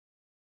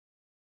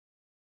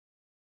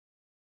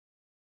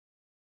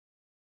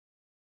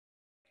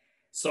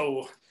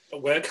So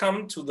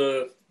welcome to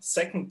the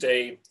second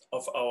day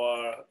of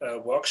our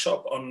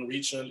workshop on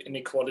regional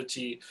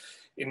inequality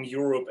in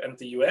Europe and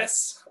the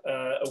US.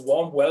 A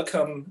warm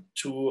welcome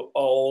to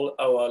all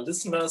our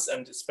listeners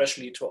and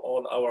especially to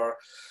all our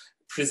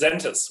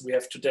presenters we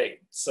have today.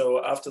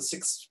 So after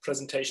 6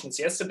 presentations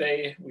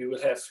yesterday, we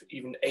will have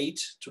even 8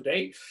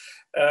 today.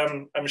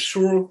 I'm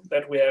sure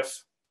that we have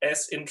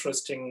as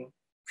interesting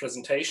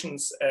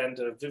presentations and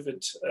a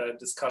vivid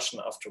discussion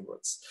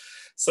afterwards.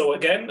 So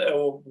again,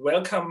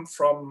 welcome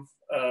from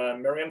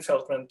Marian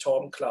Feldman,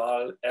 Torben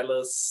Klaal,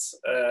 Alice,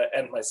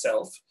 and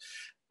myself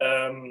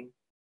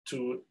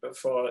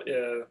for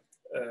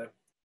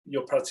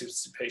your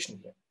participation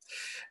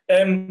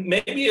here.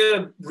 Maybe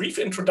a brief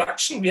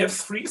introduction. We have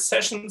 3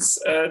 sessions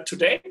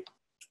today.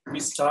 We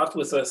start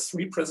with a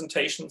 3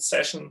 presentation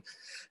session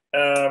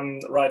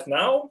right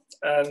now,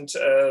 and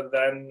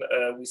then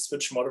we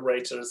switch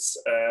moderators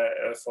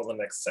for the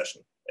next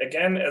session.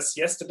 Again, as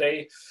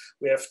yesterday,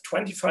 we have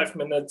 25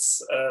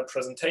 minutes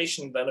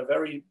presentation, then a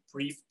very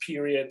brief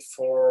period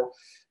for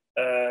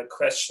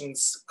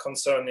questions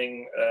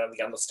concerning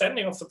the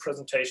understanding of the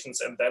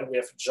presentations, and then we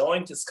have a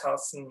joint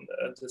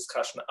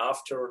discussion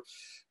after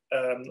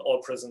all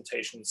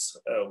presentations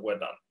were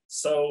done.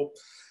 So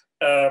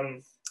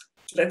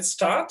let's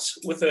start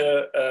with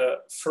a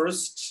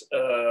first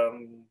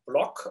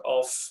block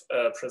of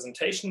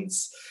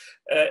presentations.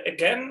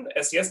 Again,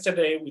 as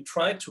yesterday, we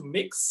tried to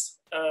mix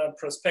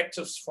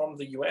perspectives from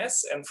the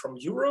US and from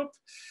Europe,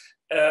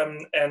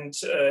 and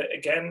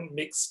again,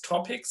 mixed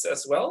topics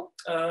as well.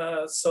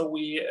 So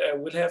we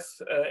will have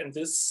in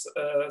this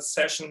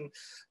session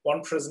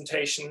 1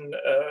 presentation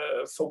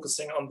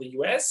focusing on the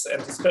US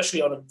and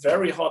especially on a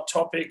very hot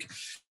topic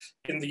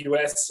in the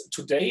US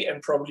today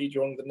and probably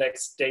during the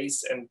next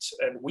days and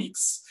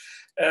weeks.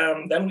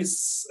 Then we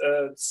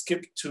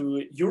skip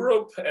to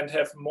Europe and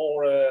have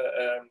more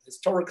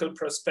historical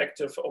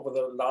perspective over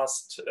the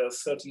last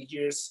 30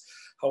 years,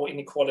 how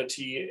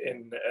inequality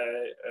in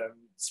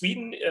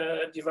Sweden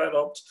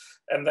developed.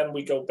 And then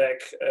we go back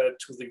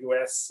to the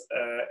US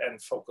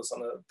and focus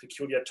on a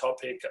peculiar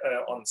topic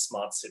on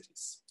smart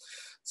cities.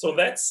 So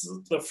that's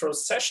the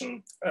first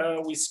session.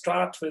 We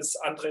start with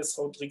Andrés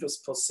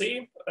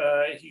Rodríguez-Pose.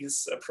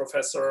 He's a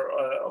professor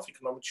of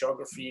economic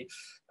geography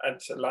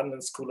at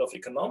London School of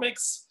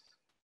Economics.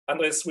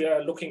 Andrés, we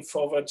are looking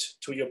forward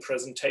to your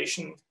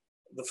presentation.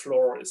 The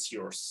floor is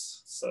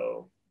yours.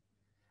 So.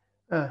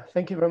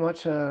 Thank you very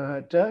much,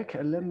 Dirk.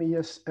 Let me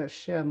just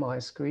share my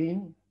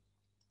screen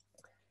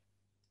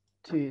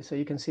so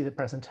you can see the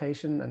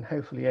presentation and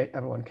hopefully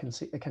everyone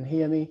can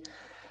hear me.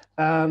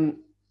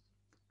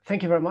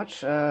 Thank you very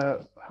much.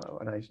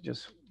 And I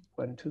just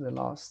went to the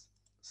last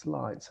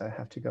slide, so I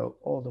have to go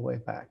all the way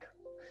back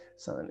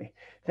suddenly.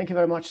 Thank you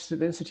very much to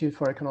the Institute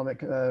for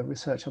Economic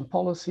Research and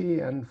Policy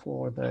and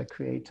for the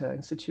Create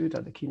Institute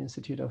at the Keene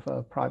Institute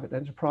of Private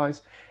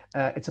Enterprise.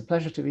 It's a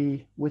pleasure to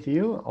be with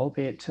you,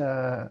 albeit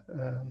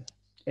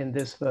in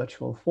this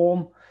virtual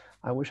form.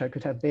 I wish I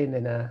could have been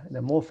in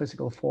a more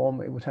physical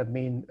form. It would have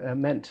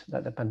meant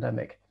that the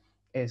pandemic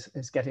is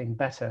getting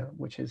better,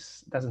 which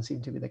doesn't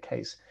seem to be the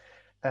case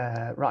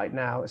right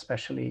now,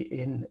 especially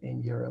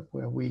in Europe,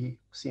 where we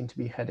seem to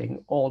be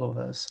heading, all of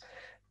us,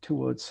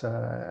 towards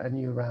a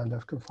new round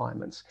of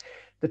confinements.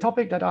 The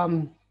topic that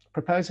I'm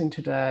proposing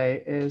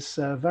today is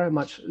very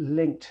much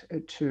linked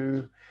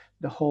to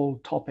the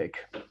whole topic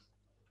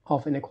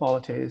of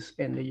inequalities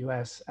in the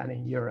US and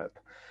in Europe.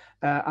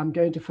 I'm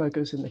going to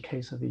focus in the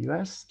case of the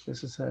US.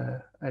 This is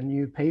a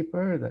new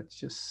paper that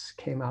just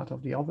came out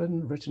of the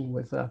oven, written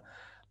with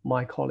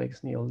my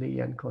colleagues Neil Lee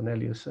and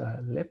Cornelius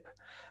Lipp.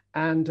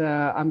 And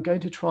I'm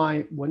going to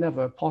try,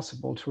 whenever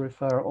possible, to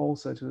refer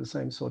also to the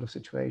same sort of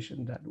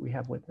situation that we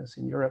have witnessed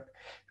in Europe,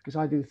 because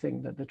I do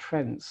think that the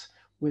trends,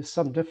 with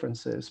some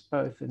differences,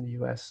 both in the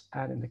US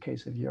and in the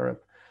case of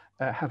Europe,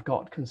 have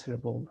got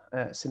considerable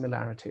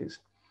similarities.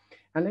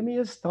 And let me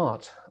just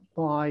start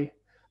by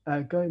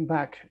going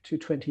back to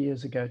 20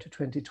 years ago, to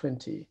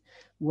 2020,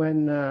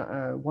 when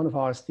one of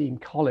our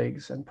esteemed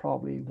colleagues, and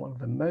probably one of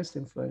the most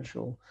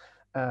influential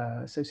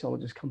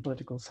sociologist come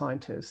political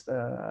scientist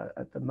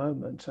at the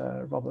moment,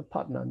 Robert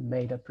Putnam,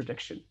 made a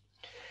prediction.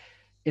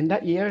 In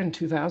that year, in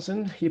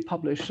 2000, he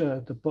published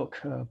the book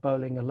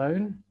Bowling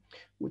Alone,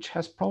 which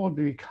has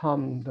probably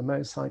become the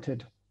most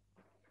cited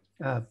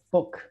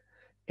book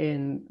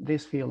in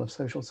this field of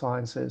social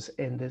sciences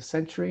in this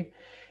century,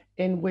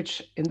 in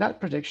that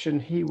prediction,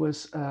 he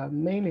was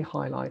mainly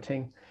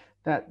highlighting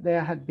that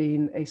there had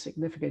been a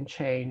significant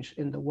change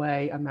in the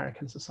way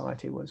American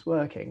society was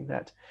working,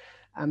 that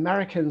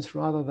Americans,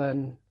 rather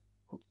than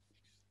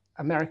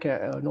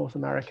North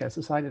America, a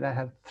society that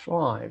had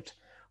thrived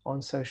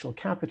on social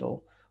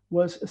capital,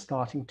 was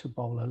starting to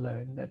bowl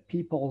alone, that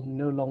people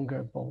no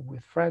longer bowled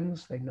with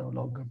friends, they no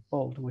longer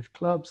bowled with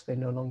clubs, they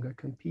no longer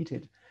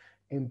competed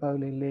in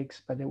bowling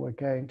leagues, but they were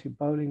going to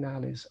bowling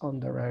alleys on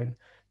their own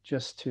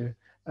just to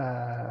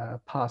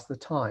pass the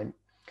time.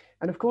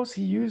 And of course,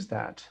 he used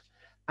that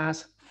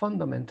as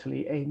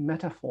fundamentally a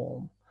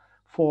metaphor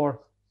for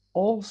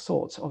all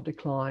sorts of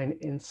decline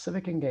in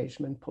civic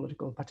engagement,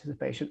 political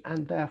participation,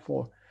 and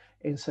therefore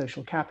in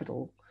social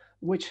capital,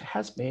 which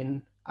has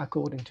been,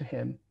 according to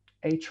him,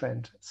 a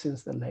trend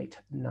since the late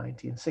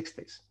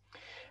 1960s.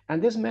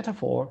 And this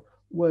metaphor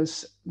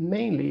was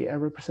mainly a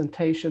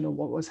representation of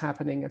what was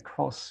happening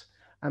across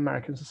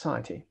American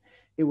society.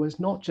 It was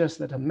not just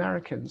that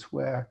Americans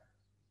were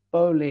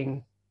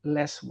bowling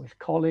less with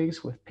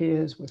colleagues, with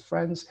peers, with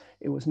friends.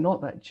 It was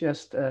not that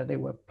just they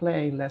were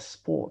playing less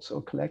sports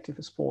or collective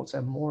sports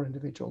and more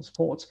individual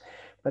sports,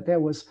 but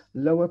there was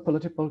lower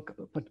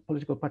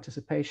political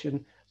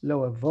participation,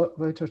 lower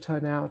voter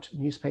turnout,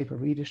 newspaper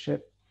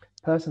readership,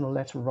 personal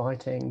letter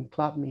writing,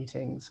 club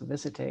meetings,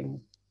 visiting,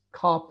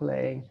 card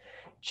playing,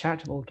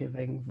 charitable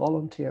giving,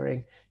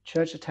 volunteering,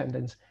 church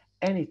attendance,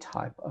 any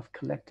type of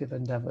collective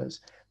endeavors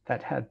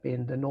that had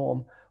been the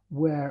norm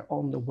were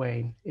on the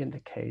wane in the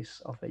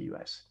case of the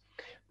US.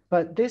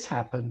 But this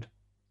happened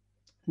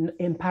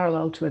in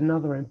parallel to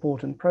another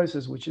important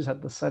process, which is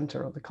at the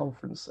center of the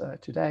conference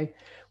today,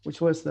 which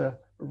was the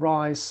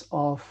rise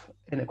of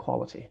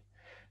inequality.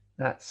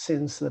 That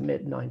since the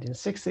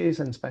mid-1960s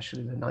and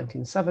especially the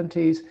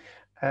 1970s,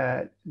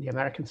 the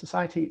American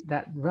society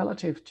that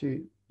relative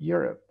to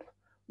Europe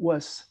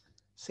was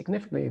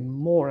significantly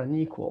more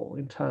unequal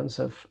in terms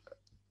of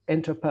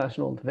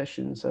interpersonal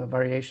divisions,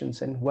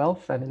 variations in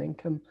wealth and in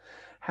income,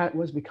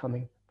 was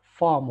becoming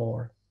far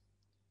more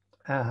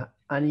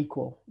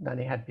unequal than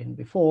it had been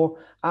before,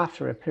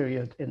 after a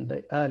period in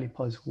the early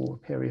post-war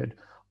period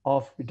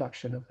of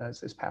reduction of those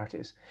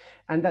disparities.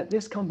 And that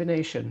this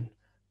combination,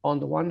 on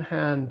the one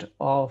hand,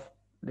 of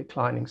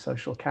declining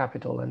social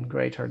capital and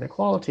greater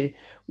inequality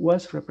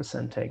was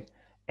representing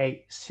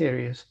a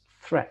serious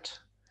threat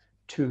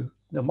to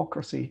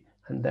democracy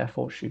and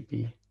therefore should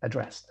be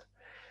addressed.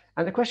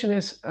 And the question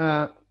is,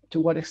 to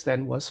what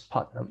extent was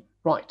Putnam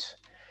right?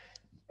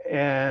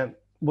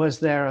 Was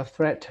there a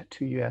threat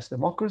to US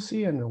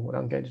democracy? And what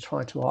I'm going to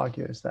try to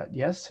argue is that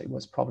yes, it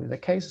was probably the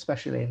case,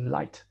 especially in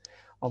light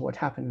of what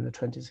happened in the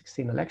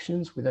 2016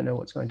 elections. We don't know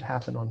what's going to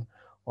happen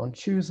on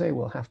Tuesday.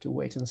 We'll have to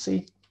wait and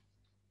see.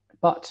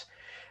 But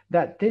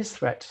that this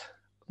threat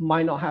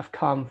might not have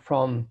come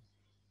from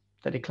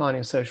the decline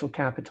in social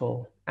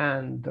capital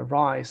and the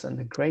rise and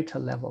the greater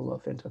level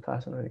of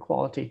interpersonal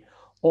inequality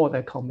or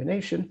their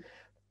combination,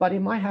 but it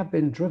might have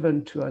been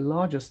driven to a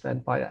larger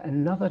extent by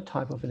another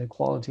type of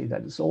inequality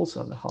that is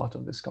also at the heart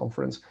of this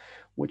conference,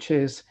 which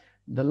is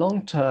the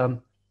long-term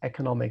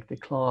economic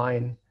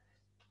decline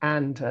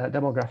and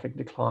demographic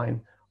decline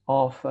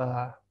of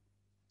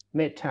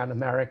Midtown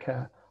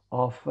America,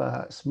 of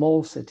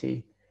small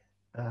city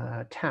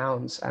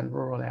towns and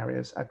rural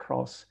areas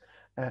across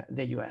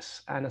the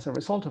US. And as a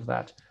result of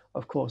that,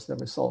 of course,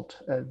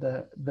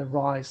 the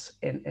rise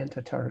in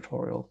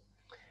interterritorial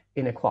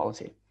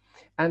inequality.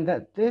 And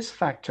that this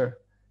factor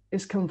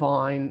is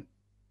combined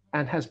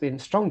and has been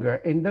stronger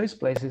in those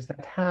places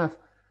that have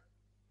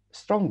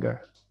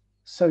stronger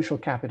social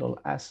capital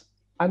as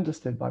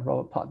understood by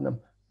Robert Putnam,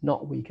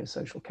 not weaker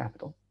social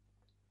capital.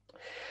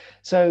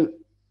 So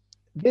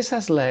this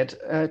has led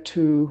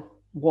to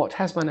what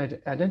has been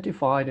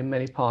identified in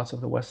many parts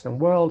of the Western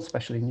world,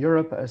 especially in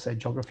Europe, as a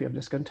geography of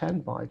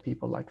discontent by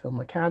people like Phil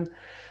McCann,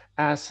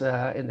 as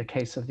in the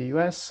case of the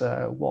US,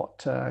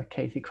 what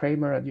Kathy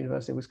Kramer at the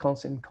University of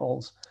Wisconsin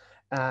calls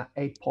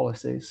a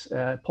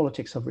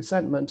politics of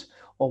resentment,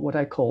 or what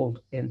I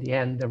called in the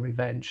end the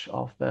revenge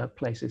of the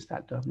places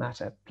that don't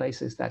matter,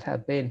 places that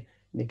have been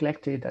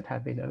neglected, that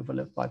have been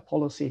overlooked by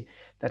policy,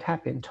 that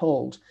have been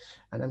told,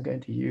 and I'm going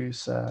to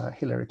use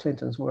Hillary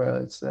Clinton's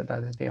words,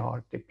 that they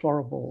are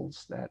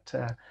deplorables,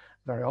 that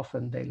very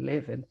often they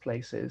live in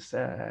places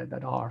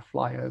that are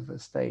flyover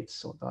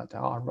states or that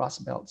are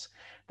rust belts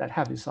that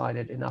have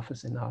decided enough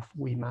is enough,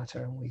 we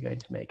matter, and we're going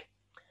to make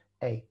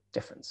a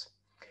difference.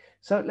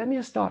 So let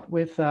me start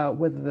with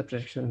whether the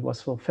prediction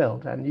was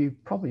fulfilled. And you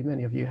probably,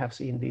 many of you have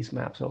seen these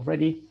maps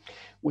already,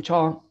 which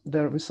are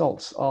the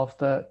results of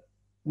the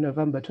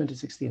November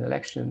 2016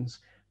 elections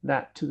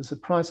that, to the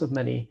surprise of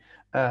many,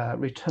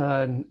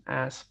 return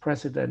as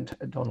President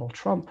Donald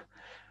Trump,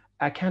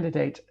 a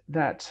candidate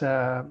that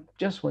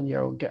just 1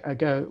 year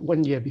ago,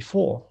 1 year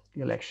before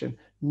the election,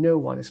 no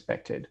one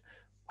expected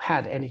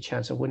had any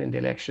chance of winning the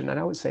election. And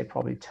I would say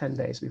probably 10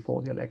 days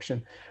before the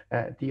election,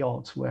 the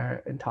odds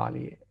were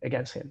entirely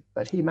against him.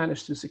 But he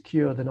managed to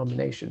secure the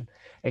nomination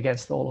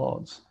against all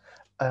odds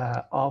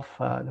of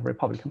the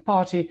Republican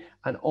Party.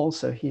 And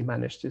also he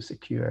managed to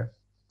secure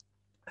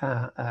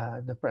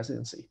the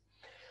presidency.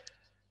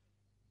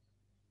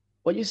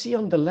 What you see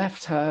on the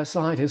left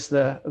side is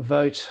the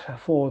vote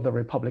for the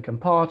Republican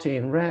Party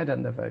in red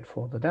and the vote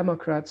for the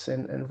Democrats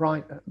in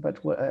right,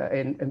 but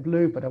in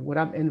blue. But what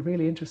I'm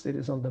really interested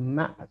is on the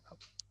map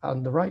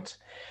on the right,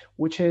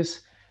 which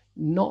is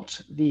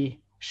not the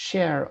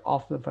share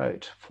of the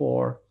vote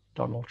for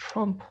Donald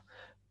Trump,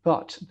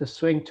 but the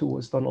swing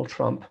towards Donald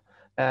Trump,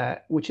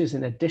 which is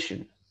in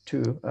addition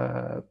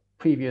to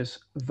previous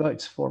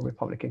votes for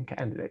Republican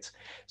candidates.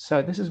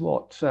 So this is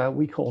what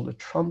we call the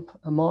Trump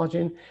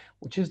margin,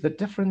 which is the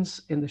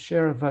difference in the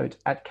share of vote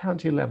at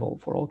county level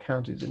for all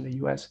counties in the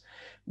US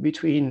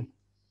between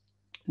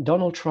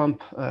Donald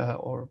Trump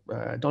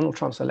Donald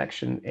Trump's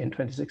election in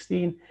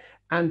 2016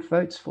 and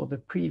votes for the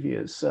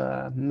previous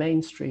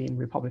mainstream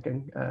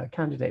Republican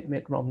candidate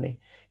Mitt Romney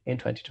in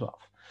 2012.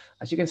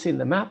 As you can see in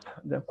the map,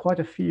 there are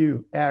quite a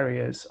few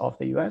areas of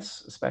the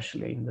US,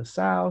 especially in the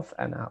south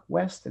and out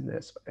west, in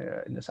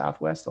the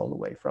southwest, all the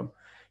way from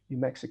New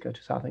Mexico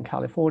to Southern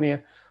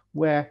California,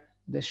 where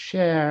the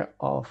share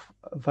of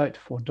vote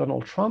for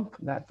Donald Trump,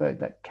 that vote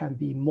that can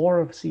be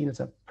more seen as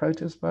a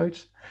protest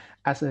vote,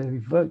 as a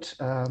vote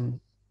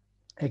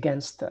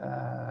against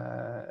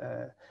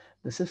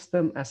the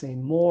system, as a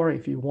more,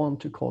 if you want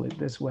to call it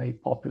this way,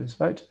 populist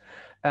vote,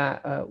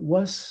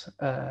 was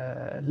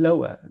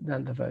lower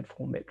than the vote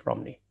for Mitt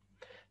Romney.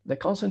 The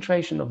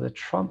concentration of the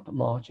Trump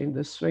margin,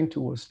 the swing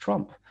towards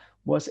Trump,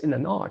 was in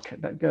an arc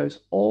that goes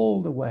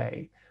all the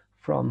way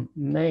from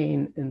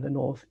Maine in the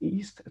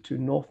northeast to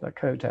North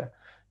Dakota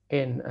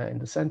in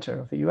the center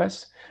of the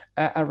US,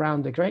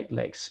 around the Great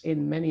Lakes,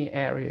 in many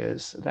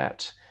areas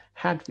that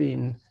had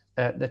been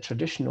the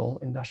traditional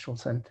industrial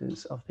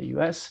centers of the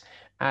US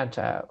and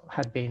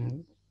had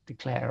been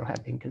declared or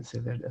had been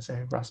considered as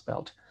a Rust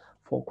Belt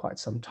for quite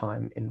some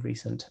time in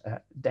recent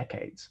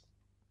decades.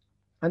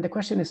 And the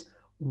question is,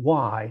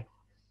 why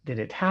did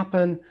it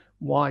happen?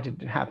 Why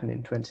did it happen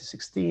in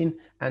 2016?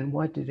 And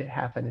why did it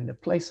happen in the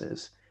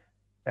places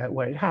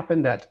where it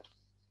happened, that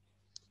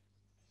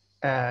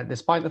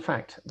despite the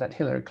fact that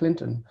Hillary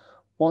Clinton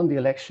won the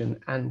election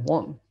and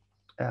won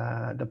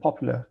the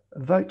popular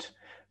vote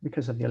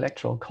because of the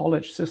electoral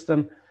college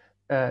system,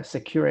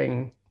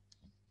 securing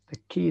the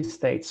key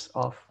states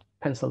of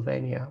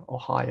Pennsylvania,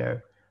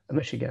 Ohio,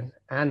 Michigan,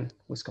 and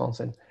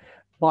Wisconsin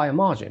by a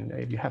margin.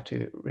 You have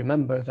to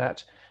remember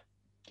that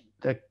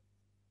the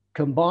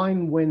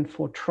combined win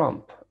for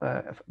Trump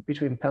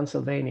between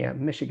Pennsylvania,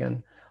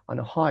 Michigan,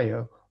 and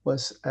Ohio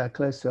was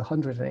close to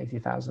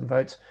 180,000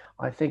 votes.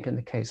 I think in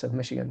the case of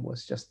Michigan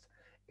was just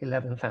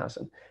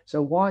 11,000.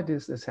 So why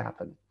does this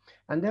happen?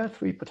 And there are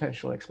three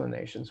potential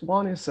explanations.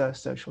 One is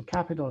social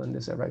capital and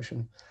this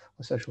erosion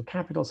of social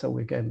capital. So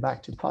we're going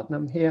back to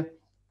Putnam here.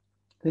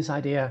 This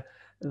idea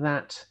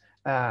that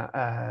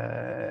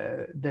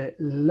the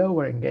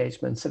lower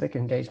engagement, civic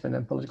engagement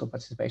and political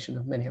participation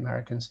of many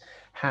Americans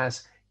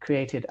has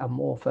created a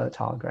more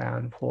fertile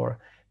ground for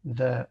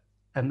the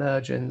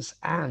emergence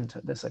and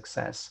the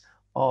success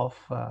of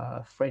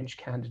fringe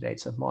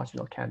candidates, of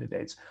marginal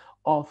candidates,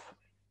 of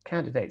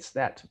candidates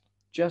that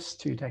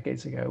just 2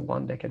 decades ago,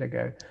 1 decade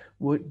ago,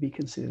 would be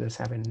considered as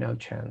having no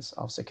chance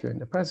of securing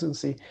the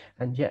presidency.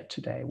 And yet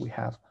today we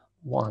have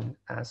one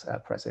as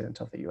president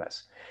of the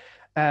US.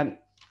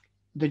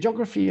 The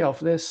geography of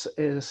this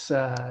is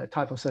a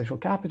type of social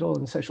capital,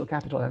 and social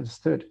capital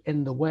understood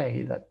in the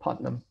way that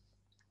Putnam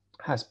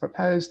has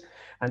proposed,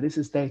 and this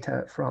is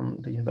data from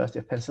the University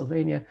of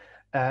Pennsylvania,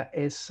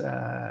 is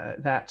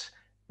that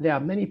there are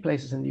many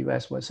places in the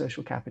US where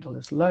social capital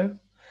is low,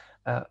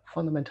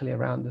 fundamentally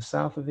around the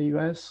south of the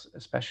US,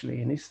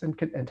 especially in eastern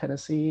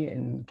Tennessee,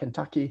 in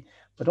Kentucky,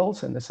 but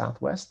also in the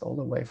southwest, all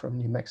the way from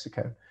New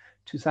Mexico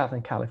to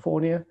Southern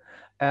California.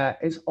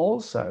 Is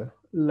also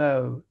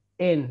low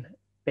in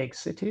big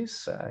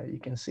cities. You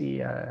can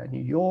see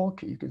New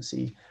York, you can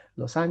see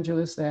Los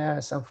Angeles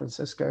there, San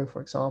Francisco,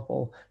 for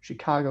example,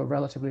 Chicago,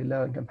 relatively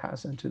low in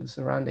comparison to the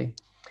surrounding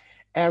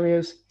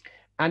areas.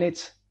 And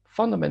it's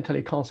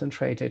fundamentally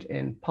concentrated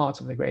in parts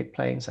of the Great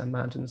Plains and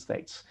mountain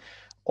states,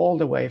 all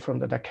the way from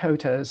the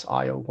Dakotas,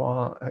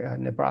 Iowa,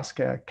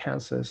 Nebraska,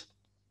 Kansas,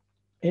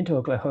 into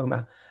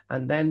Oklahoma,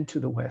 and then to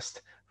the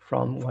west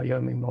from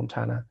Wyoming,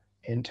 Montana,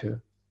 into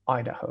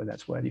Idaho.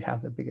 That's where you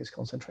have the biggest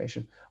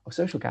concentration of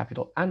social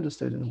capital,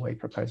 understood in the way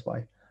proposed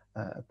by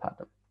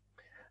Putnam.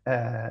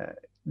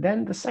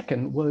 Then the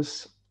second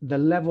was the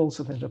levels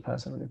of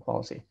interpersonal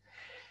inequality.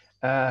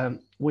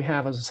 We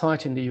have a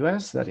society in the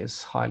US that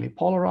is highly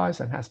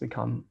polarized and has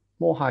become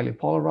more highly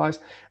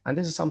polarized. And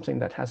this is something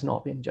that has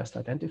not been just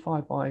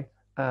identified by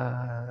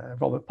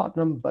Robert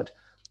Putnam, but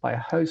by a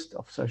host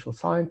of social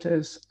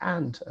scientists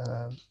and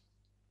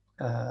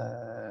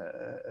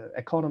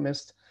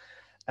economists.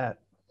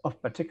 Of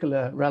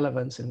particular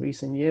relevance in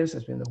recent years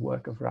has been the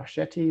work of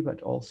Raschetti,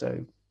 but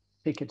also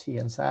Piketty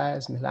and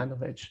Sayers,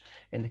 Milanovic,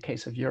 in the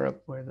case of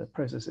Europe, where the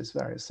process is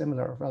very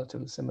similar, or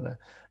relatively similar,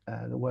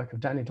 the work of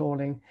Danny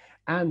Dorling.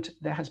 And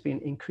there has been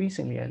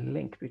increasingly a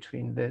link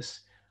between this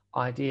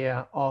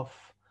idea of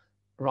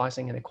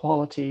rising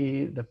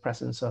inequality, the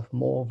presence of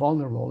more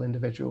vulnerable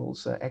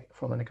individuals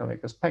from an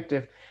economic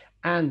perspective,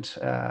 and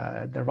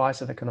the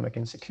rise of economic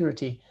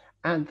insecurity,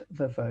 and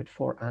the vote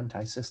for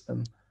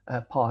anti-system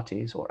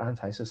parties or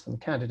anti-system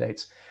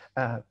candidates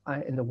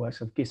in the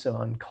works of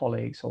Guizot and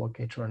colleagues, or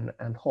Gidron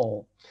and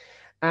Hall.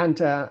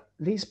 And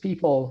these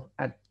people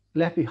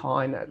left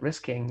behind at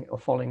risking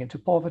of falling into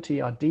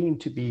poverty are deemed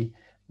to be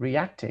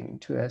reacting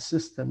to a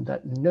system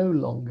that no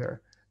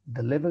longer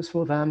delivers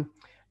for them,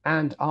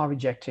 and are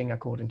rejecting,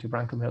 according to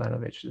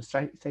Branko-Milanovic, the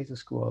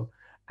status quo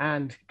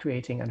and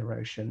creating an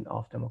erosion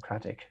of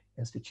democratic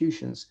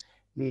institutions,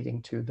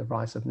 leading to the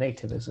rise of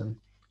nativism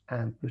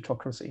and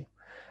plutocracy.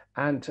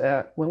 And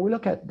when we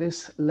look at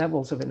these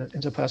levels of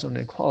interpersonal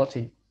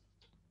inequality,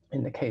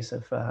 in the case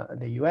of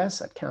the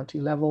US at county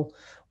level,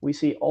 we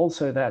see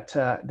also that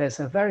there's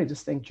a very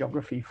distinct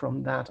geography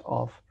from that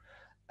of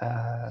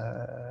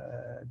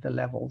the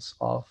levels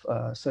of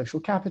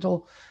social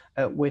capital,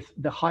 with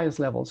the highest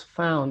levels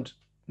found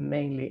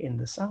mainly in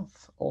the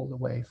South, all the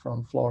way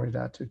from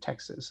Florida to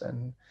Texas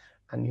and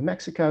New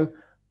Mexico.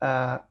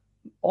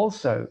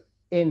 Also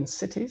in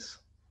cities,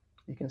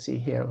 you can see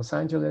here Los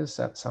Angeles,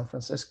 San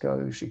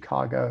Francisco,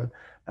 Chicago,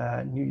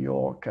 New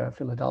York,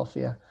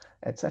 Philadelphia,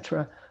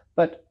 etc.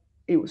 But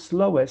it was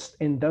lowest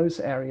in those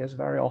areas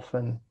very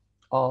often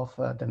of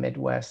the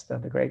Midwest,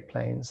 the Great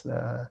Plains,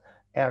 the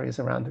areas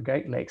around the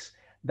Great Lakes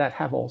that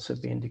have also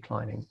been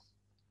declining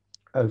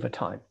over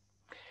time.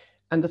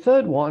 And the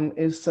third one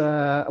is,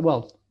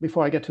 well,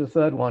 before I get to the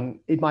third one,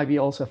 it might be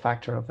also a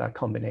factor of that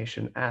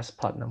combination, as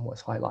Putnam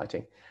was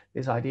highlighting,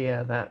 this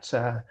idea that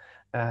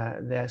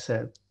there's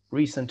a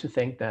reason to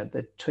think that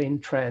the twin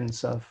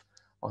trends of,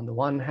 on the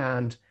one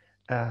hand,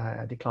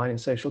 decline in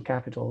social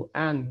capital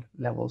and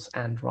levels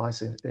and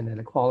rise in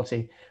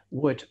inequality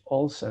would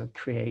also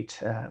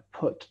create,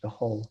 put the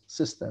whole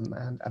system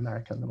and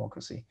American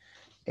democracy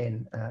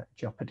in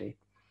jeopardy.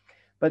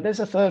 But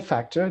there's a third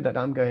factor that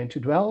I'm going to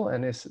dwell,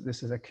 and this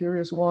is a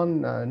curious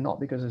one, not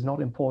because it's not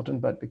important,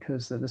 but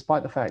because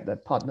despite the fact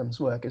that Putnam's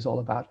work is all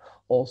about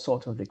all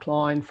sorts of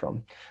decline,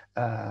 from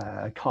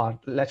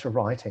letter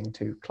writing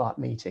to club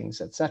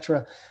meetings,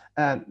 etc.,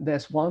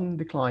 there's one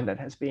decline that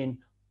has been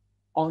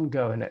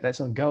ongoing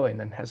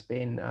and has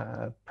been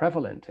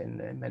prevalent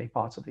in many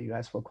parts of the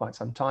US for quite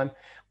some time,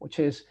 which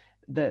is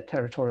the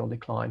territorial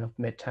decline of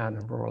Midtown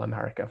and rural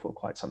America for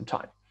quite some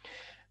time,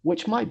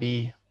 which might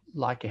be,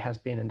 like it has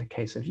been in the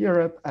case of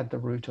Europe, at the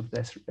root of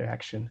this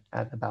reaction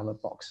at the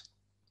ballot box.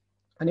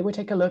 And if we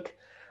take a look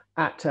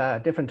at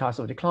different types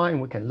of decline,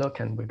 we can look,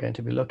 and we're going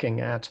to be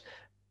looking at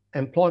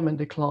employment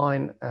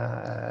decline,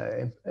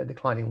 a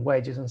decline in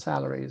wages and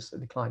salaries, a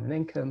decline in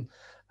income,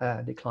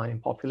 a decline in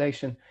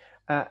population.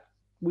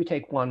 We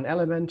take one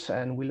element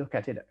and we look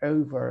at it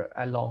over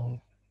a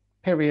long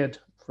period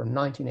from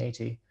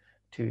 1980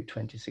 to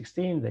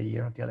 2016, the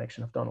year of the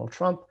election of Donald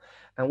Trump.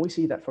 And we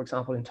see that, for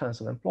example, in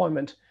terms of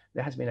employment,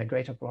 there has been a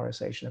greater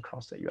polarization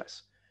across the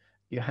US.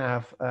 You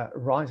have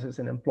rises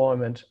in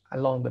employment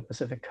along the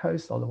Pacific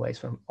coast, all the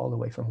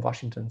way from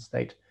Washington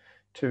state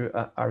to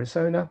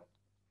Arizona,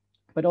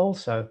 but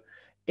also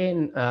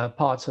in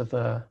parts of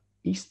the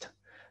East,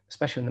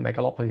 especially in the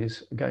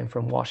megalopolis, going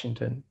from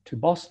Washington to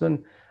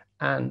Boston,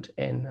 and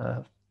in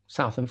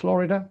southern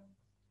Florida.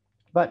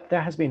 But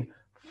there has been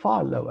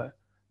far lower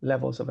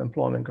levels of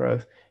employment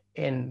growth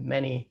in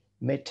many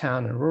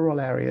midtown and rural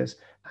areas,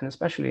 and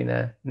especially in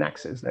a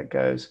nexus that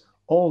goes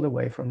all the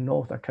way from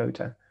North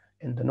Dakota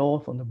in the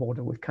north on the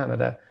border with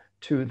Canada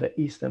to the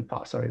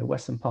the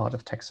western part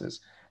of Texas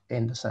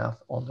in the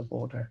south on the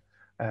border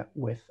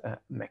with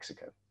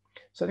Mexico.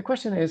 So the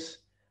question is,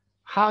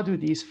 how do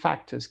these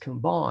factors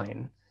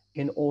combine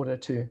in order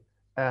to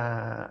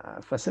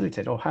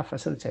facilitate or have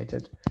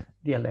facilitated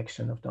the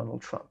election of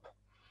Donald Trump?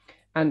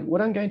 And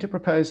what I'm going to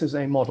propose is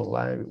a model.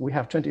 We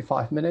have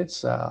 25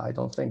 minutes. I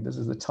don't think this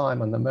is the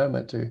time and the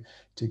moment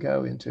to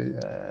go into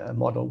a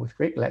model with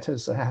Greek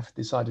letters. I have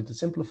decided to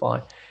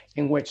simplify,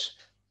 in which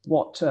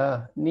what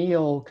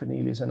Neil,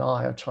 Cornelius, and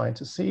I are trying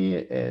to see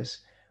is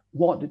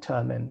what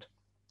determined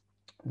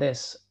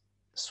this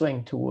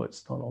swing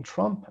towards Donald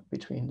Trump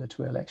between the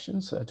two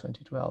elections,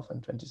 2012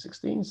 and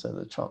 2016, so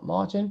the Trump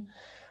margin.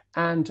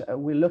 And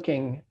we're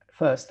looking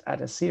first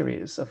at a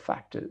series of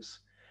factors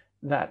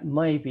that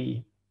may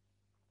be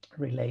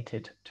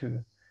related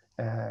to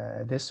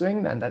this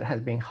swing, and that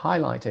has been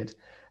highlighted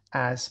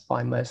as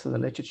by most of the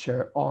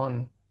literature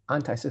on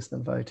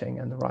anti-system voting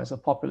and the rise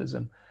of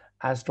populism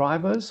as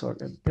drivers, or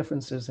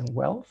differences in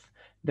wealth,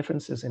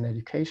 differences in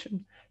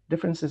education,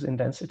 differences in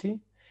density,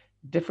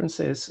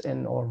 differences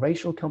in or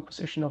racial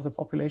composition of the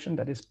population.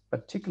 That is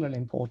particularly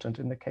important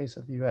in the case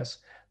of the US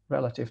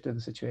relative to the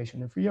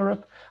situation in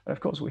Europe. But of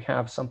course, we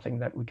have something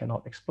that we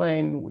cannot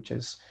explain, which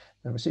is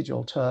the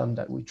residual term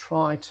that we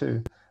try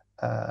to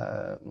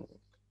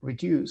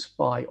reduce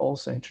by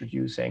also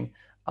introducing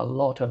a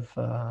lot of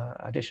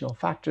additional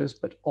factors,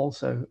 but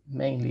also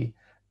mainly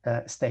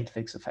state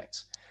fixed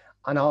effects.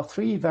 And our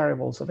three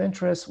variables of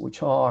interest,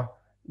 which are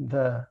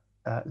the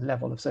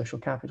level of social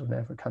capital in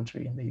every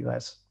country in the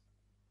US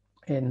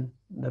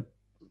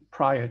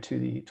prior to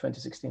the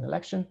 2016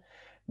 election,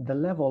 the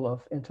level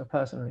of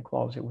interpersonal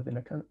inequality within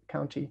a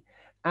county,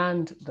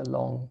 and the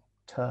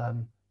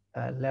long-term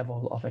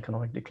level of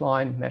economic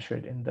decline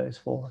measured in those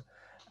four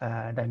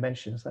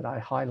dimensions that I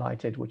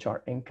highlighted, which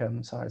are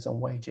income, salaries and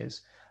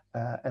wages,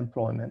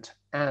 employment,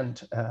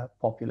 and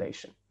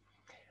population.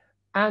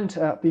 And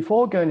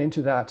before going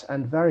into that,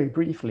 and very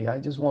briefly, I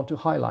just want to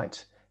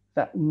highlight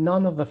that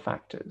none of the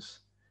factors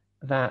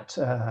that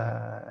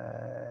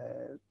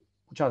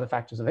which are the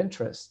factors of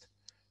interest,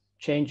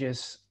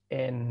 changes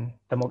in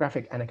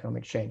demographic and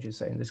economic changes,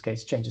 so in this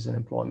case, changes in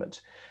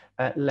employment,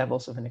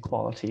 levels of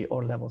inequality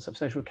or levels of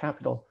social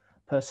capital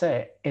per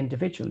se,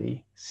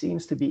 individually,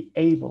 seems to be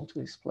able to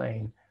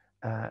explain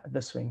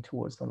the swing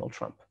towards Donald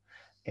Trump.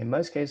 In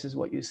most cases,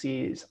 what you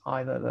see is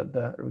either that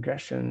the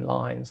regression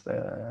lines,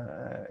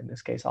 in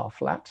this case, are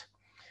flat,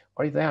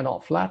 or if they are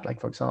not flat, like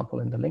for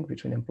example, in the link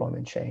between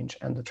employment change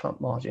and the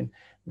Trump margin,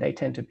 they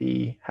tend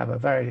to have a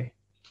very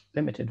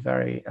limited,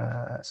 very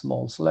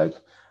small slope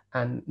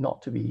and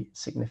not to be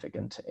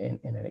significant in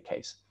any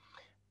case.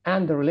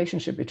 And the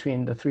relationship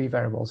between the three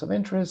variables of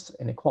interest,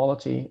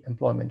 inequality,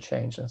 employment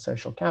change, and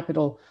social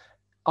capital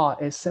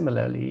is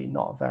similarly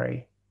not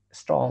very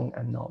strong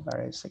and not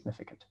very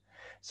significant.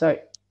 So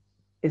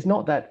it's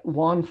not that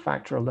one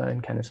factor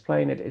alone can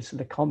explain it, it's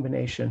the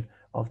combination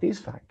of these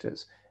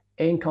factors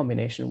in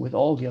combination with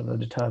all the other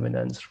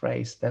determinants,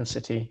 race,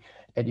 density,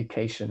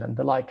 education, and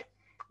the like,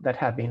 that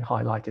have been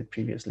highlighted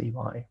previously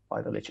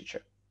by the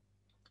literature.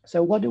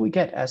 So what do we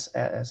get as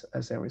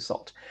a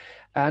result?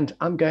 And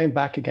I'm going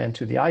back again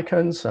to the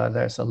icons.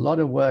 There's a lot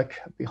of work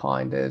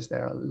behind this.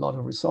 There are a lot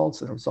of results.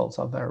 The results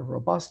are very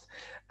robust.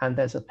 And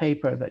there's a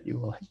paper that you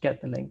will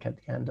get the link at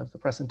the end of the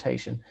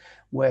presentation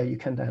where you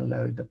can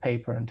download the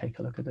paper and take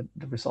a look at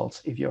the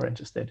results if you're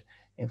interested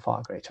in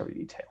far greater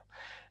detail.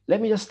 Let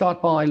me just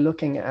start by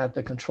looking at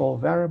the control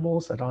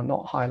variables that are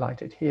not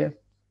highlighted here.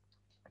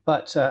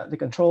 But the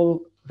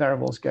control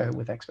variables go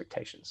with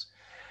expectations.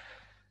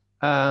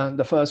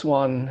 The first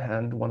one,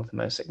 and one of the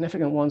most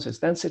significant ones, is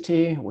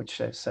density,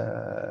 which is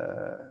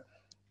a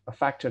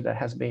factor that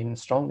has been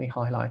strongly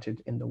highlighted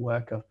in the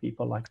work of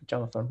people like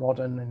Jonathan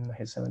Rodden in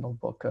his seminal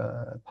book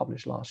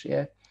published last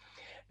year.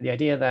 The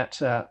idea that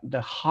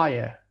the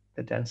higher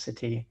the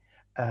density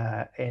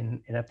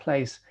in a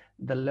place,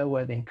 the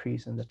lower the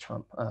increase in the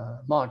Trump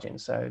margin.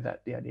 So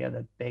that the idea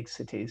that big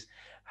cities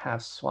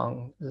have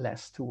swung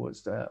less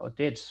towards, or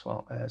did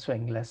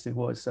swing less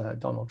towards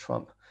Donald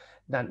Trump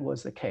than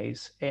was the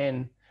case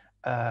in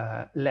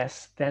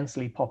less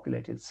densely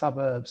populated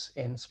suburbs,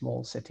 in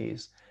small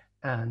cities,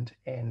 and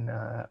in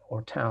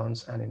or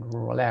towns and in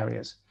rural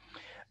areas.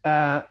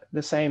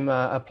 The same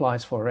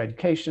applies for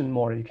education.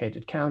 More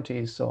educated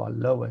counties saw a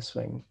lower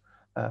swing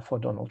for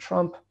Donald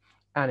Trump.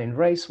 And in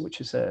race, which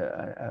is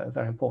a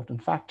very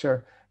important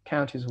factor,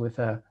 counties with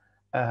a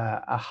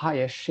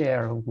higher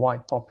share of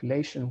white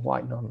population,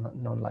 white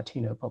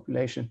non-Latino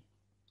population,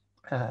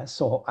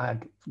 saw a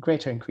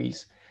greater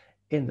increase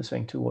in the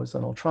swing towards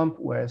Donald Trump,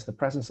 whereas the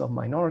presence of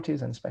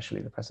minorities, and especially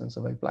the presence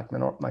of a Black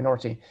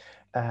minority,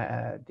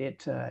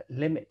 did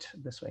limit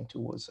the swing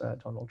towards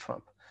Donald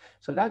Trump.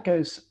 So that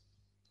goes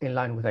in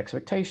line with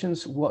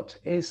expectations. What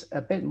is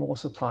a bit more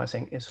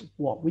surprising is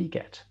what we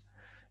get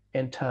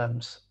in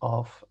terms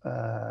of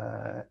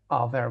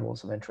our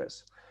variables of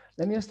interest.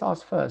 Let me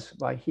start first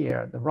by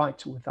here, the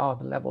right with our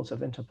levels of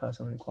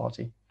interpersonal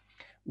inequality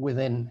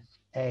within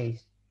a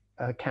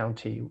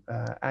county.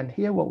 And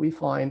here what we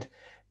find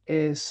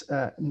is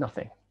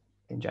nothing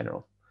in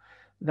general.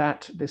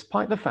 That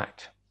despite the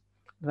fact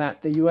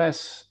that the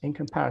US, in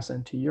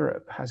comparison to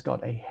Europe, has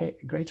got a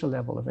greater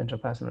level of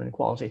interpersonal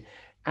inequality,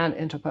 and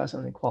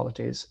interpersonal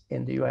inequalities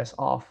in the US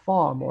are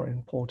far more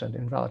important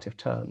in relative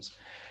terms,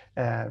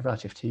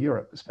 relative to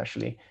Europe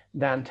especially,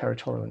 than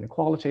territorial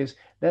inequalities,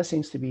 there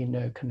seems to be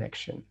no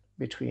connection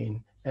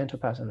between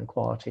interpersonal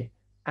inequality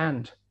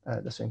and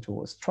the swing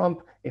towards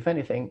Trump. If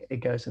anything, it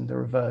goes in the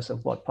reverse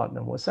of what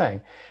Putnam was saying.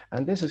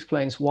 And this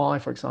explains why,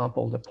 for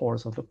example, the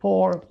poorest of the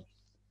poor,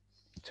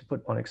 to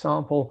put one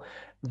example,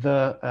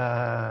 the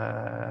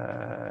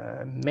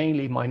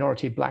mainly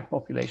minority Black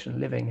population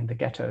living in the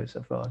ghettos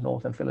of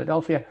northern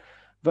Philadelphia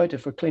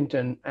voted for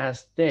Clinton,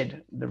 as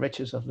did the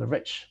richest of the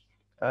rich,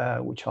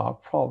 which are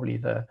probably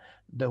the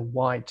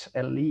white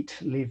elite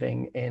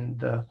living in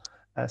the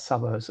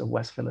suburbs of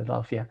West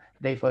Philadelphia.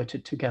 They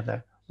voted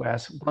together.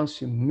 Whereas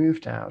once you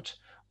moved out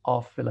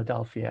of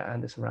Philadelphia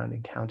and the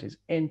surrounding counties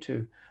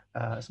into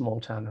a small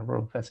town in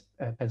rural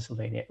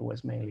Pennsylvania, it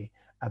was mainly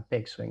a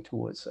big swing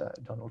towards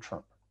Donald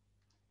Trump.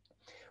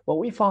 What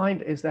we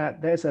find is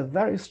that there's a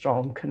very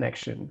strong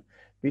connection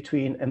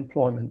between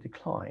employment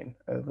decline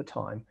over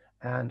time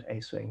and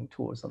a swing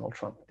towards Donald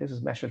Trump. This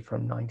is measured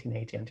from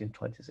 1980 until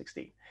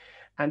 2016.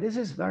 And this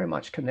is very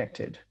much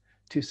connected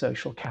to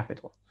social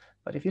capital.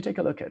 But if you take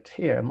a look at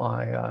here,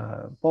 my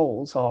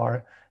balls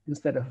are,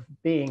 instead of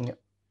being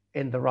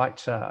in the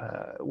right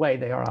way,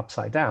 they are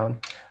upside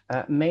down,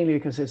 mainly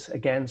because it's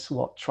against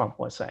what Trump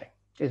was saying.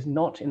 It's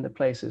not in the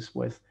places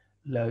with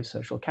low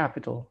social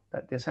capital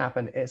that this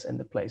happened, is in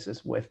the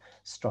places with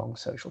strong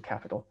social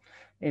capital,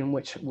 in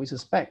which we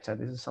suspect that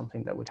this is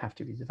something that would have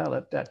to be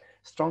developed, that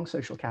strong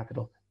social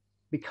capital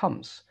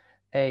becomes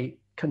a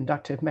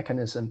conductive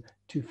mechanism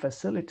to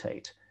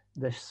facilitate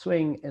the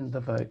swing in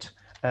the vote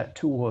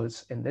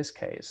towards, in this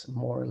case,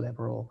 more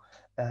liberal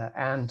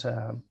and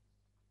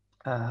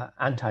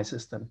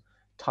anti-system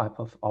type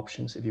of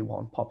options, if you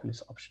want,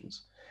 populist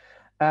options.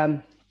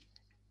 When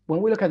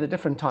we look at the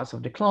different types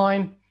of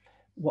decline,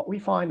 what we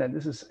find, and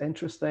this is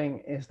interesting,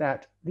 is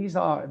that these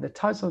are the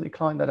types of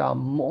decline that are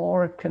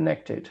more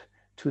connected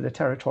to the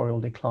territorial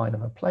decline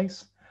of a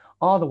place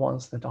are the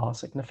ones that are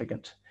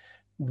significant.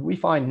 We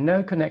find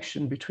no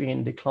connection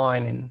between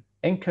decline in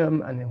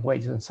income and in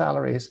wages and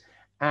salaries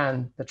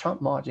and the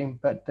Trump margin,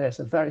 but there's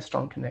a very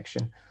strong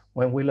connection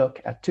when we look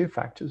at two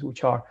factors,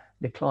 which are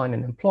decline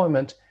in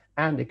employment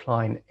and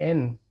decline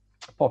in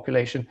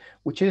population,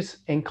 which is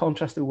in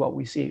contrast to what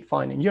we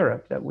find in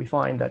Europe, that we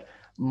find that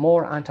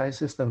more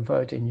anti-system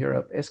vote in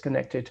Europe is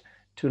connected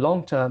to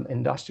long-term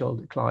industrial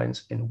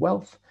declines in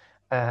wealth,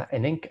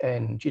 in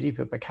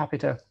GDP per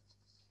capita,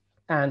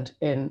 and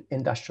in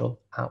industrial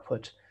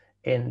output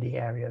in the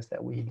areas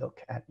that we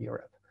look at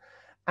Europe.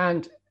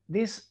 And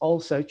this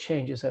also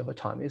changes over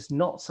time. It's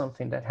not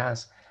something that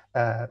has,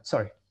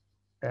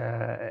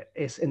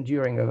 is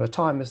enduring over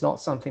time. It's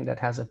not something that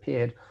has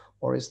appeared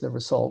or is the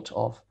result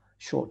of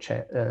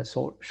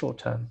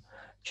short-term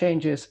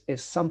changes.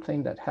 Is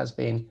something that has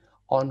been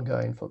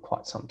ongoing for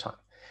quite some time.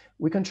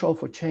 We control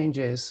for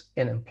changes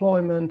in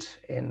employment,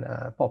 in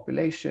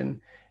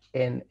population,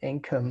 in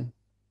income,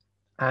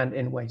 and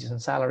in wages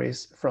and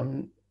salaries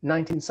from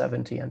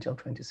 1970 until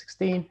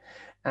 2016.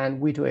 And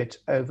we do it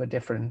over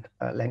different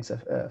lengths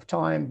of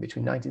time,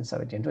 between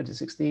 1970 and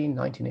 2016,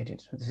 1980 and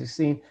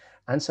 2016,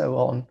 and so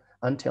on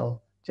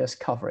until just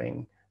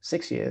covering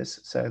 6 years.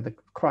 So the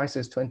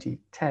crisis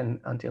 2010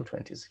 until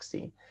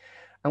 2016.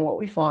 And what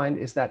we find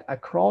is that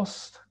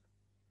across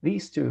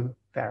these two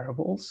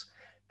variables,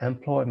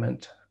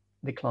 employment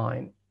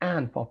decline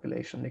and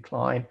population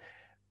decline,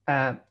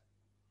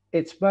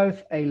 it's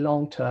both a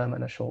long-term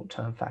and a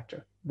short-term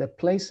factor. The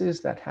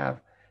places that have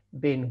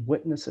been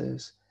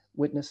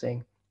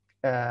witnessing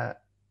a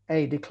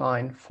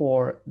decline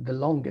for the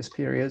longest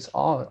periods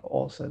are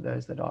also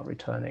those that are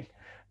returning,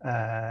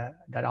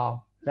 that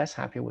are less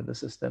happy with the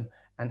system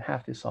and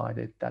have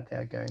decided that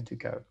they're going to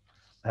go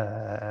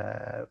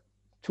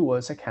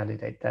towards a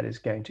candidate that is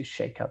going to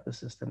shake up the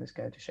system, is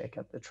going to shake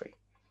up the tree.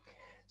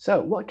 So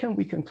what can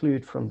we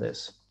conclude from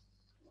this?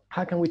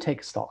 How can we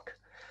take stock?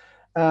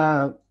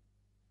 I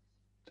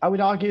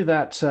would argue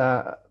that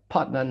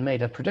Putnam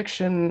made a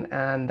prediction,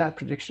 and that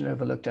prediction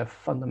overlooked a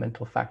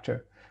fundamental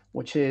factor,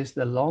 which is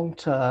the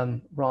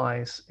long-term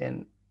rise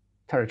in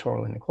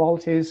territorial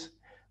inequalities,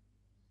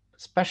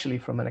 especially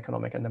from an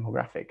economic and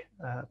demographic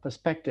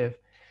perspective,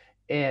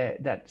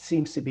 that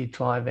seems to be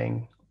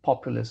driving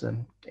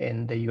populism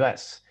in the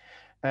US.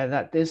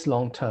 That this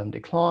long-term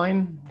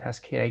decline has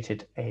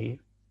created a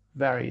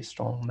very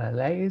strong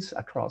malaise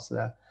across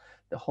the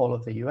whole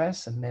of the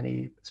US, and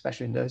many,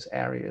 especially in those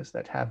areas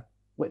that have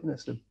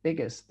witnessed the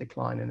biggest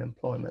decline in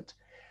employment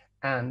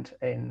and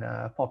in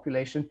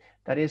population,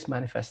 that is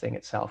manifesting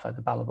itself at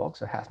the ballot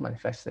box, or has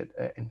manifested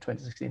in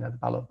 2016 at the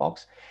ballot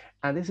box.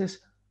 And this is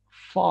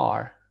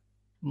far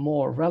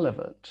more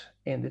relevant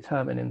in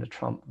determining the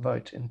Trump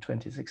vote in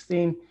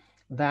 2016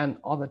 than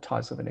other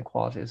types of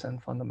inequalities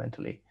and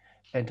fundamentally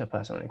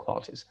interpersonal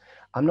inequalities.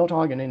 I'm not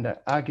arguing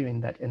that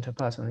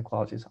interpersonal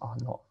inequalities are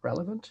not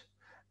relevant.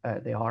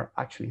 They are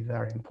actually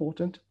very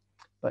important,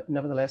 but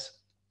nevertheless,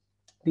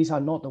 these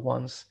are not the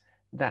ones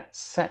that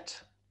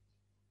set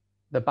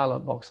the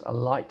ballot box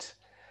alight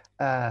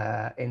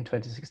in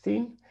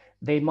 2016.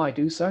 They might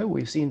do so.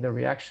 We've seen the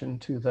reaction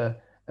to the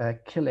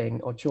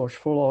killing of George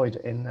Floyd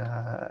in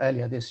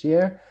earlier this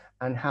year,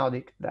 and how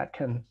that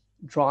can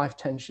drive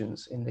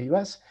tensions in the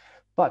US.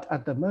 But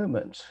at the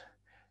moment,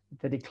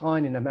 the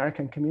decline in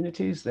American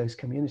communities, those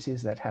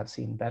communities that have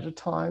seen better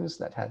times,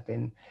 that have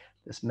been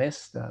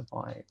dismissed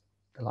by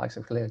the likes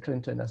of Hillary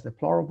Clinton as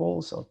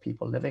deplorables, or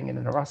people living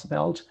in the Rust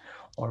Belt,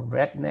 or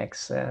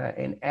rednecks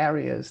in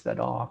areas that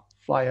are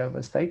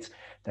flyover states,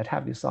 that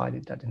have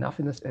decided that enough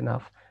is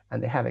enough,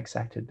 and they have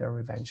exacted their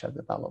revenge at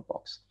the ballot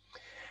box.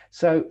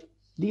 So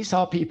these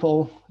are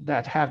people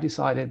that have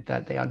decided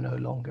that they are no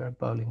longer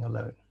bowling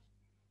alone.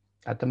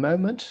 At the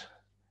moment,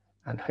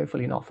 and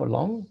hopefully not for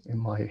long, in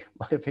my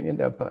opinion,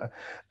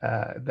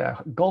 they're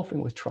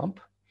golfing with Trump.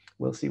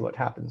 We'll see what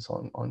happens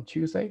on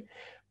Tuesday.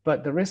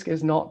 But the risk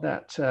is not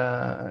that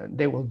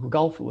they will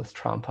golf with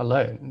Trump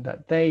alone,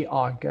 that they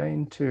are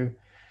going to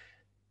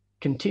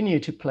continue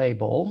to play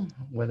ball,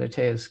 whether it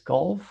is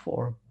golf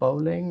or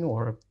bowling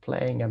or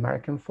playing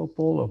American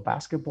football or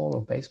basketball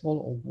or baseball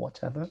or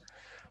whatever,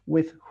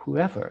 with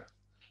whoever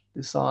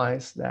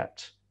decides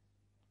that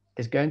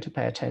is going to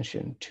pay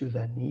attention to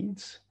their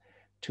needs,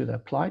 to their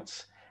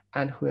plights,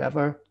 and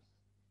whoever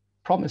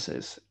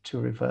promises to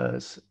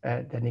reverse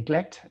the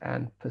neglect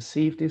and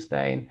perceived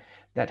disdain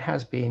that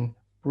has been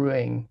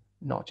brewing,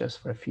 not just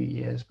for a few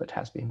years, but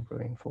has been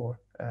brewing for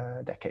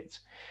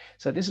decades.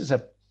 So this is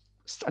a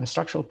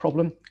structural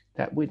problem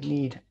that would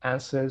need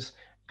answers,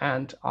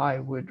 and I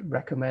would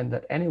recommend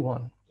that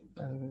anyone,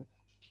 and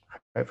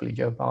hopefully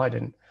Joe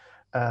Biden,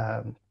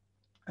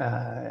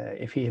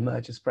 if he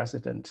emerges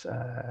president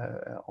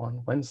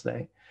on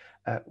Wednesday,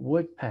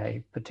 would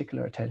pay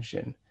particular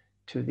attention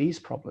to these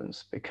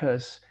problems,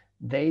 because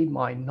they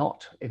might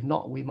not, if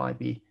not, we might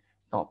be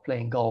not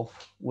playing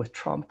golf with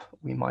Trump,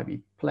 we might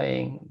be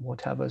playing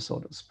whatever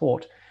sort of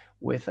sport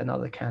with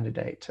another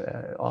candidate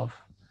of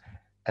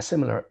a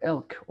similar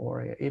ilk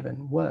or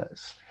even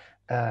worse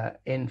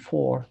in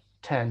 4,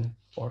 10,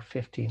 or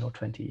 15 or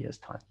 20 years'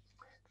 time.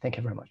 Thank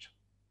you very much.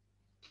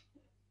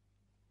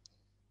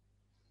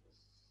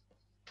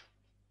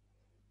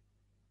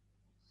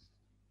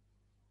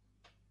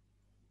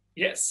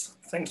 Yes,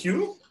 thank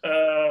you.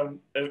 A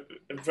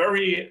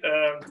very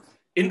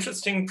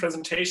interesting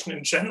presentation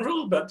in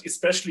general, but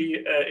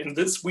especially in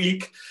this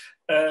week,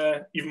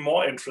 even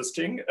more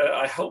interesting.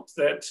 I hope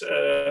that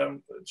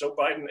Joe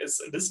Biden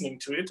is listening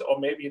to it, or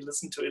maybe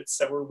listened to it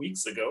several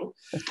weeks ago,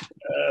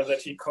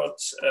 that he could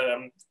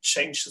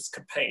change his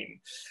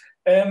campaign.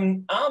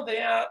 Are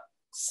there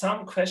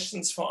some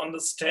questions for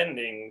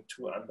understanding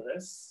to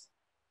Andres?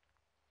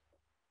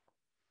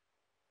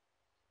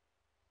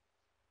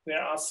 There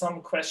are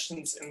some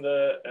questions in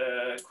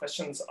the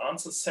questions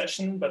answer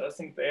session, but I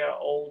think they are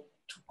all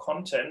to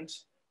content.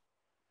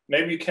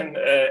 Maybe you can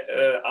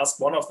ask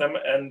one of them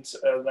and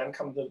then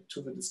come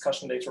to the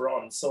discussion later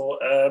on. So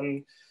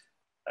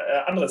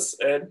Andres,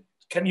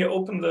 can you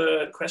open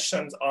the question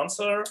and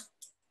answer?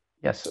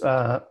 Yes,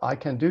 I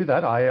can do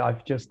that.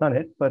 I've just done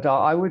it, but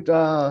I would,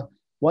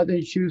 why don't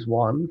you choose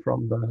one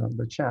from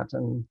the chat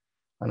and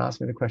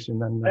ask me the question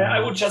then. I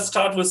would just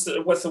start with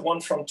the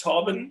one from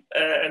Torben,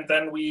 and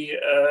then we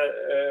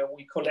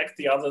collect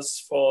the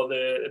others for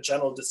the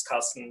general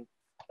discussion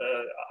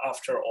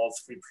after all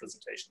three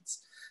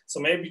presentations. So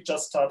maybe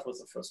just start with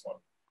the first one.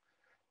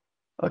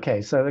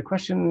 Okay, so the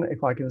question,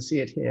 if I can see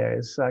it here,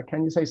 is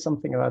can you say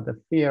something about the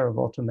fear of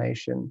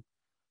automation,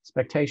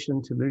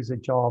 expectation to lose a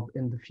job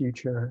in the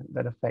future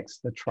that affects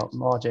the Trump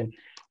margin?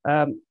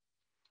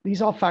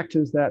 These are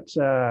factors that,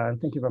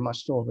 thank you very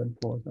much, Torben,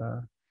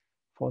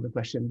 for the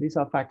question. These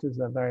are factors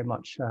that very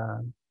much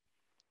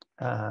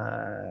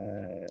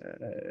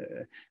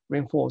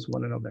reinforce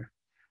one another.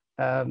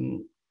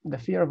 The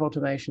fear of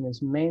automation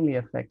is mainly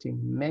affecting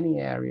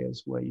many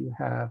areas where you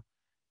have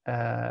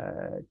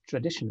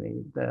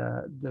traditionally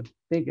the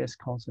biggest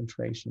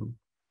concentration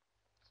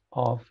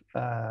of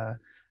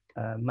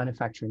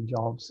manufacturing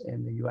jobs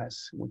in the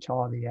US, which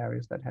are the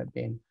areas that have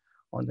been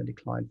on the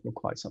decline for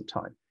quite some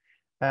time.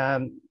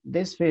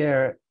 This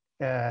fear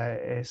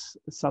is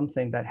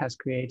something that has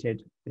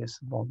created this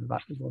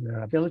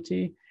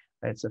vulnerability.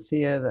 It's a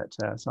fear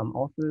that some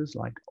authors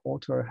like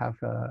Autor have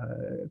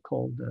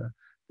called the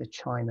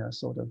China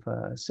sort of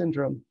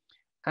syndrome,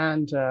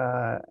 and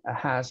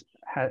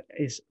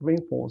is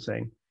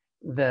reinforcing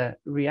the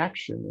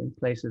reaction in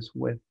places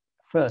with,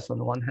 first, on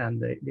the one hand,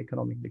 the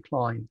economic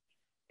decline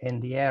in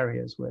the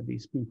areas where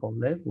these people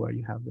live, where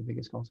you have the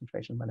biggest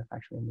concentration of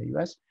manufacturing in the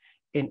US,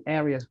 in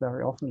areas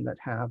very often that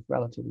have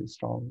relatively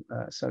strong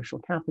social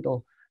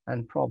capital,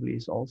 and probably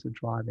is also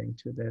driving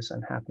to this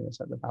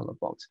unhappiness at the ballot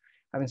box.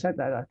 Having said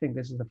that, I think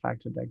this is a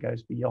factor that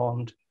goes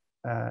beyond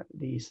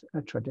these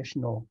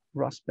traditional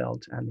Rust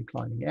Belt and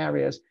declining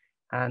areas,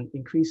 and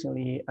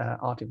increasingly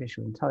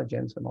artificial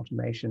intelligence and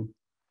automation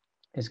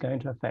is going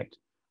to affect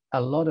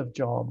a lot of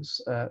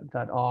jobs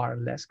that are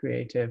less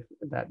creative,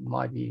 that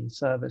might be in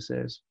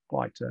services,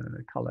 white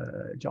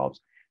collar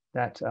jobs,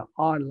 that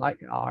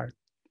are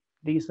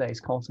these days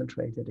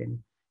concentrated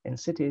in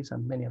cities,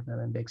 and many of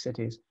them in big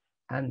cities.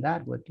 And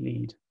that would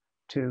lead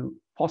to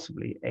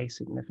possibly a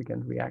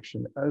significant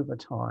reaction over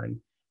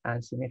time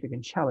and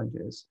significant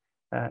challenges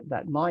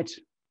that might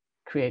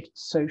create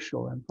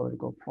social and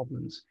political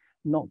problems,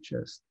 not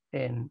just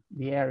in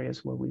the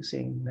areas where we're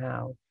seeing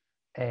now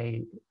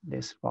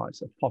this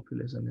rise of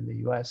populism in the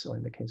US or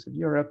in the case of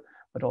Europe,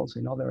 but also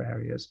in other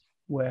areas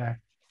where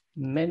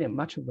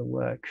much of the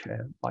work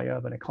by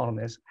urban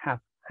economists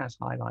has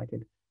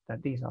highlighted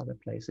that these are the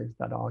places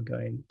that are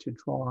going to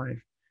drive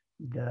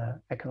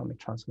the economic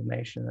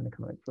transformation and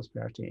economic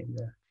prosperity in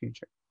the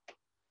future.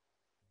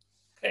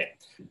 Okay,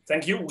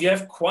 thank you. We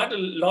have quite a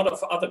lot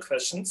of other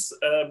questions,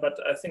 but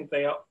I think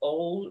they are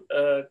all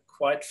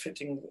quite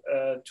fitting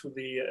to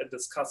the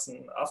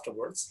discussion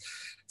afterwards.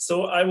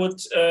 So I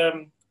would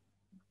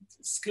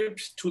skip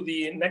to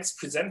the next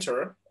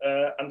presenter,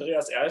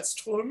 Andreas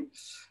Erlström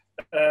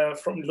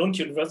from Lund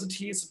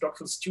University. He's a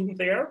doctoral student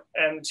there,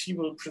 and he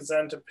will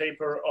present a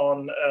paper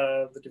on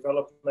the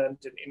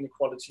development in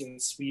inequality in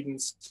Sweden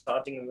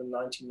starting in the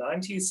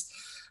 1990s.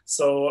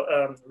 So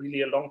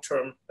really a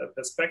long-term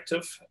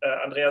perspective.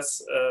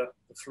 Andreas,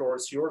 the floor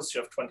is yours.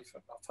 You have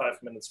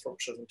 25 minutes for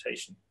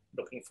presentation.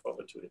 Looking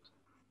forward to it.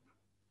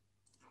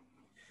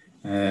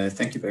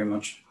 Thank you very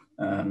much.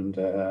 And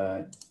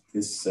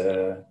this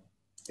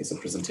is a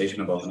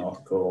presentation about an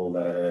article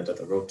that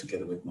I wrote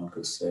together with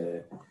Marcus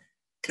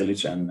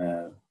Grilic and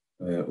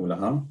Ola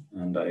Hahn.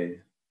 And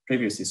I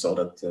previously saw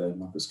that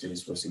Marcus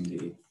Grilic was in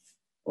the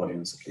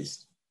audience at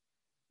least.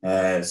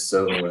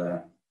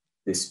 So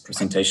this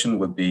presentation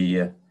will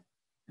be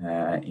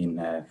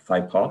in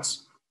 5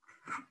 parts.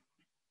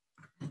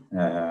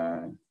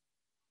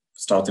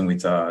 Starting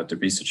with the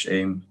research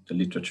aim, the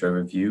literature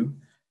review,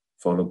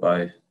 followed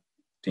by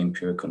the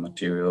empirical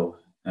material,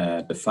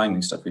 the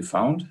findings that we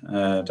found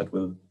that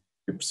will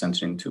be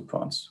presented in 2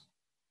 parts,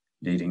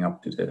 leading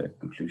up to the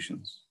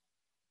conclusions.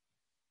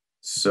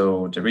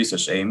 So the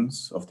research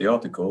aims of the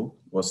article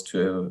was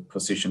to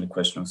position the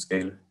question of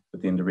scale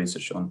within the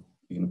research on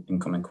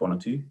income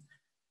inequality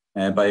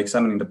by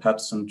examining the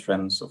patterns and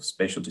trends of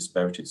spatial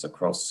disparities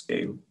across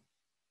scale,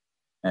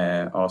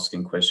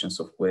 asking questions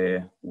of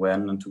where,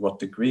 when, and to what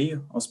degree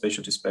are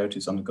spatial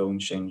disparities undergoing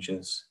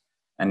changes,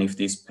 and if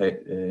these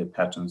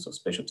patterns of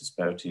spatial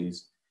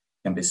disparities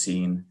can be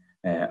seen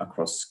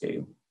across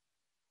scale.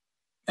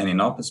 And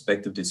in our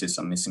perspective, this is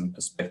a missing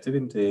perspective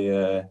in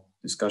the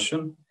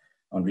discussion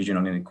on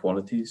regional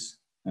inequalities.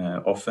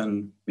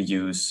 Often we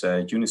use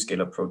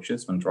uniscale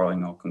approaches when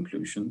drawing our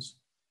conclusions.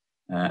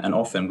 And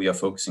often we are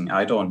focusing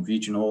either on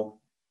regional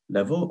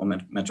level or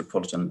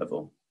metropolitan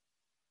level.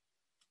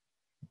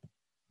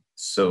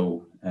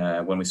 So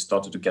when we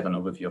started to get an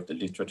overview of the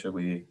literature,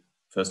 we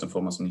first and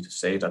foremost need to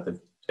say that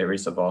there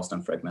is a vast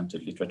and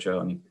fragmented literature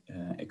on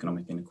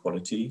economic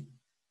inequality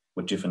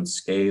with different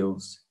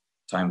scales,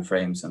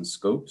 timeframes, and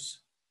scopes.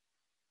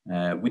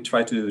 We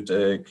try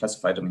to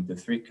classify them into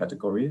 3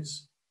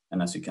 categories.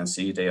 And as you can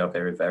see, they are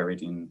very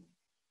varied in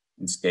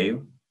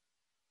scale.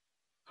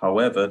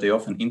 However, they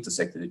often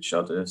intersect with each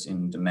other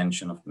in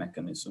dimension of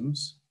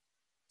mechanisms.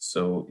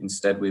 So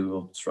instead, we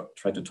will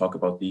try to talk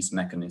about these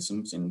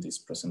mechanisms in this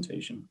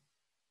presentation.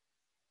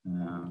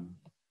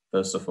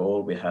 First of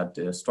all, we had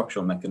the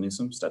structural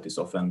mechanisms that is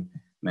often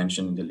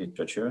mentioned in the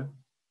literature.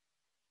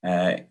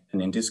 And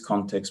in this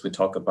context, we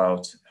talk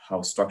about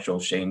how structural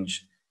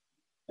change,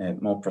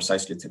 more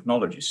precisely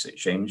technology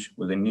change,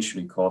 will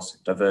initially cause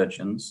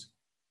divergence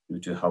due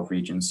to how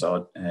regions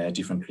are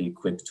differently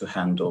equipped to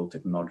handle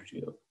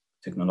technology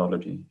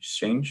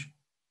change.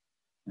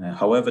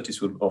 However,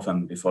 this will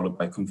often be followed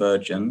by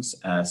convergence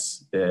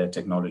as the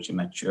technology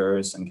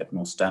matures and get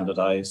more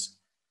standardized,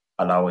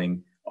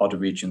 allowing other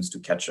regions to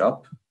catch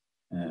up,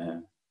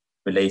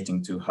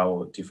 relating to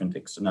how different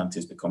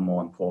externalities become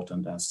more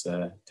important as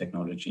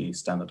technology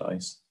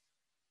standardizes.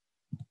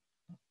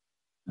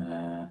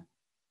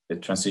 The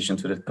transition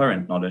to the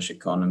current knowledge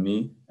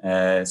economy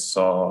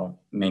saw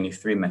mainly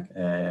 3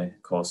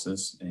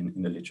 causes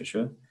in the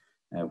literature.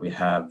 We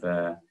have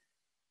a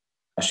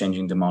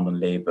changing demand on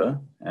labor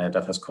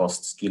that has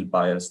caused skill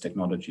bias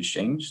technology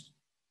change,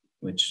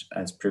 which,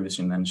 as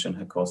previously mentioned,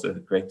 has caused a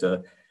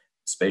greater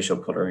spatial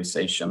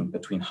polarization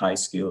between high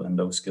skill and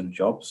low skill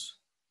jobs.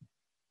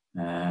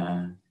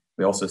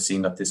 We also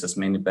seen that this has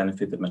mainly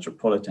benefited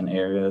metropolitan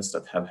areas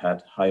that have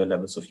had higher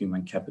levels of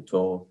human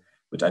capital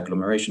with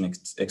agglomeration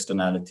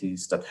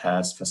externalities that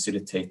has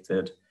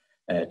facilitated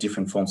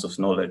different forms of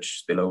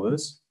knowledge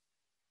spillovers.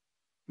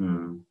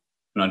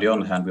 And on the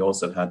other hand, we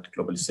also had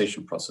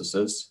globalization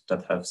processes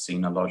that have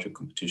seen a larger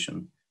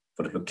competition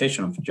for the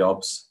location of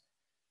jobs,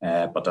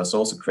 but has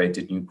also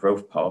created new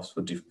growth paths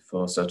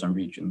for certain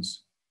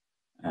regions.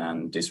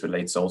 And this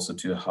relates also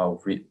to how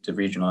the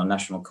regional and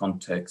national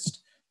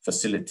context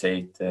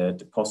facilitate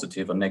the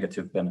positive or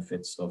negative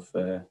benefits of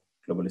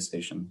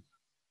globalization.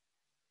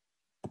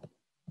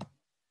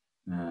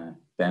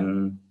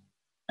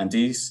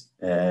 These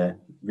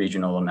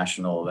regional or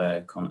national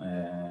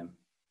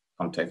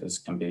contexts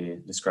can be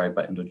described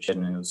by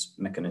endogenous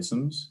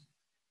mechanisms,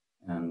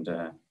 and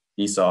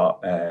these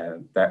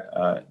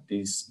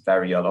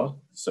vary a lot.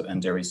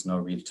 And there is no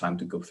real time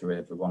to go through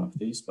every one of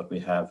these, but we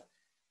have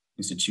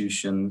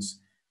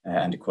institutions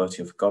and the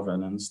quality of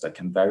governance that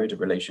can vary the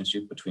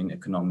relationship between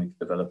economic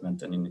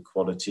development and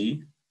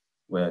inequality,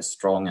 where a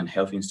strong and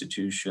healthy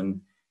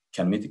institution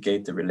can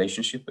mitigate the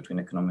relationship between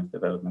economic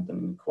development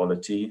and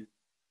inequality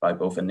by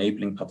both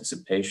enabling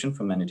participation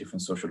from many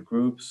different social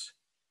groups,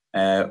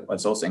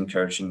 whilst also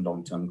encouraging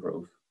long-term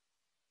growth.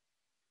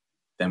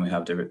 Then we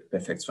have the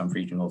effects from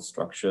regional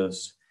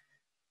structures,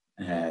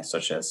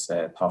 such as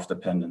path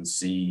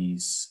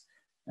dependencies,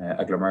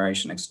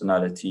 agglomeration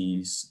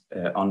externalities,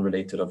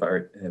 unrelated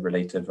or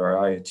related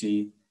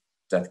variety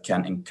that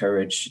can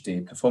encourage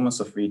the performance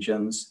of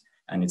regions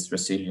and its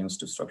resilience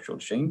to structural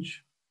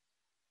change.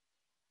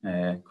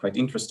 Quite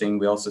interesting,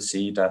 we also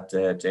see that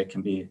there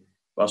can be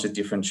vastly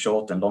different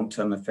short and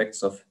long-term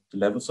effects of the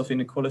levels of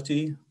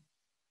inequality,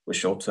 where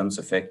short-term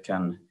effect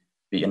can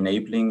be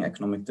enabling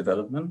economic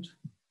development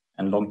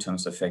and long-term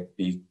effect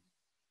be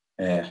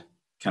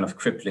kind of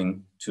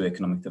crippling to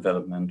economic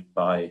development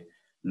by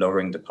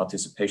lowering the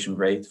participation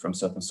rate from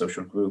certain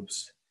social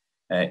groups,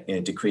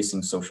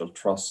 decreasing social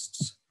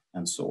trusts,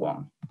 and so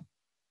on.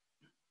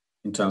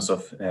 In terms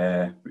of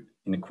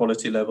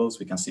inequality levels,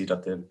 we can see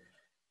that the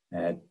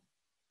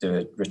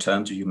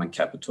return to human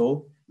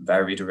capital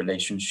vary the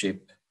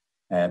relationship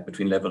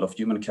between level of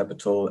human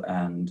capital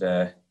and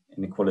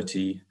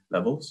inequality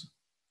levels.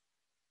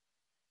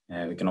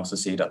 We can also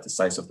see that the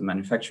size of the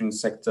manufacturing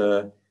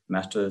sector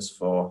matters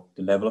for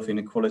the level of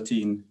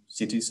inequality in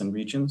cities and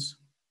regions,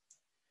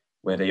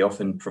 where they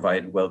often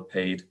provide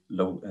well-paid,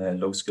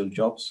 low-skilled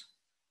jobs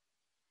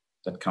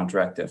that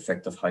counteract the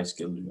effect of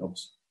high-skilled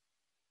jobs.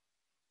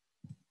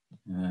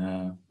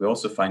 We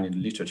also find in the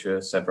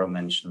literature several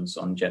mentions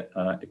on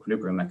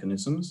equilibrium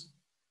mechanisms.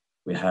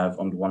 We have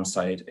on the one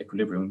side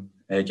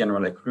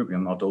general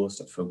equilibrium models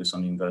that focus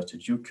on the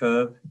inverted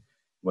U-curve,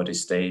 where they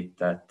state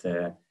that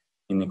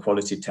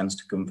inequality tends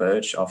to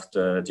converge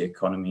after the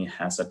economy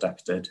has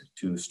adapted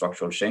to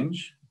structural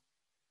change.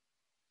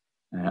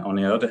 On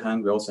the other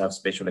hand, we also have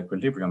spatial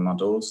equilibrium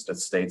models that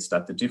states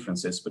that the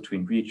differences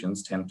between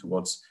regions tend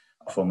towards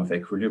a form of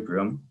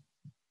equilibrium,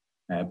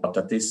 but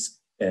that this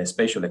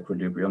spatial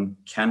equilibrium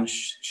can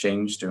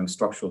change during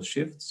structural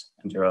shifts,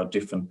 and there are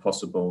different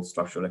possible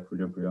structural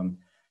equilibrium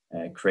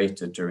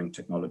created during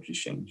technology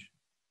change.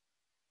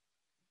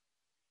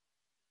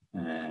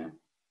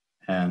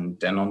 And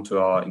then on to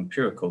our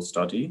empirical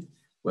study,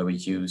 where we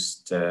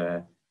used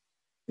the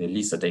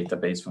LISA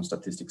database from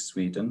Statistics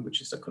Sweden,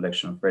 which is a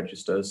collection of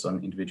registers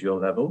on individual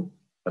level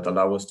that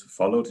allow us to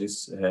follow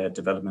this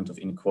development of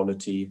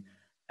inequality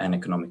and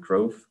economic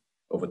growth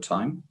over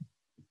time.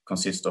 It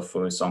consists of,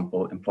 for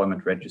example,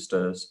 employment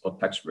registers or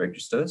tax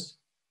registers.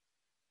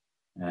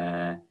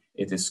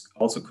 It is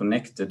also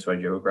connected to a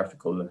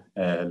geographical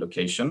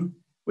location,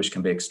 which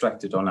can be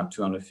extracted on a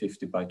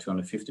 250 by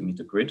 250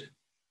 meter grid,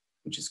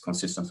 which is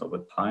consistent over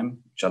time,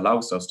 which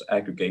allows us to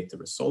aggregate the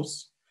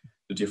results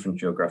to different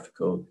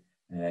geographical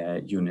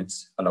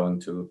units, allowing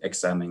to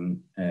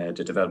examine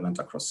the development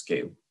across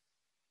scale.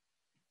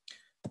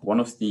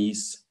 One of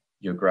these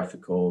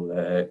geographical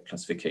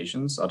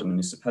classifications are the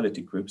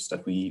municipality groups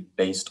that we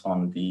based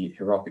on the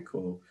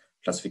hierarchical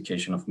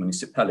classification of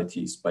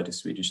municipalities by the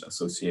Swedish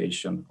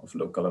Association of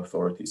Local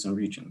Authorities and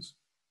Regions.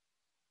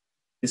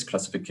 This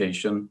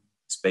classification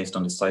is based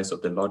on the size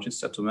of the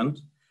largest settlement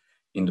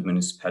in the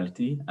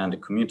municipality and the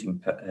commuting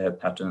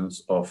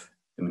patterns of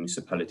the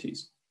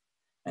municipalities.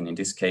 And in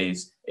this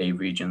case, A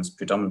regions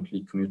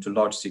predominantly commute to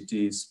large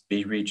cities,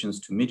 B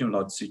regions to medium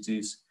large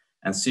cities,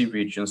 and C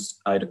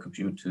regions either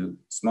commute to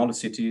smaller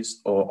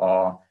cities or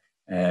are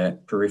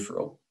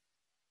peripheral.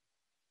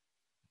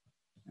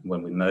 And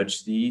when we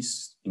merge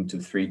these into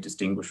 3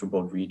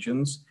 distinguishable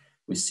regions,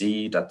 we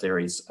see that there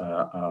is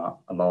a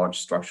large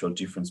structural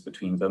difference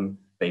between them,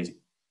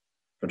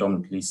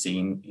 predominantly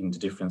seen in the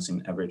difference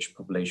in average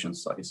population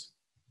size.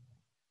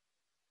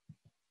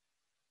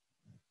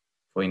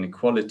 For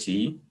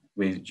inequality,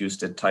 we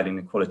used the tile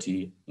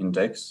inequality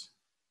index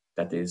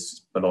that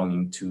is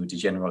belonging to the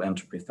general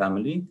entropy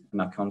family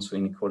and accounts for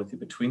inequality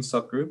between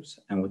subgroups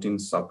and within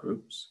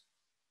subgroups.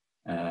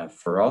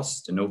 For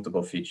us, the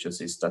notable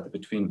features is that the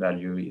between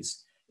value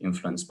is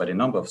influenced by the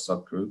number of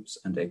subgroups,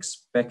 and the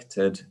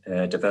expected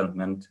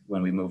development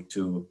when we move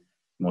to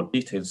more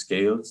detailed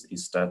scales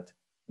is that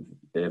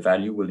the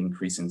value will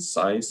increase in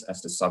size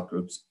as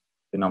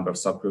the number of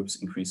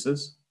subgroups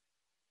increases.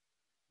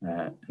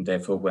 And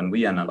therefore, when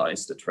we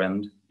analyze the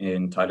trend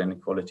in tile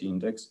inequality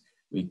index,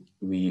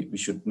 we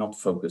should not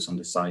focus on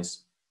the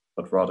size,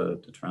 but rather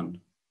the trend.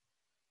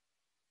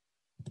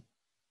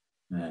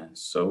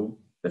 So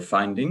the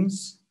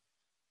findings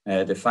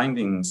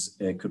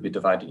could be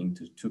divided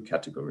into 2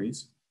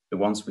 categories. The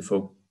ones we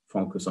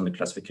focus on the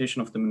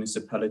classification of the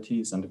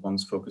municipalities, and the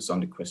ones focus on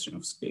the question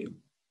of scale.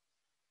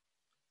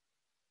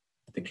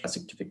 The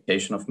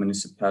classification of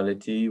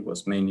municipality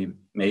was mainly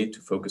made to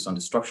focus on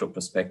the structural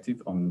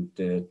perspective on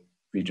the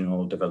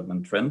regional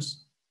development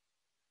trends.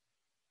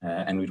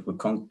 And it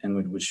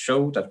would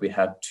show that we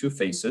had 2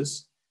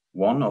 phases,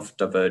 one of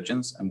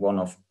divergence and one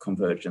of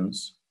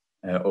convergence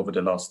over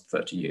the last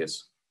 30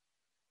 years.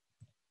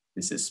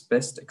 This is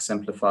best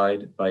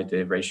exemplified by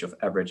the ratio of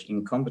average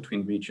income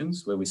between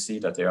regions, where we see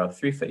that there are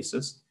 3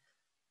 phases.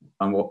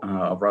 A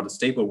rather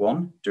stable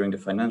one during the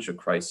financial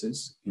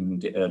crisis in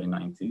the early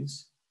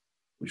 90s,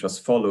 which was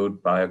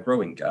followed by a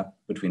growing gap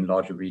between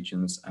larger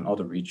regions and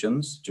other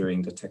regions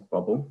during the tech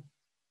bubble.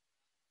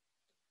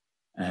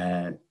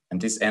 And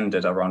this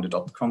ended around the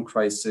dot-com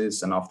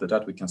crisis. And after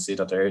that, we can see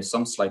that there is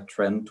some slight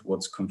trend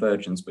towards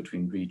convergence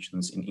between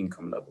regions in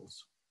income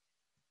levels.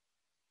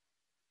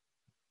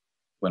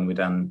 When we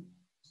then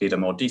did a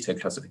more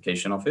detailed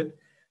classification of it,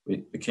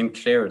 it became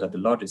clear that the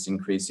largest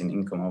increase in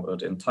income over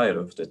the entire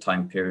of the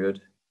time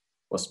period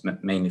was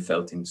mainly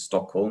felt in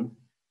Stockholm,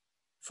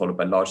 followed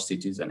by large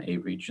cities and A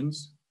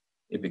regions.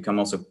 It became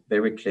also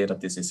very clear that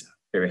this is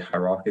very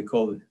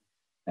hierarchical,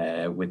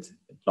 with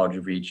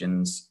larger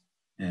regions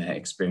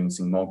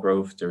experiencing more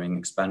growth during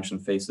expansion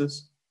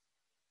phases.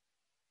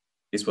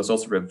 This was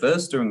also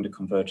reversed during the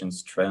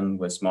convergence trend,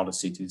 where smaller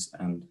cities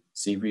and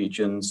C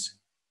regions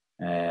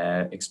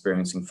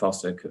experiencing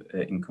faster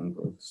income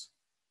growths.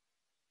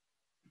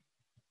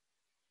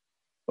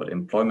 But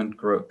employment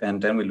growth,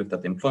 and then we looked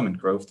at the employment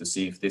growth to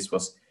see if this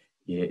was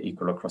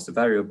equal across the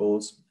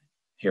variables.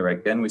 Here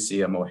again, we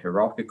see a more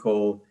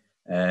hierarchical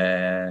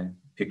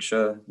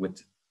picture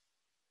with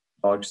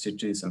large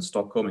cities and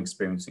Stockholm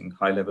experiencing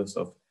high levels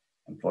of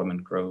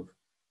employment growth.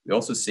 We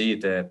also see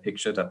the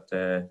picture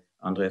that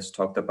Andreas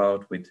talked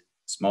about, with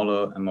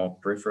smaller and more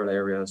peripheral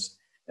areas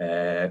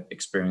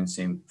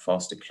experiencing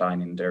fast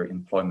decline in their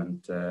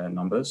employment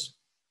numbers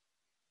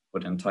for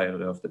the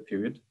entirety of the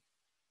period.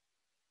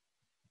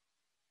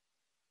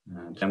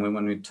 Then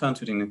when we turn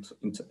to the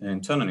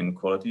internal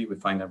inequality, we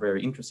find a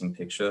very interesting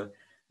picture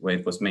where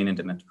it was mainly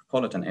the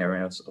metropolitan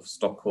areas of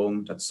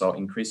Stockholm that saw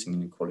increasing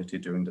inequality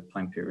during the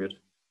time period.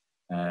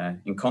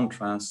 In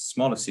contrast,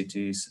 smaller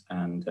cities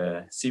and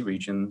C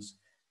regions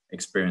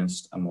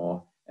experienced a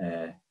more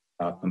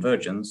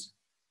convergence,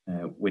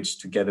 which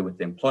together with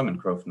the employment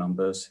growth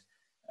numbers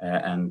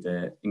and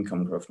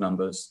income growth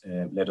numbers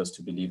led us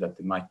to believe that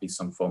there might be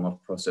some form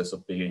of process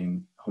of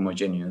being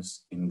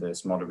homogeneous in the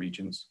smaller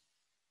regions.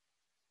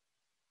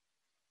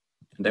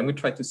 And then we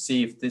tried to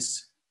see if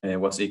this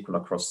was equal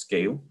across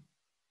scale,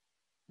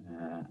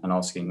 and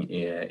asking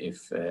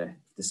if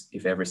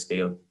every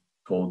scale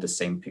told the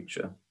same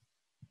picture.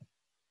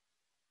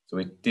 So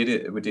we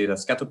did a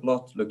scatter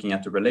plot looking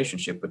at the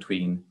relationship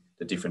between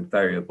the different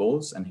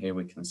variables, and here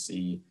we can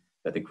see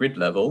that the grid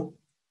level,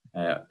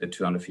 the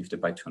 250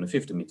 by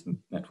 250 meter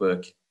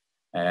network,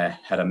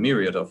 had a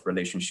myriad of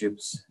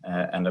relationships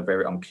and a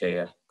very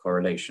unclear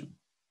correlation.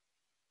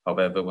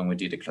 However, when we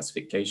did the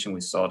classification,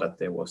 we saw that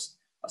there was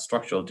a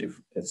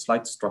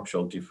slight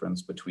structural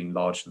difference between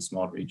large and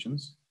small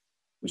regions,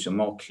 which are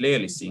more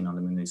clearly seen on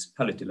the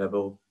municipality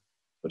level,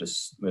 but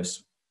as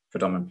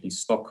predominantly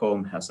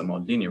Stockholm has a more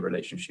linear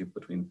relationship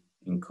between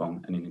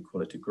income and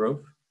inequality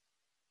growth.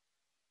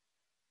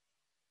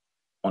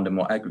 On the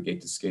more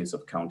aggregated scales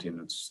of county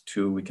units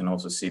 2, we can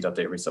also see that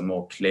there is a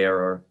more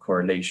clearer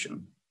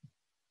correlation,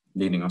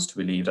 leading us to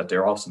believe that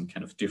there are some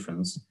kind of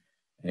difference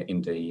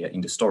in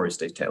the stories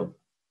they tell.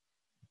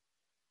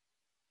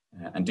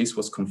 And this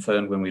was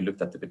confirmed when we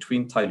looked at the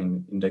between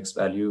tiling index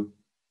value,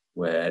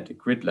 where the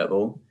grid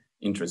level,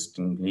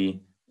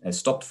 interestingly,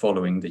 stopped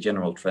following the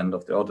general trend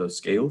of the other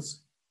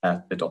scales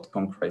at the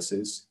dot-com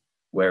crisis,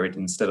 where it,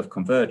 instead of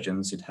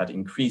convergence, it had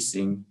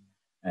increasing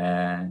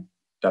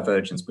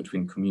divergence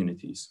between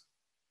communities.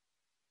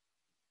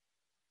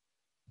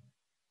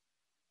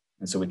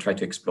 And so we tried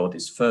to explore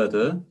this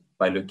further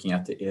by looking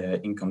at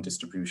the income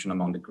distribution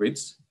among the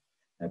grids,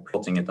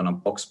 plotting it on a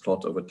box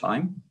plot over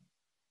time.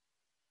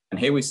 And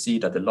here we see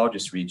that the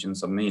largest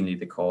regions are mainly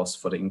the cause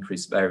for the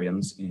increased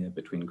variance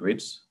between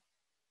grids.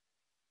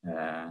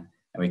 And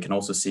we can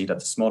also see that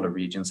the smaller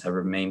regions have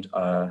remained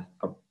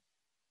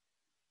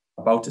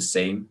about the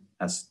same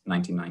as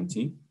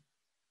 1990.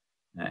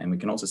 And we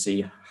can also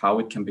see how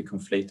it can be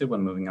conflated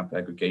when moving up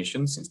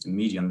aggregation, since the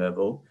median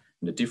level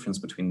and the difference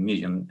between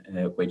median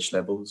wage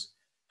levels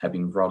have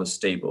been rather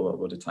stable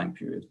over the time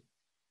period.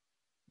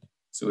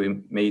 So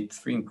we made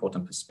 3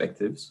 important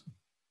perspectives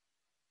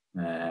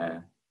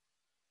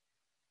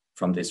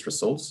from these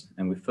results.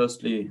 And we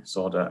firstly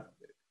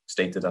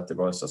stated that there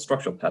was a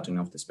structural pattern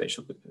of the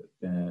spatial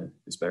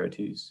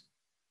disparities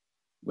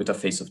with a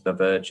phase of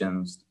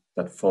divergence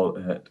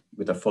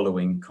with a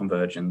following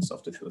convergence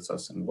of the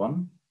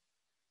 2001.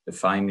 The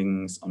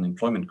findings on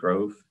employment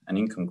growth and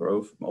income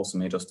growth also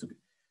made us to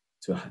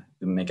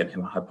make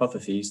a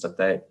hypothesis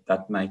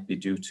that might be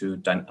due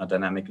to a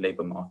dynamic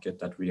labor market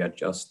that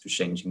readjusts to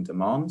changing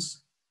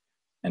demands,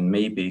 and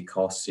maybe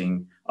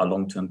causing a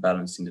long-term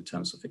balance in the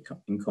terms of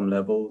income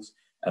levels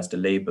as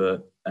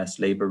labor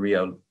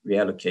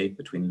reallocate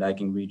between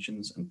lagging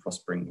regions and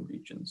prospering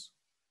regions.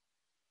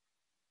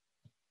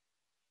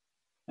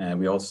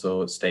 We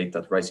also state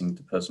that rising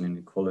interpersonal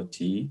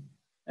inequality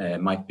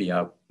might be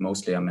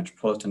mostly a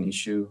metropolitan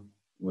issue,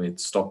 with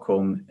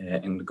Stockholm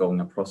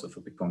undergoing a process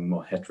of becoming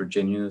more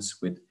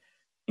heterogeneous, with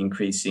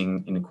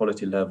increasing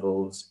inequality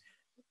levels,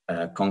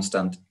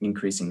 constant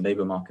increase in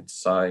labor market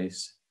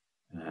size,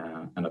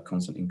 and a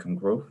constant income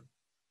growth.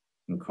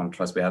 In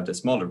contrast, we have the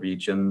smaller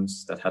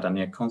regions that had a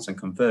near constant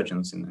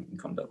convergence in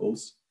income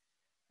levels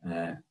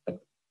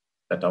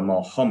that are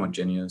more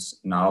homogeneous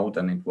now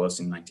than it was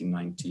in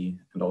 1990,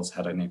 and also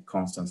had a near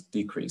constant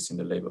decrease in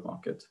the labor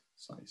market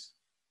size.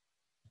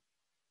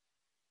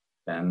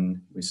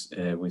 Then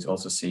we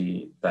also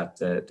see that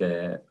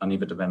the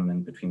uneven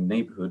development between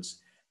neighborhoods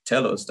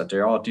tell us that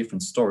there are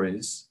different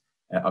stories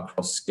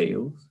across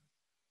scales.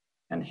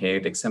 And here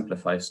it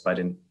exemplifies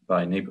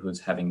by neighborhoods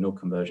having no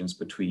convergence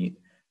between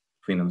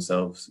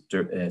themselves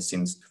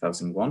since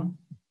 2001.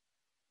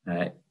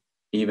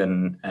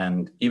 Even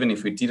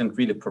if we didn't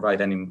really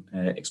provide any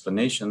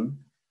explanation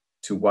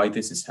to why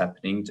this is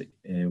happening,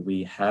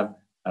 we have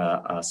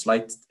a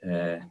slight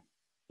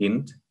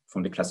hint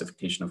from the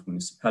classification of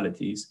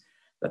municipalities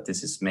that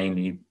this is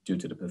mainly due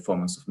to the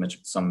performance of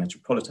some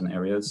metropolitan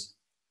areas.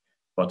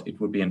 But it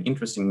would be an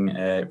interesting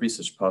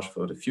research part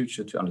for the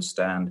future to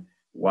understand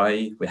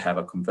why we have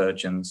a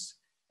convergence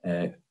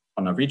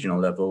on a regional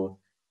level,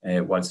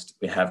 whilst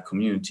we have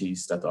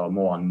communities that are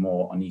more and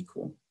more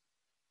unequal.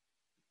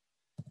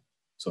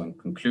 So in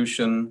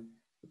conclusion,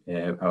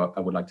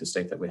 I would like to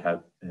state that we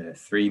have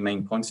 3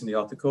 main points in the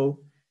article.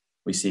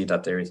 We see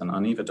that there is an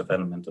uneven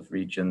development of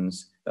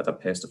regions that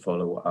appears to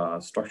follow a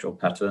structural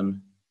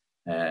pattern,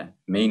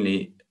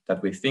 mainly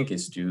that we think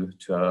is due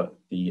to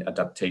the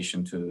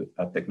adaptation to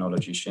a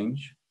technology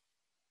change.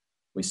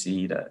 We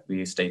state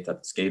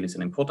that scale is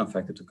an important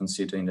factor to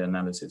consider in the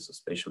analysis of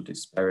spatial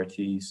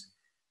disparities.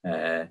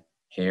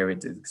 Here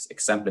it is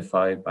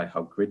exemplified by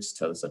how grids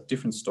tell us a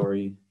different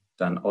story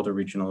than other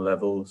regional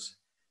levels,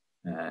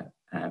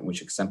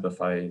 which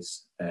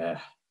exemplifies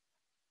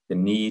the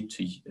need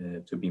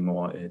to be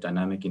more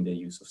dynamic in the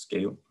use of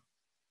scale.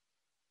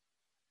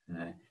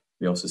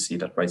 We also see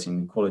that rising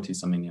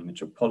inequalities are mainly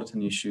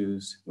metropolitan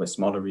issues, where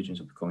smaller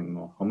regions are becoming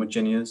more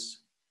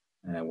homogeneous,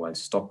 while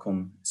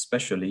Stockholm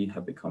especially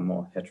have become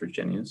more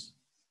heterogeneous.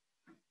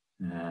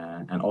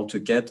 And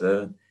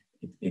altogether,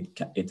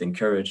 it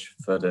encouraged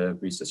further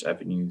research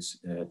avenues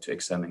to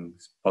examine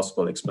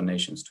possible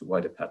explanations to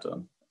why the pattern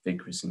of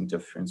increasing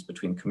difference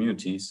between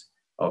communities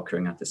are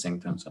occurring at the same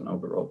time as an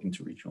overall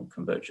interregional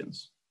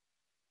convergence.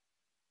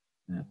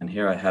 And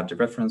here I have the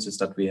references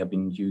that we have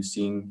been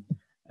using.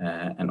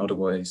 And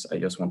otherwise, I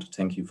just want to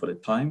thank you for the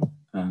time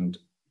and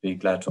be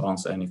glad to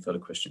answer any further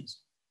questions.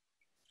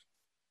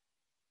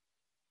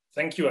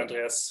 Thank you,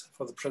 Andreas,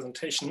 for the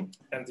presentation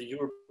and the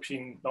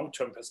European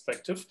long-term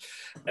perspective.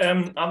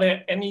 Are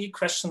there any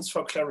questions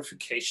for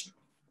clarification?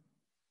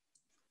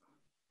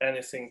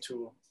 Anything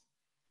to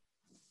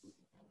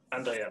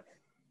Andrea?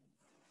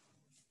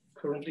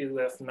 Currently,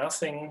 there's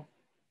nothing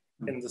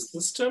in the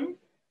system.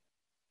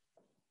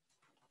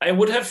 I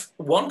would have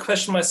one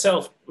question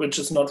myself, which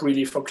is not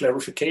really for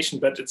clarification,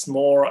 but it's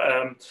more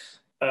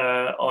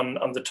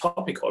on the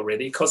topic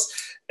already.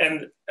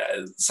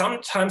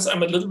 Sometimes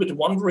I'm a little bit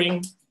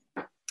wondering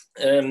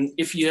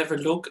if you have a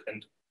look,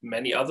 and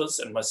many others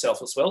and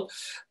myself as well,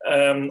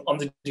 on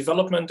the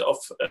development of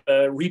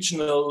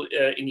regional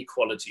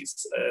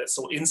inequalities,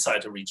 so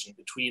inside a region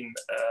between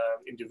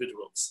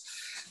individuals.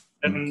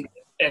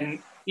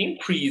 An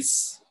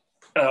increase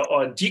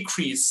or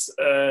decrease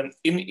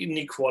in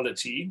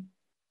inequality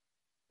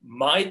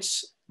might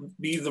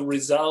be the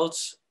result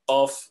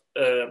of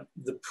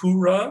the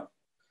poorer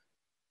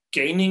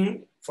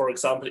gaining, for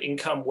example,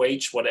 income,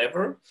 wage,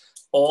 whatever,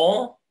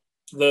 or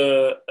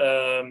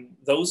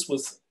those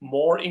with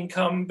more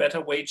income,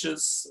 better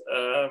wages,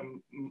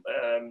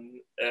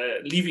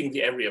 leaving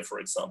the area, for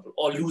example,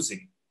 or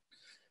losing.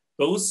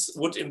 Those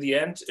would in the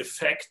end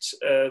affect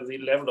the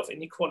level of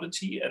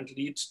inequality and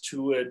lead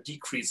to a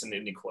decrease in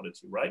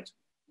inequality, right?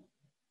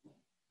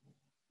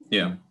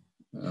 Yeah.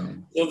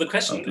 So the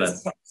question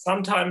is,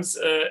 sometimes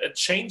a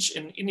change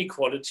in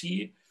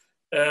inequality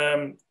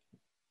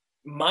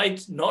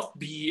might not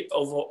be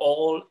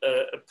overall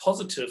a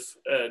positive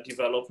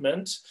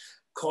development,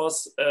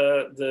 because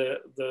the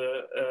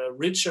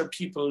richer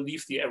people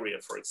leave the area,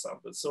 for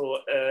example. So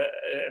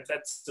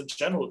that's the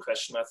general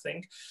question, I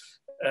think.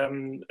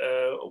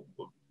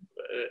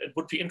 It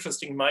would be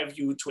interesting, in my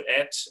view, to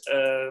add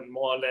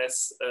more or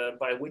less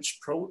by which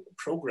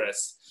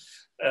progress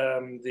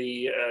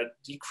the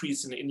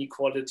decrease in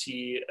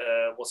inequality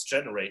was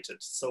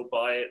generated. So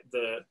by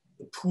the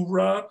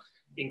poorer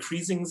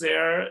increasing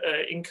their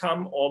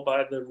income, or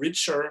by the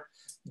richer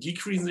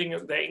decreasing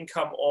their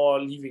income or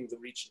leaving the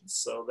regions.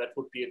 So that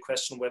would be a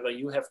question whether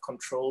you have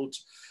controlled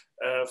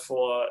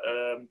for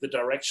the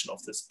direction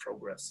of this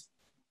progress.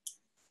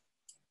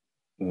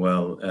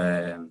 Well,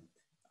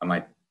 I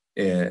might,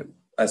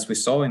 as we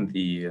saw in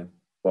the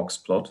box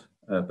plot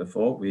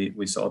before,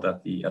 we saw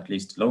that the at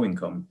least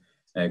low-income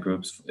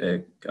groups,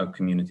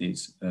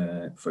 communities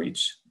for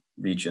each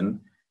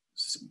region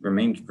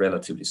remained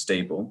relatively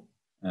stable.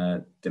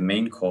 The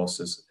main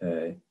causes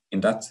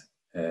in that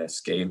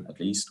scale, at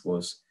least,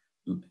 was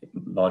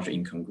larger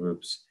income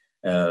groups,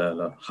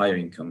 higher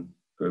income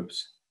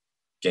groups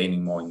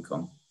gaining more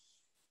income.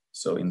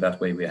 So in that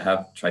way, we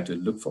have tried to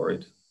look for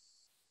it.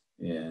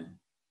 Yeah.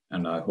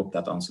 And I hope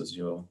that answers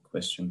your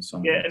question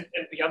somewhat. Yeah,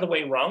 and the other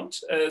way around.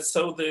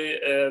 So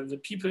the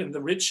people in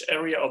the rich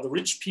area, or the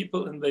rich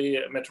people in the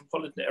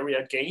metropolitan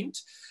area,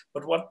 gained.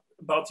 But what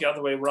about the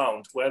other way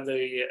around, where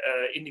the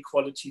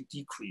inequality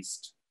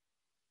decreased?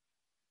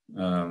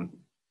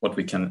 What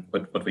we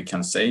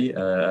can say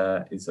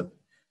is that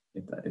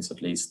it is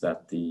at least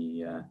that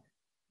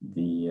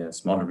the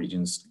smaller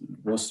regions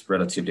was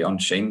relatively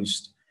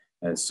unchanged.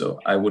 So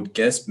I would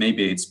guess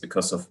maybe it's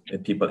because of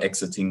people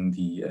exiting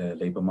the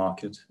labor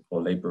market or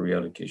labor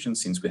reallocation,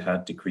 since we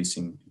had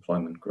decreasing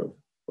employment growth.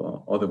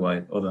 But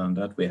otherwise, other than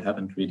that, we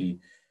haven't really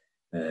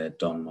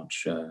done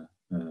much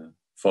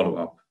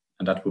follow-up,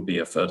 and that would be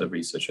a further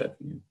research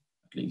avenue,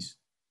 at least.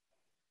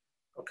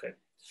 Okay.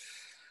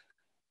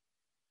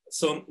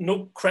 So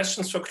no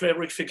questions for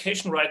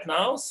clarification right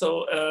now.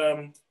 So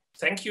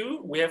thank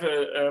you. We have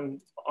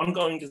an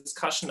ongoing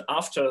discussion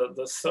after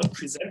the third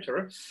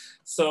presenter.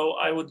 So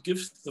I would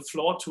give the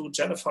floor to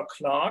Jennifer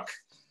Clark,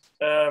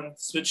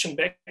 switching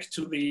back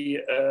to the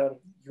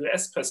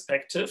US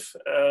perspective.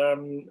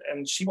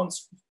 And she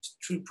wants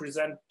to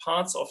present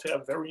parts of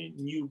her very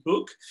new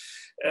book.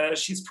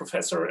 She's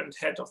professor and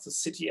head of the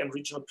City and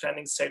Regional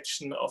Planning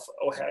section of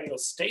Ohio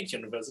State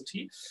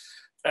University.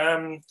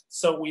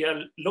 So we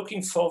are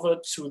looking forward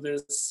to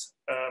this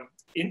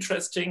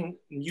interesting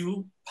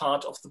new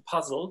part of the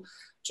puzzle.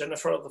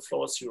 Jennifer, the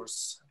floor is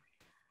yours.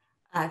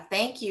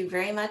 Thank you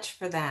very much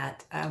for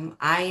that.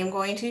 I am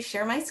going to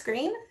share my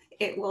screen.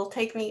 It will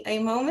take me a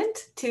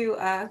moment to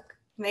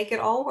make it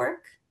all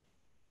work.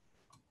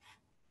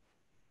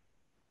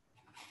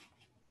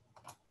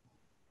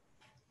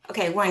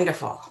 Okay,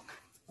 wonderful.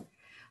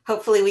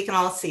 Hopefully we can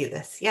all see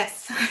this.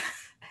 Yes,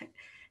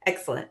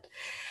 excellent.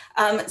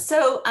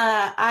 So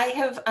I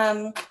have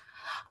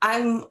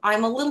I'm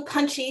a little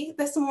punchy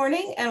this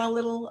morning and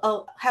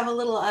have a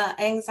little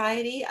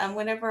anxiety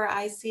whenever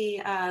I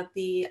see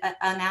the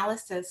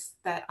analysis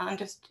that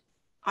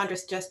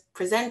Andres just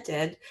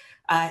presented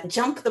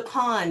jump the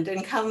pond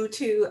and come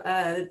to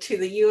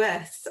the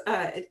U.S.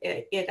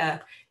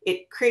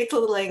 It creates a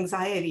little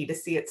anxiety to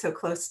see it so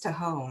close to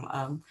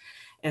home,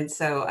 and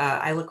so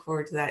I look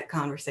forward to that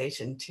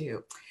conversation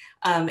too.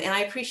 And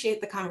I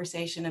appreciate the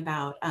conversation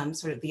about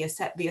sort of the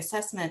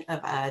assessment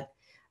of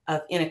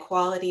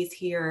inequalities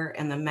here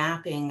and the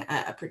mapping,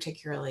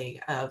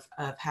 particularly of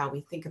how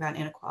we think about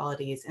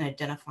inequalities and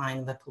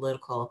identifying the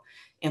political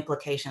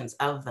implications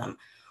of them.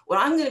 What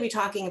I'm going to be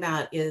talking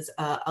about is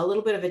a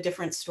little bit of a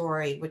different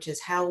story, which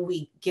is how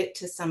we get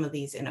to some of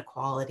these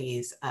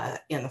inequalities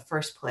in the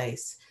first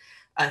place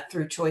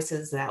through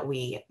choices that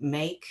we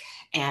make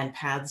and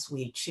paths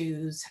we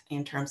choose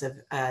in terms of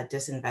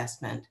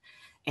disinvestment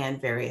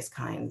and various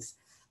kinds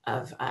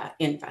of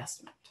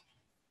investment.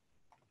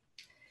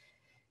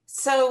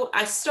 So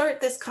I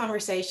start this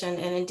conversation,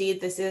 and indeed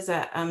this is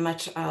a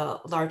much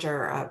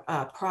larger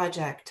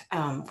project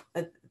than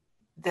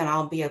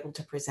I'll be able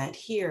to present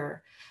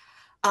here.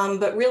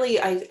 But really,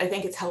 I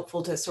think it's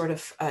helpful to sort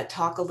of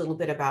talk a little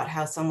bit about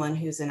how someone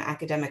who's an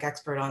academic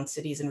expert on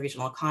cities and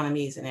regional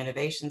economies and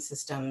innovation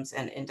systems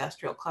and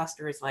industrial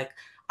clusters like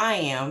I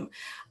am,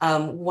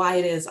 why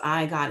it is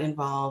I got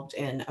involved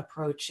in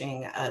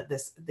approaching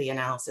the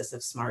analysis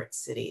of smart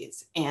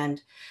cities.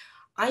 And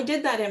I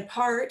did that in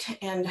part,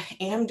 and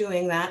am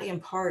doing that in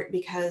part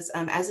because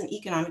as an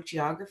economic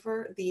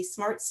geographer, the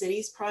Smart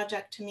Cities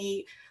project to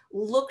me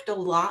looked a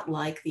lot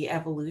like the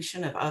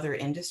evolution of other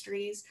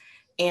industries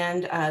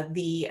and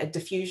the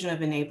diffusion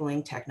of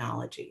enabling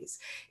technologies.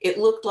 It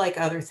looked like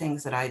other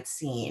things that I'd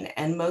seen,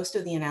 and most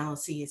of the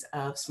analyses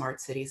of smart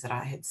cities that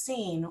I had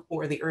seen,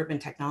 or the urban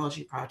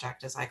technology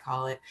project as I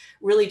call it,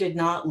 really did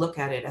not look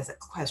at it as a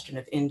question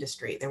of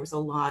industry. There was a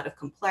lot of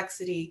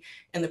complexity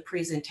in the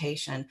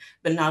presentation,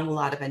 but not a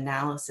lot of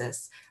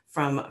analysis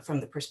from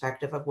the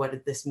perspective of what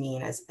did this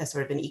mean as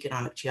sort of an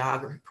economic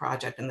geography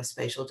project and the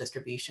spatial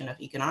distribution of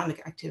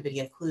economic activity,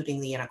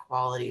 including the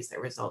inequalities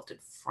that resulted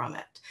from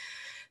it.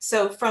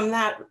 So from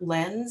that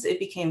lens, it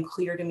became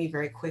clear to me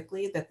very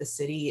quickly that the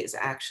city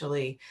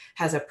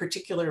has a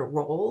particular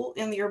role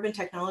in the urban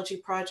technology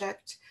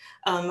project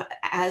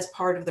as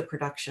part of the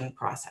production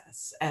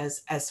process,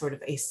 as sort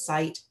of a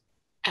site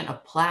and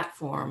a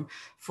platform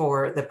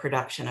for the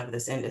production of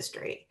this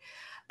industry.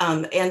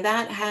 And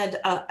that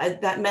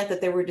meant that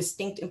there were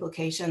distinct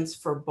implications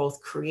for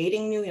both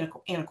creating new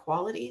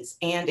inequalities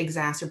and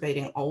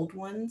exacerbating old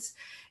ones,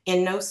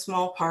 in no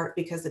small part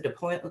because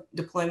the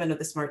deployment of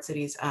the smart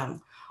cities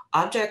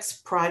objects,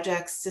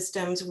 projects,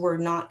 systems were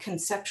not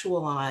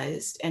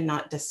conceptualized and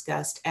not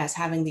discussed as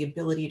having the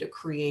ability to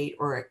create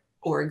or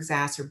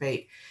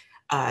exacerbate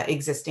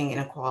existing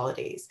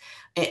inequalities.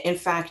 In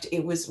fact,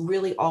 it was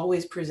really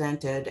always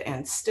presented,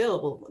 and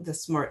still the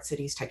smart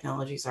cities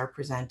technologies are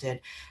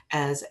presented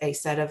as a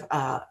set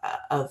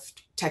of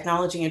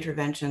technology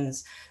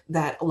interventions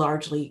that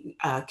largely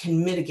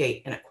can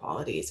mitigate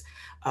inequalities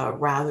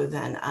rather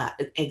than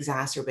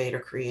exacerbate or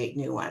create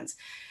new ones.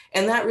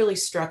 And that really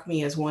struck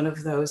me as one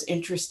of those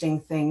interesting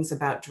things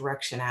about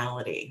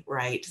directionality,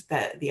 right?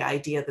 That the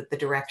idea that the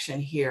direction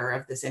here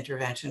of this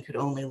intervention could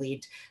only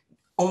lead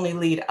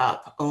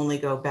up, only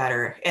go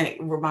better. And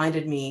it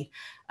reminded me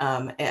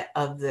of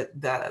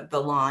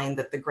the line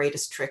that the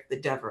greatest trick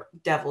the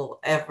devil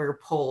ever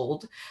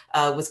pulled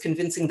was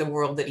convincing the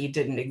world that he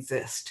didn't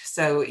exist.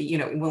 So, you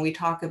know, when we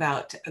talk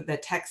about the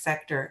tech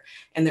sector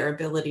and their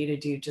ability to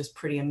do just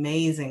pretty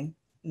amazing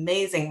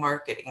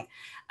marketing,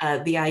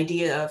 the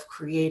idea of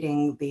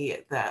creating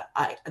the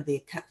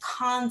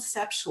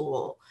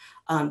conceptual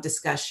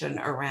discussion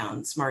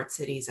around smart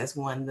cities as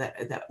one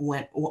that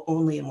went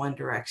only in one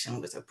direction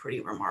was a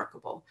pretty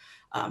remarkable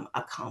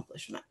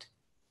accomplishment.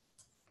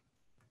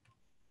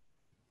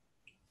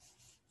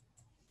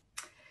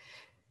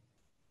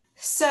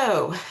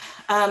 So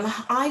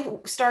I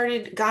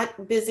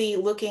got busy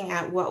looking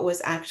at what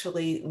was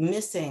actually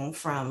missing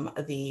from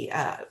the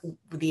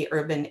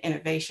urban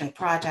innovation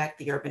project,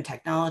 the urban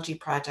technology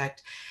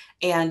project.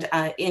 And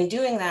in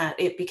doing that,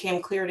 it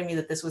became clear to me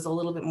that this was a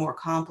little bit more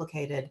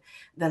complicated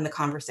than the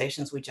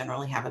conversations we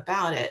generally have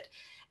about it.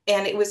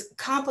 And it was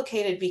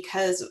complicated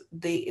because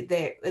the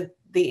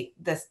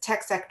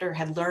tech sector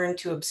had learned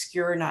to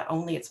obscure not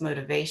only its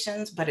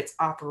motivations, but its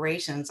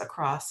operations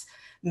across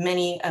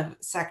many of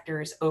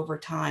sectors over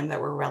time that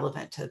were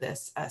relevant to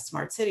this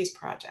Smart Cities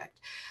project.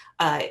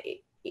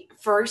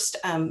 First,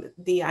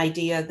 the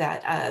idea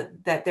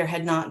that there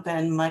had not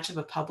been much of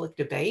a public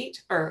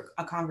debate or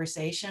a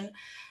conversation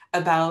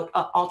about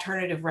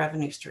alternative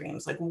revenue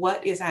streams, like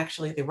what is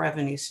actually the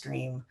revenue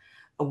stream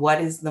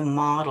what is the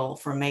model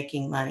for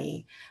making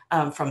money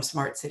from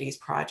smart cities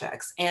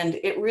projects? And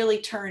it really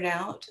turned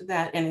out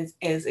that, and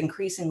is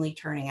increasingly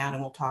turning out,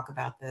 and we'll talk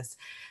about this,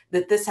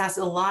 that this has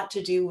a lot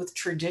to do with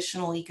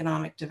traditional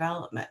economic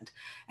development.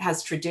 It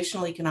has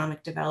traditional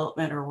economic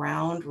development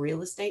around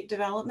real estate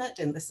development.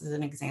 And this is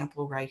an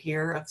example right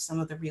here of some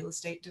of the real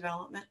estate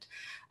development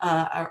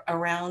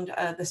around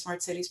the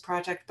Smart Cities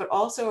project, but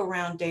also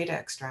around data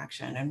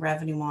extraction and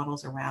revenue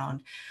models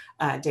around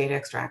data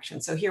extraction.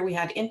 So here we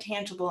had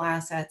intangible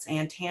assets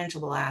and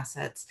tangible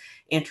assets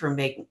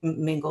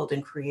intermingled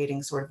in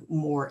creating sort of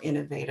more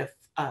innovative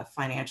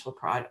financial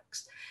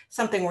products,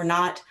 something we're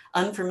not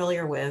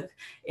unfamiliar with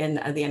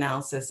in the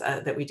analysis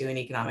that we do in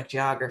economic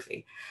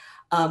geography.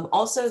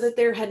 Also that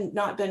there had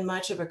not been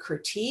much of a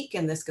critique,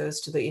 and this goes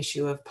to the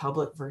issue of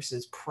public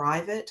versus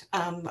private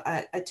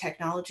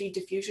technology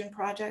diffusion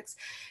projects.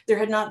 There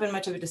had not been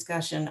much of a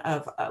discussion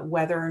of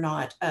whether or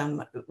not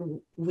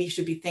we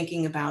should be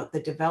thinking about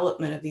the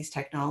development of these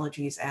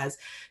technologies as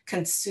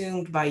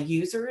consumed by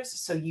users,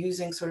 so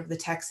using sort of the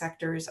tech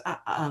sector's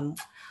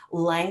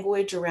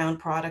language around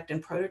product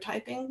and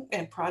prototyping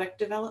and product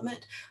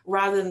development,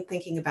 rather than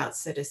thinking about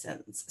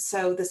citizens.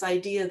 So this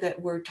idea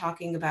that we're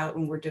talking about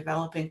when we're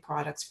developing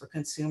products for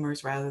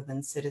consumers rather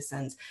than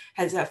citizens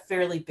has a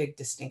fairly big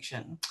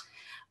distinction.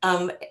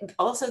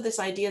 Also, this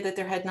idea that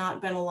there had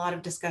not been a lot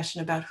of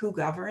discussion about who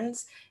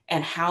governs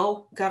and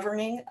how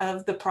governing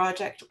of the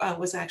project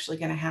was actually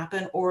going to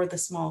happen, or the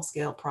small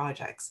scale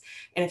projects.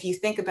 And if you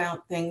think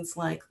about things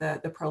like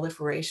the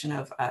proliferation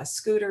of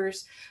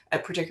scooters,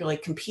 particularly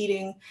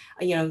competing,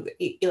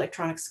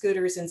 electronic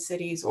scooters in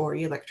cities or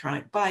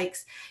electronic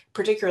bikes,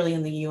 particularly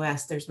in the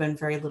US, there's been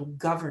very little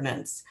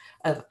governance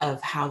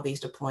of how these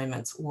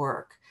deployments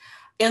work.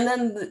 And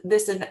then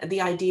the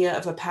idea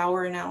of a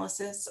power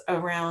analysis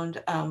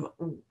around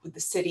the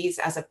cities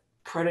as a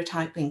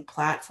prototyping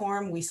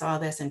platform. We saw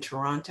this in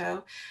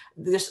Toronto.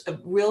 There's a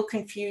real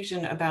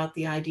confusion about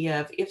the idea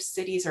of if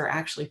cities are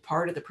actually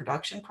part of the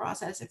production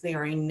process, if they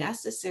are a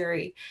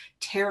necessary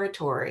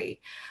territory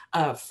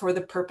for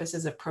the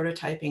purposes of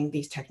prototyping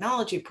these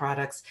technology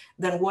products,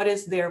 then what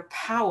is their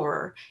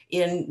power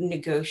in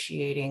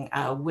negotiating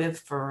with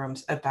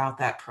firms about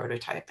that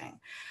prototyping?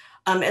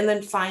 And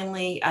then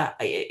finally,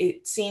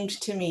 it seemed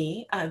to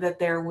me that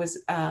there was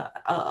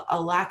a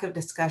lack of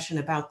discussion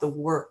about the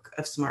work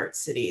of smart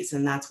cities.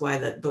 And that's why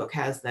the book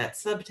has that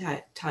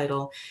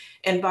subtitle.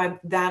 And by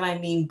that, I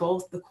mean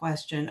both the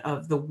question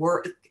of the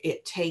work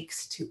it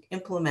takes to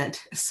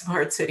implement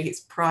smart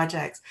cities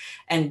projects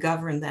and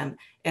govern them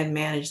and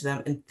manage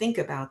them and think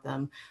about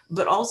them,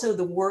 but also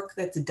the work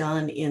that's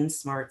done in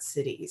smart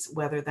cities,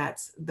 whether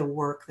that's the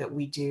work that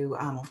we do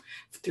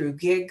through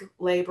gig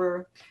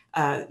labor,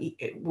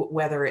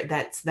 whether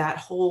that's that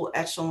whole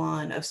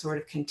echelon of sort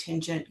of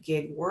contingent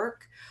gig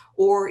work,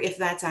 or if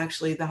that's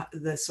actually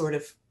the sort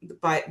of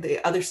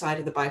the other side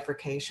of the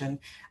bifurcation,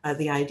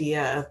 the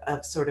idea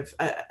of sort of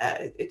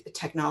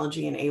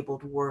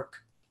technology-enabled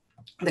work,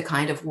 the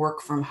kind of work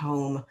from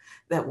home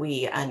that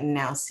we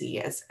now see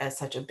as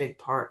such a big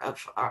part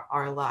of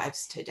our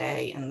lives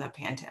today in the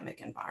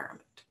pandemic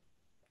environment.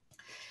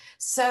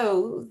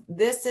 So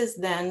this is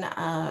then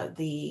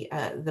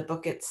the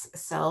book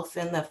itself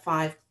and the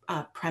 5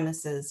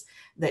 premises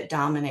that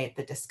dominate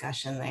the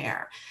discussion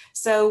there.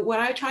 So what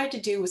I tried to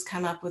do was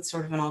come up with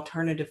sort of an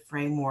alternative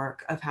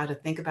framework of how to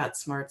think about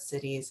smart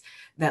cities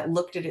that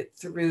looked at it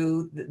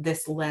through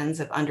this lens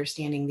of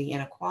understanding the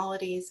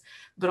inequalities,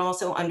 but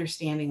also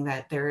understanding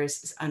that there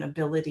is an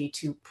ability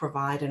to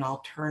provide an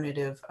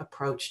alternative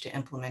approach to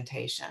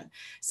implementation.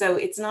 So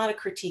it's not a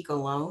critique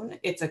alone,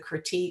 it's a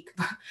critique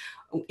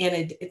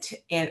in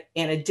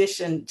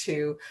addition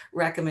to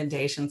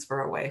recommendations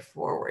for a way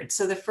forward.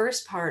 So the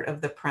first part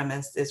of the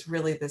premise is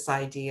really this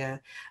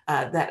idea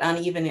that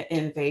uneven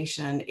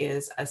innovation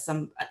is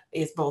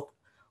both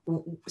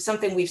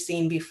something we've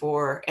seen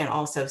before and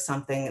also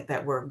something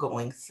that we're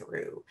going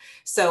through.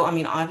 So, I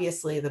mean,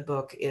 obviously the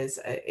book is,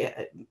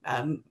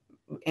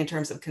 in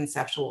terms of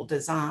conceptual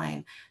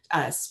design,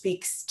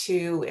 speaks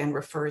to and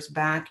refers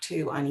back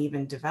to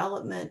uneven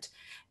development.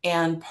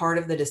 And part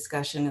of the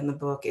discussion in the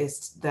book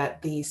is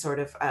that the sort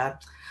of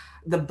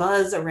the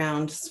buzz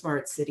around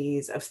smart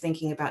cities of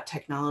thinking about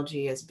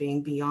technology as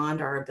being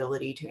beyond our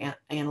ability to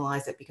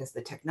analyze it because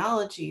the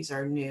technologies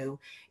are new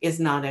is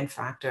not in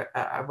fact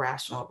a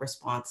rational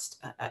response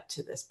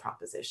to this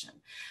proposition.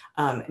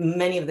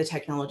 Many of the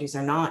technologies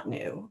are not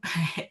new.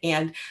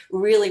 And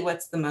really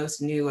what's the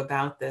most new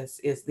about this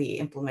is the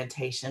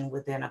implementation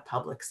within a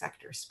public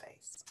sector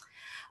space.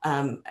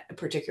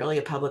 Particularly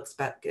a public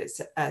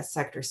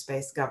sector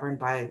space governed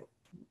by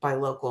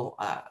local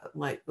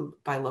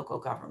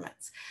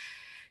governments.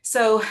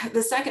 So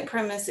the second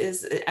premise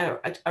is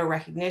a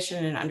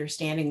recognition and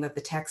understanding that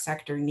the tech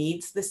sector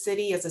needs the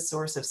city as a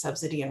source of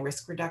subsidy and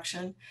risk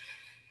reduction.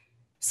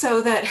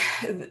 so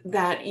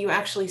that you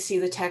actually see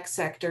the tech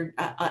sector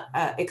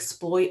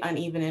exploit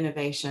uneven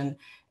innovation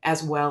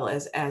as well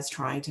as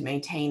trying to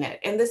maintain it.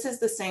 And this is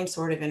the same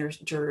sort of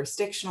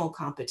interjurisdictional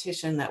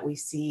competition that we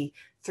see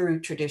through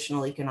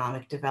traditional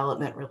economic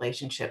development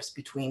relationships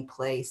between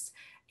place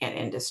and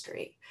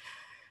industry.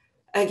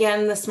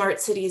 Again, the Smart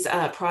Cities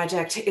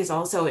project is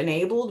also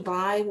enabled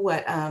by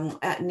what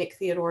Nick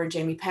Theodore and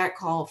Jamie Peck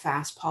call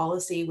fast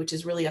policy, which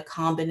is really a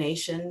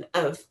combination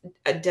of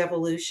a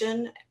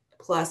devolution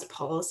plus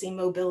policy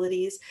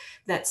mobilities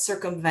that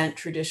circumvent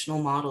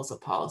traditional models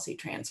of policy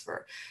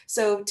transfer.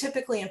 So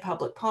typically in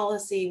public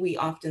policy, we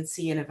often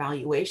see an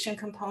evaluation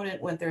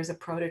component when there's a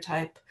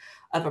prototype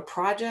of a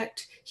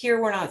project.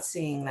 Here, we're not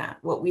seeing that.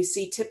 What we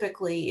see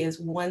typically is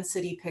one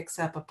city picks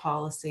up a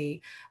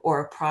policy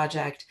or a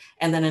project,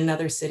 and then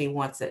another city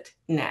wants it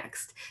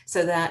next.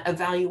 So that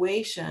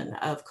evaluation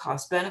of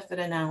cost-benefit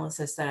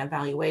analysis, that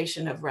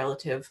evaluation of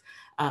relative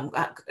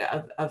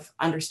of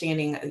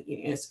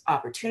understanding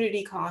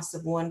opportunity costs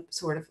of one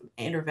sort of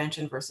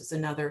intervention versus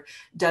another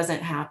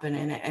doesn't happen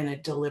in a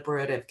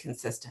deliberative,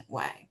 consistent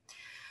way.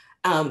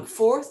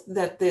 Fourth,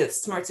 that the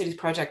Smart Cities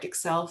project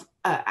itself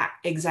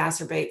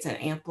exacerbates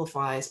and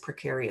amplifies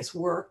precarious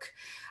work,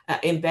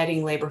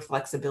 embedding labor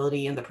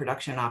flexibility in the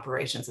production and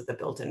operations of the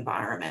built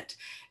environment.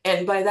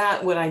 And by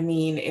that, what I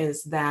mean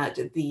is that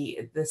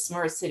the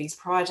Smart Cities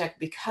project,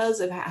 because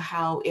of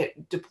how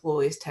it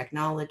deploys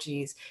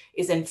technologies,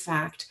 is in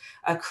fact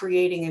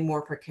creating a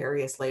more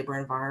precarious labor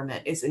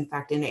environment, is in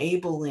fact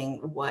enabling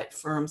what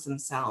firms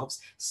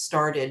themselves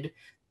started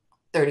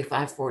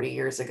 35, 40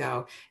 years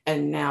ago.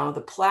 And now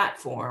the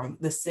platform,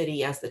 the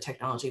city as the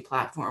technology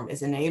platform,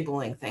 is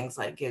enabling things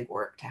like gig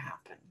work to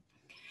happen.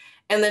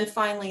 And then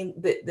finally,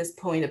 this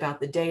point about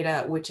the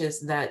data, which is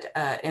that,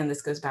 and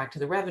this goes back to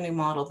the revenue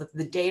model, that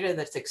the data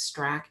that's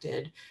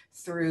extracted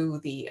through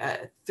the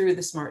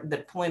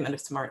deployment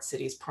of Smart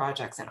Cities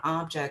projects and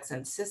objects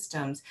and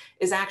systems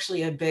is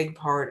actually a big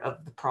part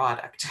of the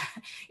product.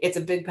 It's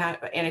a big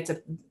part, and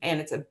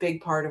it's a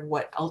big part of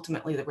what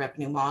ultimately the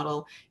revenue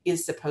model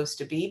is supposed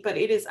to be, but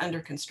it is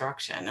under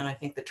construction. And I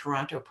think the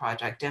Toronto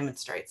project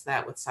demonstrates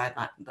that with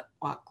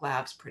Sidewalk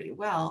Labs pretty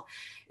well,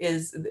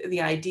 is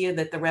the idea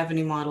that the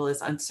revenue model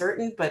is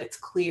uncertain, but it's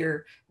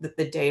clear that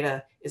the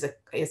data is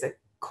a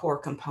core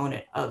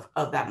component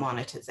of that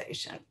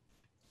monetization.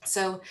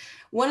 So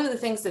one of the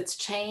things that's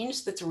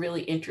changed that's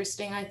really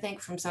interesting, I think,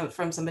 from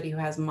somebody who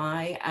has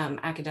my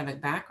academic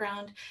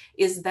background,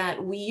 is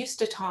that we used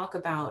to talk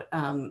about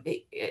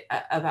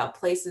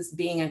places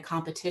being in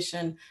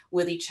competition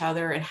with each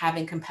other and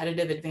having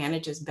competitive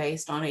advantages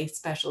based on a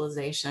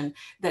specialization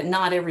that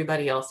not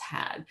everybody else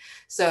had.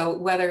 So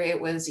whether it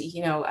was,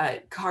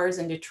 cars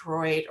in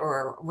Detroit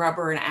or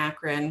rubber in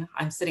Akron,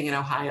 I'm sitting in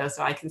Ohio,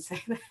 so I can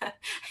say that,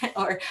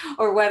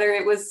 or whether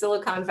it was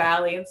Silicon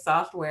Valley and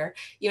software,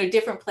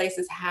 different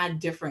places had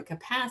different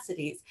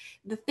capacities.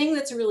 The thing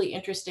that's really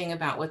interesting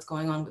about what's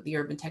going on with the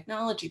Urban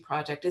Technology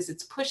Project is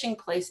it's pushing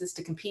places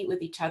to compete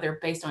with each other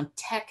based on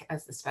tech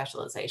as the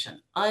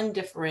specialization,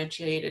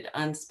 undifferentiated,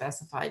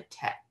 unspecified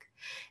tech.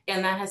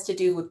 And that has to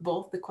do with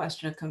both the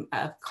question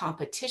of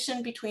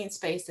competition between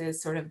spaces,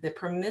 sort of the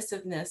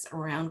permissiveness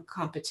around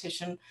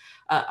competition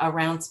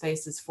around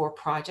spaces for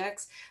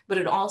projects, but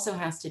it also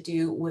has to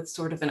do with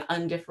sort of an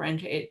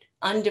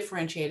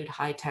undifferentiated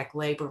high-tech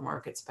labor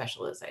market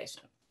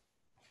specialization.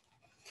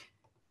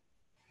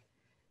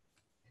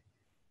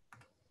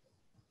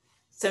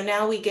 So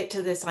now we get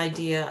to this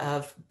idea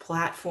of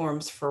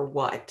platforms for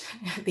what?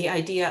 The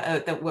idea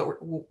of that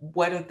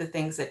one of the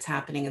things that's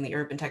happening in the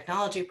Urban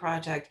Technology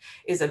Project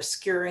is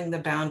obscuring the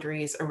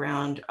boundaries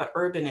around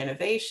urban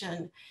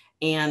innovation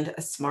and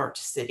smart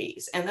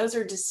cities. And those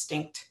are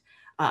distinct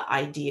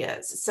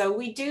ideas. So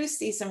we do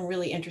see some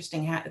really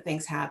interesting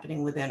things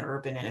happening within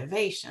urban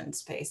innovation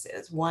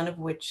spaces, one of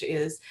which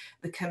is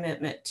the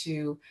commitment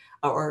to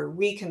or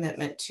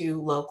recommitment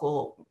to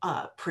local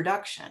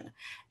production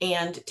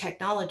and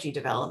technology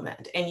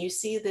development. And you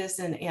see this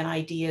in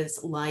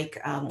ideas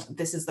like,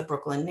 this is the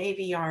Brooklyn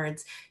Navy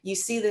Yards. You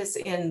see this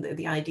in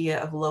the idea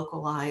of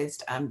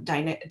localized,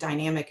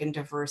 dynamic and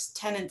diverse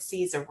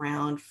tenancies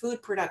around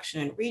food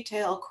production and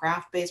retail,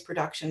 craft-based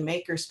production,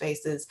 maker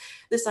spaces,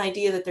 this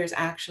idea that there's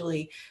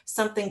actually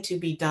something to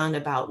be done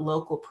about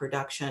local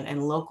production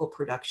and local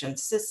production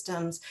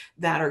systems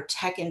that are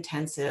tech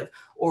intensive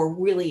or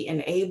really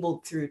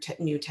enabled through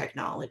new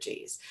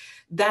technologies.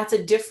 That's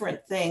a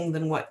different thing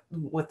than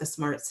what the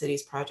Smart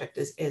Cities project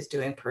is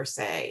doing per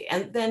se.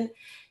 And then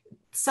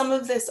some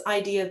of this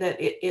idea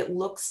that it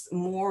looks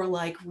more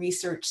like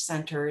research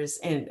centers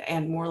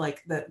and more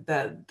like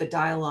the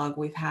dialogue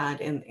we've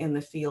had in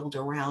the field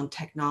around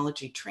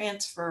technology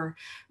transfer,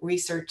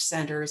 research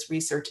centers,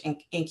 research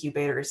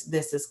incubators,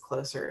 this is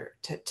closer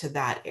to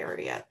that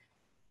area.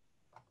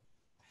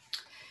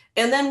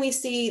 And then we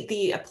see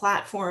the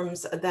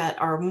platforms that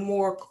are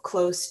more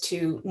close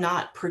to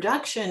not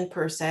production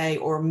per se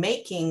or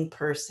making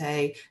per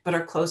se, but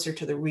are closer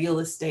to the real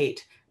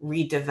estate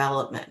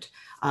redevelopment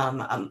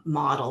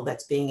model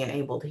that's being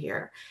enabled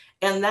here.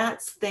 And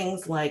that's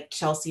things like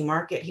Chelsea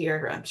Market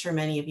here. I'm sure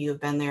many of you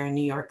have been there in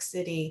New York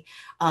City.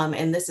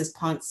 And this is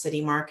Ponce City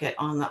Market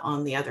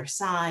on the other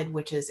side,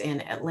 which is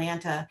in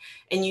Atlanta.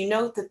 And you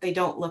note that they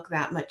don't look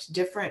that much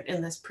different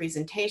in this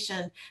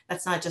presentation.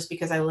 That's not just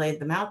because I laid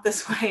them out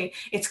this way.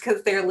 It's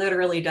because they're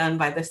literally done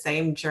by the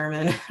same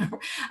German,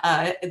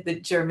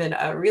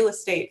 real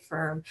estate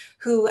firm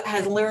who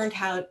has learned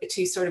how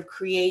to sort of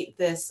create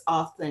this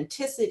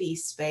authenticity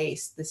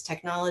space, this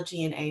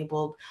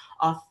technology-enabled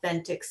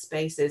authentic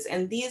spaces.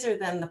 And these are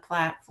then the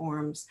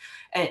platforms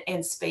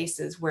and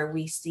spaces where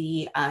we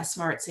see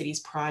smart cities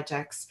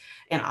projects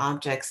and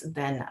objects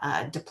then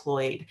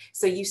deployed.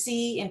 So you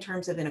see in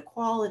terms of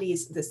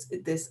inequalities,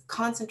 this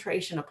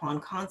concentration upon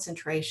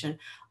concentration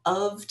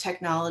of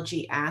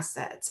technology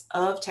assets,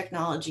 of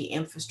technology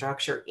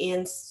infrastructure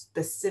in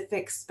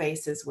specific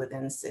spaces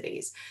within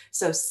cities.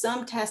 So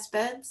some test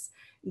beds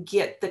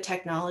get the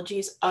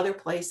technologies, other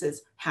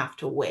places have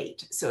to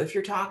wait. So if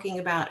you're talking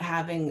about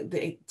having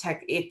the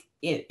tech,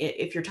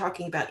 if you're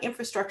talking about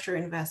infrastructure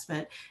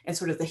investment and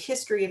sort of the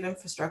history of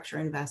infrastructure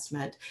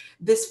investment,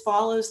 this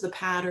follows the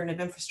pattern of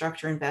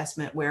infrastructure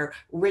investment where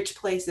rich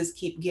places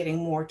keep getting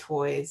more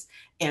toys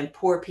and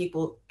poor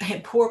people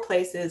and poor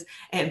places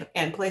and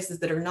places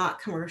that are not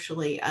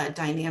commercially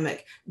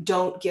dynamic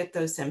don't get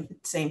those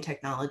same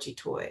technology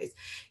toys.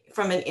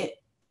 From an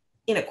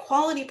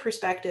inequality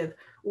perspective,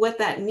 what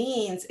that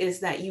means is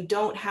that you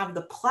don't have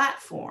the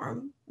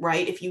platform,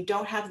 right? If you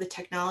don't have the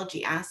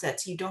technology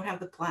assets, you don't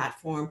have the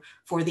platform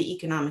for the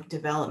economic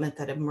development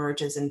that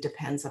emerges and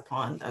depends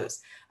upon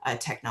those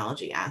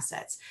technology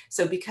assets.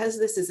 So because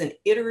this is an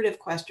iterative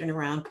question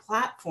around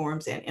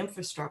platforms and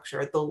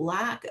infrastructure, the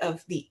lack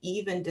of the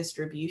even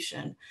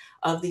distribution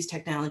of these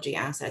technology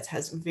assets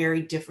has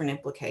very different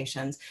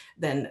implications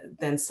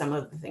than some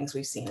of the things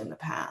we've seen in the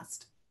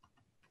past.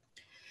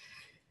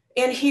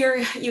 And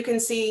here you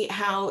can see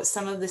how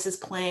some of this is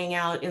playing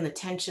out in the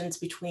tensions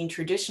between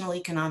traditional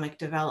economic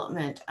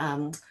development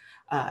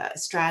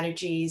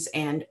strategies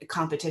and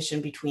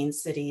competition between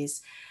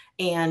cities,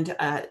 and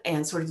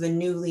sort of the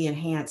newly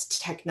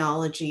enhanced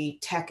technology,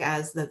 tech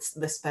as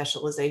the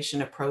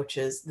specialization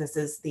approaches. This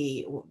is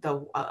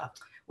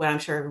what I'm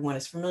sure everyone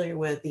is familiar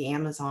with, the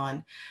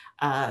Amazon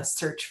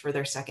search for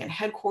their second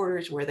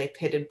headquarters, where they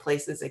pitted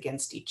places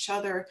against each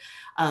other,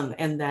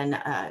 and then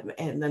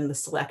the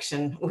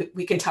selection.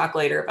 We can talk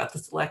later about the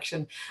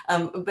selection,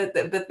 but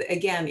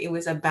again, it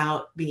was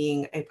about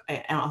being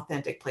an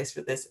authentic place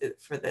for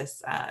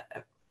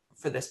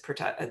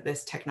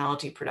this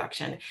technology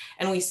production.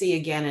 And we see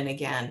again and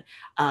again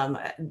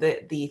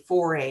the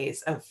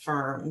forays of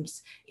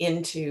firms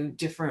into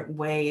different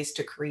ways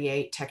to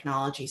create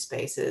technology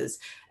spaces,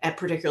 and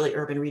particularly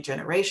urban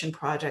regeneration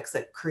projects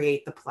that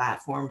create the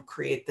platform,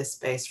 create the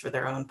space for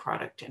their own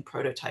product and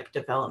prototype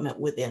development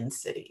within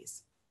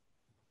cities.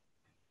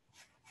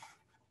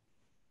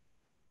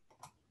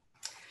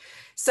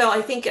 So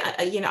I think,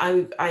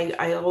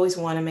 I always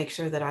want to make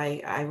sure that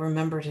I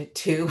remember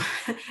to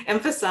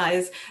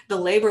emphasize the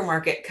labor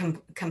market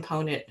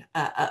component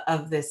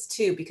of this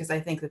too, because I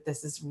think that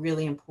this is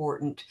really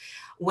important.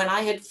 When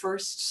I had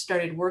first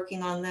started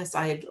working on this,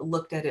 I had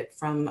looked at it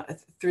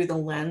through the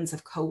lens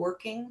of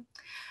co-working.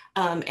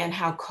 And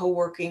how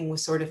co-working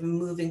was sort of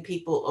moving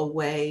people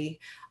away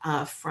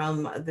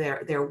from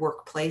their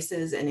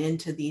workplaces and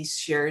into these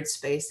shared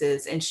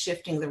spaces, and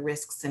shifting the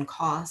risks and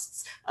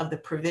costs of the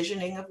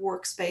provisioning of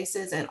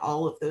workspaces and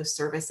all of those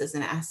services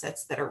and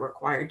assets that are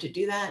required to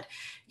do that,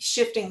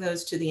 shifting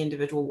those to the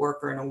individual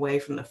worker and away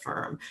from the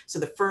firm. So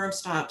the firm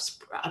stops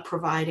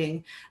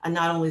providing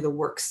not only the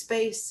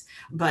workspace,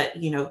 but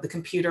the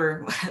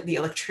computer, the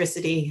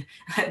electricity,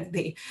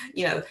 the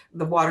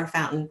water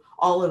fountain,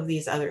 all of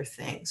these other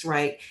things,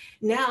 right?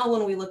 Now,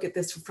 when we look at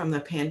this from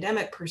the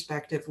pandemic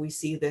perspective, we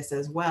see this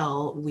as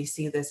well. We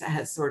see this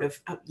as sort of,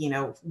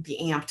 the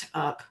amped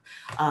up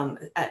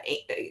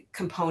a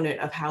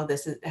component of how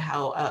this is,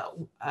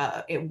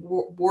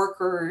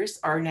 workers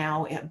are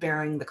now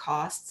bearing the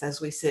costs as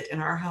we sit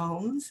in our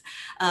homes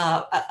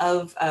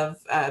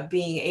of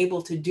being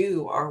able to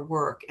do our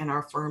work, and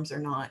our firms are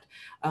not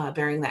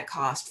bearing that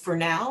cost. For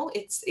now,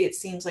 it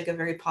seems like a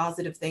very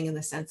positive thing in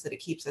the sense that it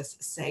keeps us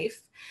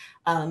safe.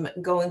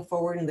 Going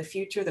forward in the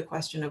future, the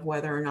question of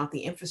whether or not the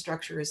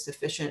infrastructure is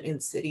sufficient in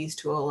cities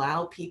to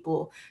allow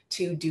people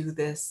to do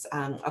this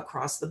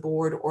across the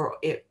board, or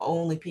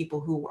only people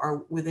who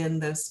are within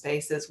those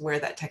spaces where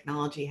that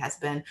technology has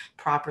been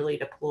properly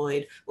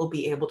deployed will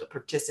be able to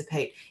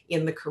participate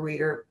in the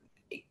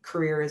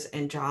careers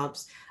and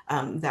jobs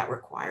that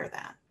require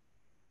that.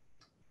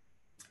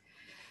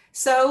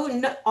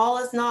 So all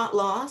is not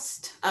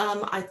lost.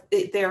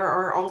 There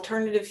are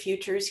alternative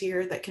futures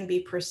here that can be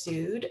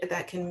pursued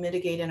that can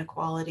mitigate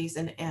inequalities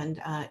and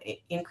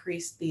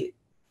increase the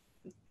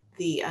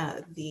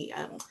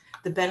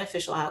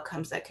beneficial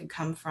outcomes that can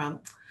come from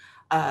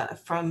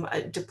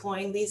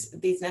deploying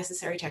these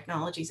necessary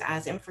technologies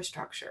as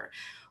infrastructure.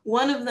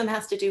 One of them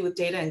has to do with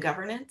data and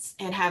governance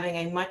and having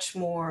a much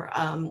more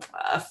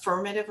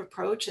affirmative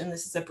approach, and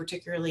this is a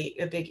particularly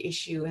a big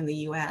issue in the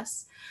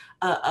US,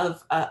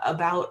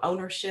 about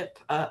ownership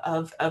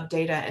of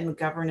data and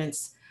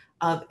governance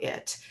of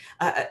it,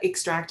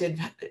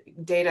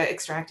 data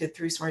extracted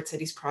through smart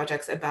cities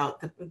projects about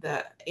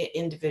the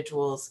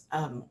individuals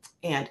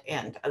and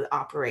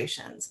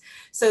operations.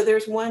 So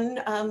there's one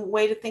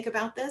way to think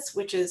about this,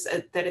 which is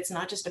that it's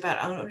not just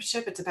about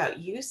ownership, it's about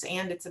use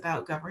and it's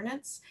about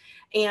governance.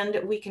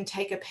 And we can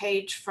take a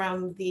page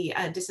from the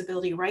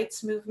disability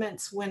rights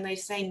movements when they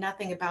say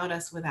nothing about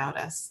us without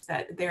us,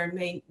 that there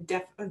may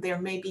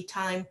be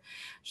time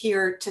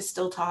here to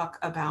still talk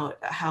about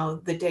how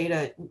the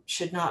data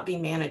should not be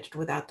managed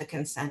without the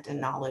consent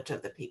and knowledge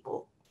of the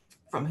people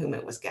from whom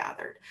it was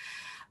gathered.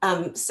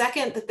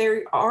 Second, that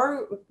there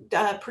are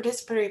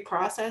participatory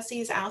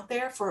processes out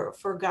there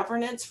for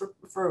governance,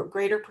 for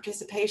greater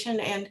participation,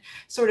 and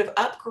sort of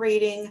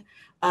upgrading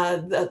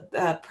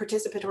the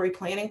participatory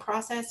planning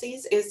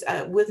processes is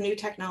with new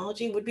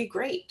technology would be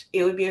great.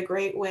 It would be a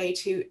great way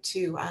to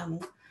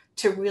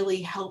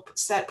really help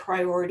set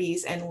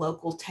priorities and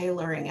local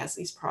tailoring as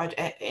these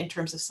projects in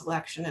terms of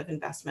selection of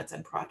investments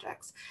and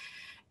projects.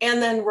 And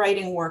then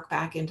writing work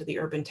back into the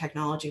urban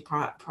technology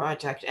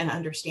project and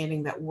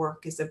understanding that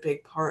work is a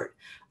big part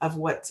of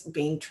what's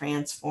being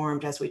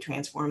transformed as we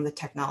transform the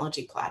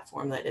technology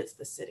platform that is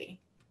the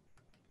city.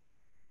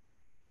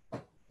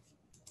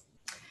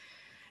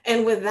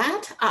 And with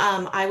that,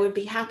 I would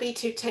be happy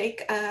to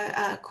take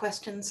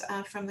questions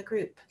from the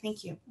group.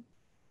 Thank you.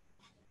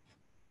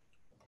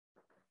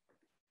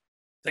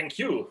 Thank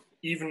you,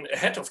 even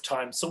ahead of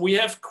time. So we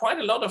have quite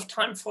a lot of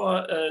time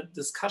for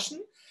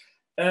discussion.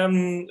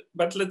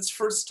 But let's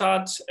first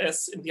start,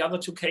 as in the other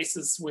two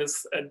cases,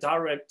 with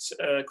direct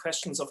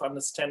questions of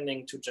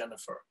understanding to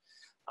Jennifer.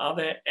 Are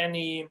there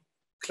any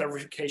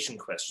clarification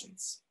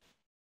questions?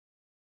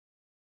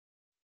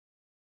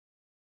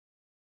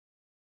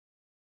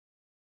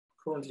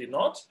 Currently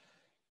not.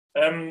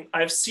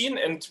 I've seen,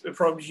 and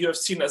probably you have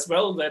seen as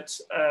well, that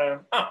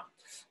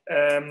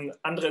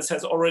Andres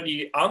has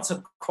already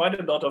answered quite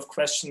a lot of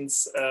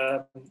questions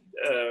by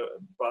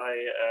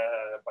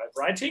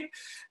writing,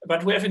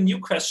 but we have a new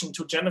question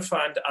to Jennifer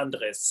and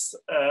Andres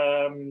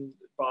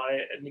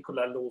by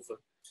Nicola Love.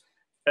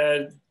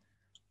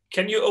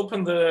 Can you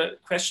open the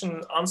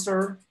question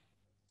answer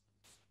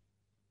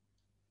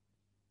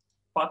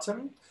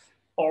button,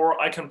 or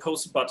I can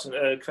post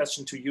a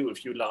question to you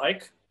if you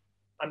like.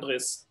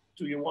 Andres,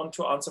 do you want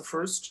to answer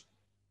first?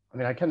 I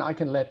mean, I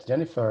can let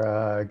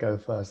Jennifer go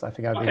first. I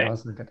think I've been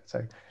answering it.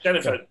 So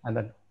Jennifer, yeah, and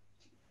then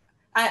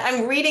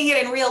I'm reading it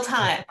in real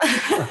time.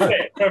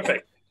 Okay,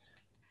 perfect.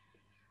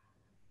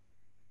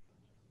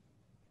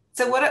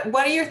 So what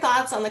are your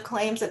thoughts on the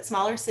claims that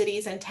smaller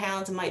cities and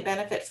towns might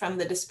benefit from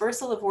the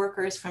dispersal of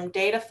workers from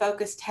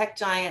data-focused tech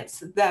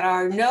giants that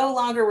are no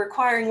longer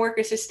requiring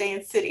workers to stay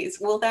in cities?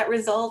 Will that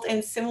result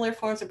in similar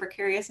forms of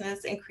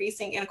precariousness,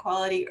 increasing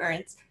inequality, or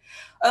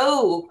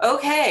Oh,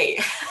 okay.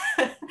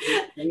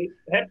 We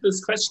had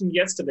this question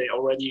yesterday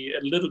already,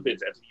 a little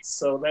bit at least,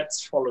 so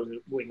that's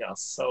following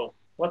us. So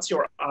what's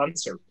your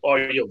answer, or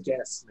your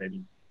guess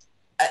maybe?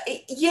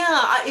 I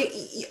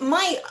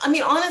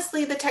mean,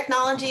 honestly, the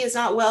technology is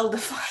not well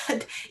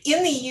defined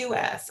in the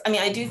U.S. I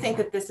mean, I do think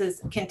that this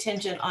is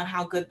contingent on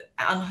how good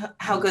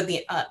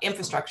the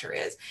infrastructure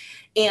is,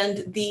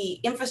 and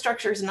the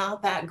infrastructure is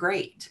not that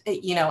great,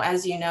 you know,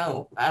 as you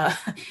know,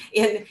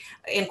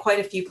 in quite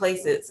a few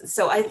places.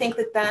 So I think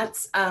that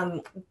that's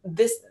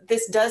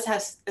this does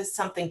have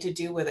something to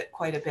do with it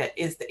quite a bit.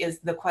 Is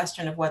the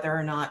question of whether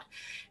or not.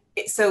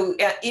 So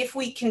if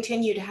we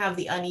continue to have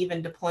the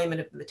uneven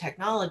deployment of the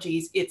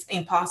technologies, it's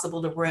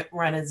impossible to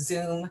run a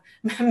Zoom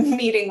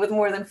meeting with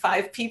more than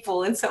 5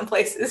 people in some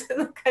places in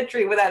the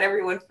country without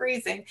everyone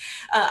freezing.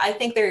 I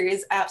think there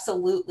is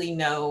absolutely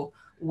no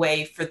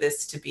way for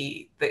this to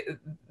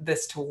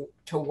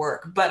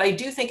work. But I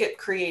do think it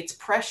creates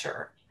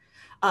pressure.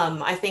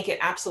 I think it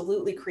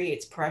absolutely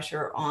creates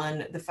pressure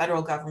on the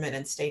federal government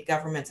and state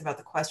governments about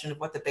the question of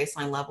what the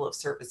baseline level of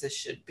services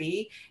should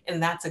be.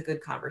 And that's a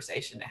good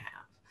conversation to have.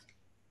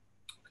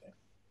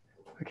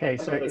 Okay,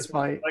 so if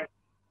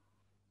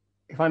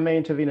I may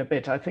intervene a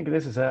bit, I think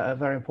this is a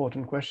very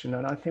important question,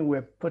 and I think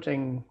we're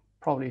putting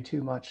probably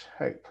too much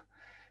hope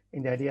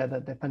in the idea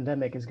that the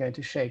pandemic is going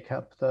to shake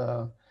up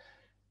the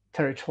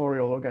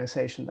territorial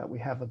organization that we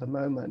have at the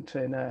moment.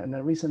 In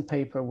a recent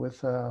paper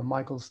with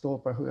Michael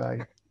Storper, who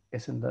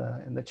is in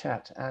the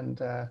chat, and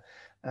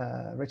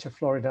Richard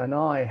Florida and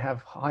I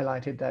have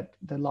highlighted that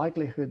the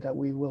likelihood that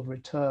we will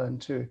return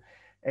to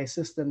a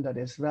system that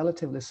is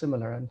relatively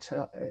similar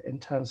in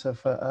terms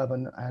of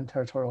urban and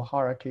territorial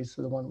hierarchies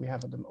to the one we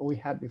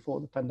had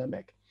before the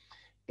pandemic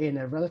in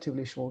a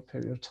relatively short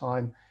period of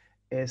time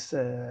is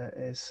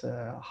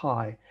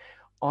high.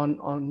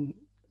 On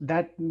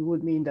that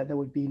would mean that there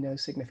would be no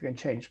significant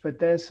change, but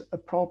there's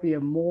probably a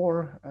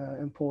more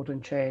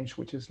important change,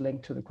 which is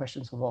linked to the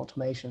questions of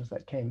automations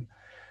that came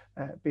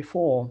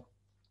before,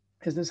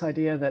 is this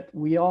idea that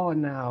we are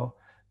now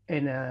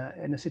in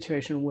a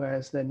situation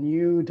whereas the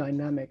new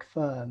dynamic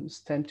firms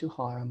tend to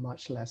hire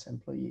much less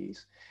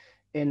employees.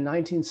 In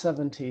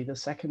 1970, the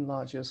second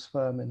largest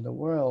firm in the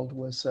world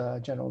was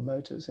General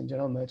Motors, and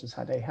General Motors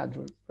had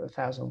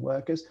 1,000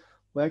 workers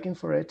working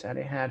for it, and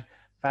it had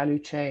value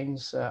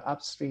chains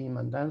upstream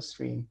and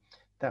downstream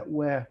that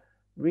were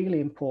really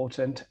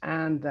important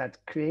and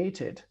that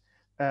created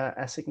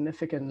a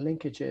significant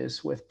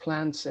linkages with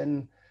plants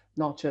in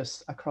not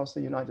just across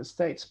the United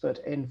States, but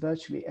in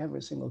virtually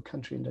every single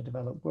country in the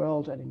developed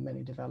world and in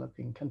many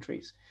developing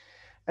countries.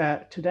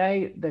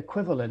 Today, the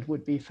equivalent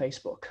would be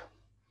Facebook.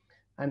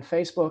 And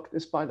Facebook,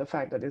 despite the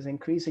fact that it's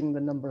increasing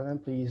the number of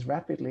employees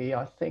rapidly,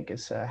 I think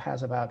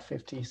has about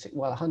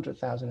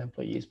 100,000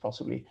 employees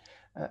possibly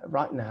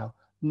right now,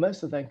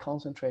 most of them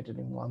concentrated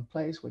in one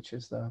place, which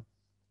is the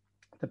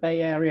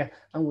Bay Area,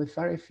 and with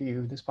very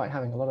few, despite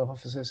having a lot of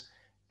offices,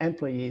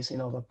 employees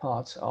in other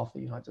parts of the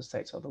United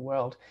States or the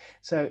world.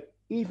 So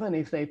even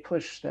if they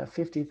push their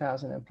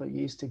 50,000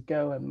 employees to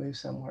go and move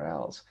somewhere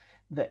else,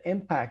 the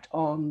impact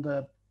on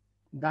the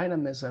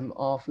dynamism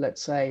of,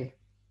 let's say,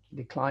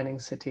 declining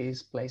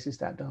cities, places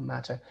that don't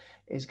matter,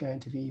 is going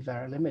to be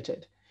very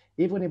limited.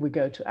 Even if we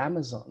go to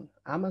Amazon,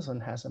 Amazon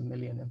has 1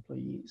 million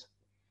employees,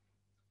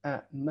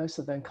 most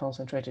of them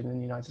concentrated in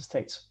the United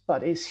States,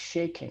 but is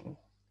shaking,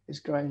 is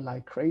growing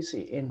like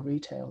crazy in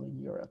retail in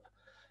Europe.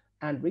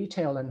 And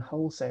retail and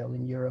wholesale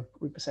in Europe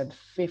represent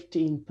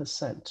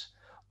 15%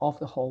 of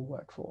the whole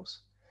workforce.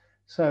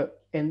 So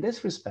in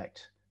this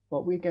respect,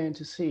 what we're going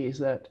to see is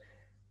that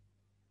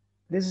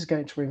this is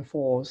going to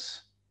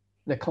reinforce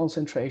the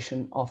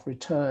concentration of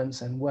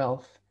returns and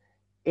wealth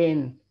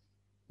in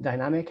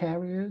dynamic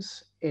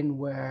areas, in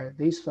where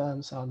these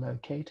firms are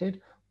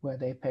located, where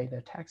they pay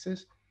their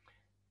taxes,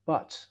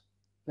 but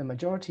the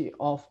majority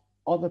of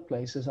other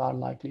places are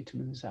likely to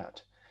lose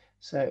out.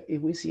 So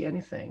if we see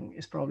anything,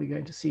 it's probably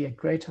going to see a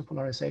greater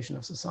polarization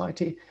of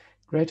society,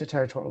 greater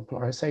territorial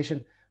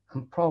polarization,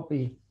 and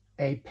probably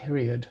a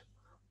period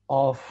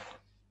of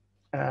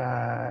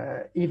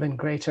even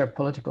greater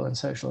political and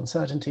social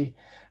uncertainty,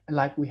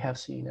 like we have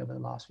seen over the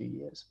last few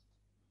years.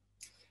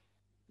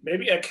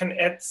 Maybe I can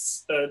add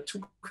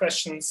two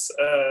questions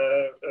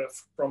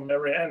from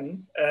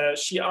Marianne.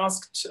 She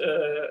asked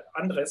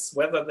Andres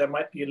whether there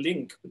might be a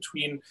link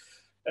between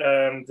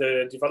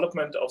the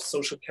development of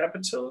social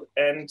capital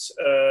and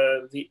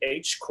the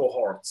age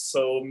cohorts.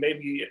 So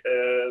maybe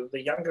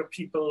the younger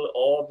people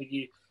or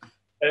the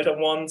elder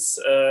ones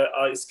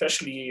are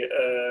especially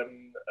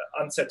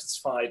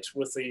unsatisfied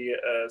with the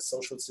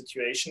social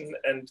situation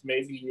and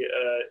maybe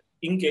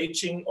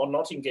engaging or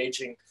not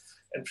engaging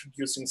and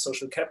producing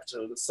social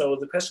capital. So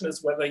the question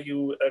is whether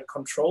you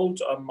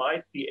controlled or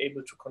might be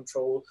able to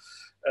control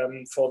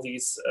for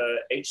these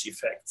age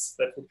effects.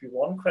 That would be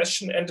one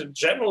question. And a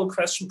general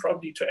question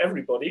probably to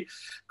everybody,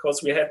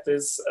 because we had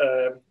this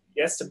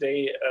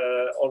yesterday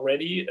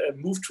already,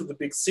 move to the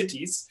big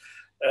cities.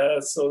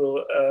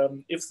 So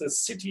if the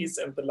cities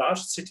and the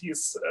large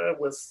cities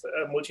with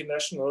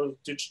multinational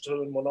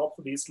digital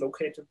monopolies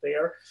located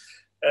there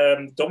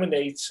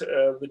dominate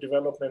the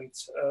development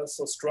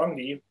so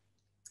strongly,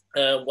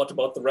 what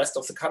about the rest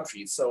of the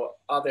country? So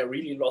are there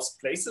really lost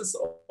places,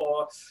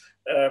 or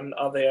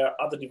are there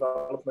other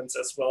developments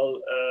as well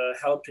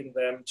helping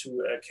them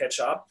to catch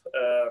up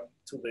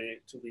to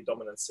the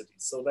dominant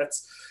cities? So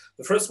that's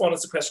the first one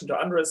is a question to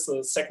Andres.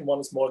 The second one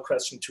is more a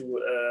question to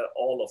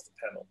all of the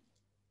panel.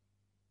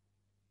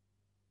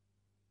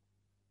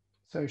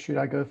 So should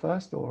I go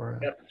first, or?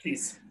 Yeah,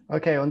 please.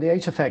 Okay, on the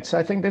age effects,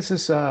 I think this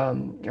is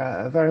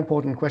a very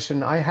important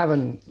question. I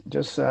haven't,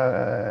 just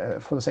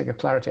for the sake of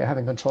clarity, I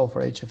haven't control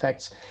for age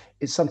effects.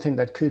 It's something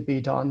that could be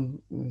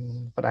done,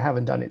 but I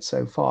haven't done it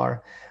so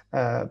far,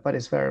 but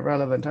it's very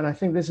relevant. And I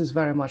think this is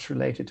very much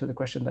related to the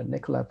question that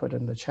Nicola put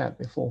in the chat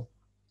before,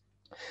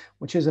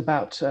 which is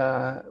about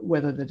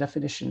whether the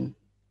definition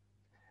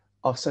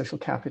of social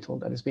capital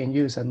that is being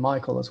used, and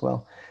Michael as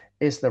well,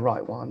 is the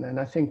right one. And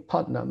I think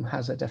Putnam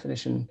has a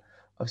definition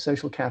of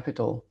social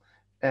capital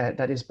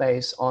that is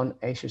based on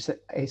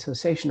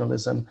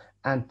associationalism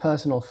and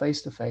personal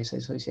face-to-face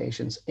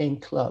associations in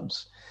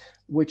clubs,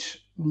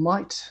 which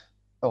might,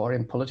 or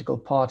in political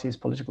parties,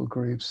 political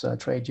groups,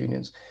 trade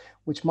unions,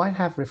 which might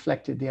have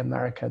reflected the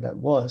America that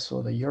was,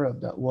 or the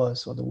Europe that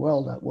was, or the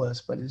world that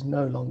was, but is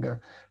no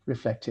longer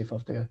reflective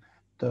of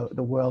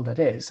the world that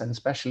is, and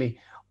especially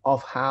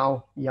of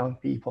how young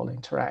people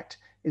interact.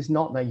 It's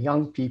not that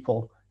young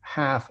people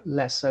have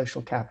less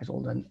social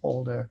capital than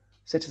older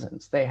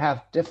citizens. They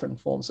have different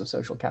forms of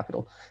social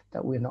capital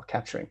that we're not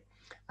capturing.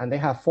 And they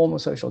have form of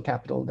social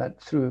capital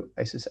that through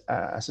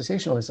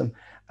associationalism,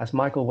 as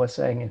Michael was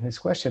saying in his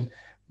question,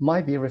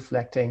 might be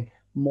reflecting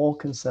more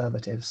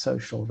conservative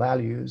social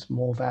values,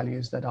 more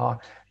values that are,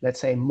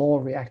 let's say,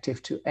 more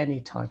reactive to any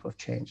type of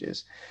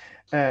changes.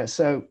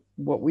 So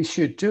what we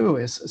should do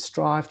is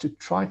strive to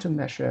try to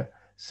measure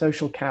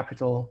social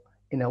capital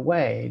in a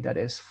way that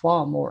is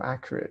far more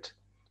accurate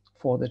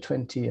for the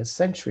 20th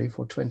century,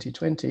 for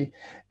 2020,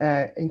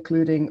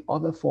 including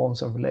other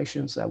forms of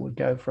relations that would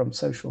go from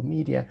social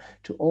media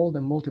to all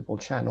the multiple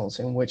channels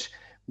in which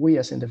we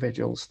as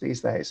individuals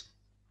these days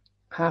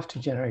have to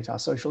generate our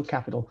social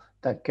capital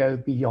that go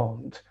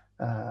beyond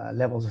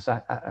levels of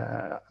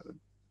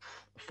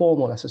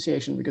formal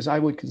association, because I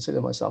would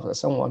consider myself as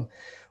someone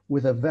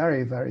with a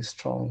very, very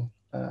strong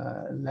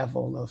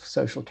level of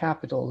social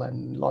capital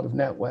and a lot of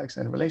networks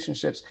and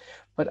relationships,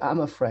 but I'm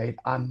afraid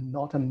I'm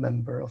not a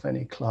member of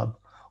any club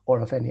or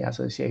of any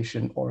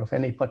association or of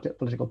any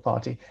political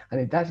party. And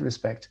in that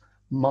respect,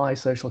 my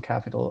social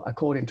capital,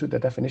 according to the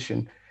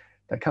definition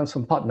that comes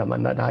from Putnam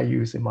and that I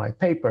use in my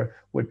paper,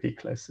 would be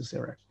close to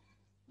zero.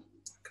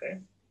 Okay,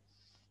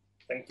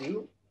 thank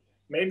you.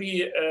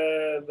 Maybe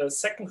the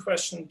second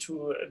question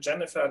to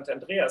Jennifer and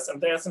Andreas,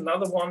 and there's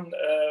another one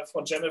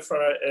for Jennifer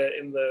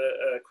in the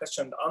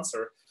question and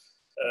answer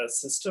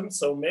system.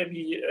 So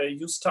maybe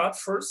you start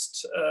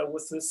first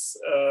with this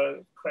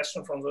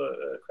question from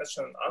the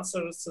question and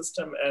answer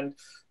system, and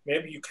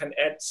maybe you can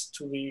add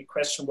to the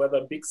question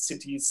whether big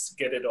cities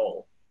get it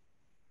all.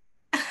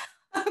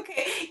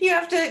 Okay, you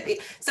have to,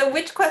 so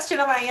which question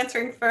am I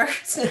answering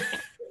first?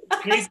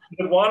 Please,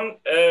 the one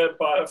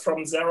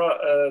from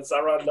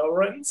Zara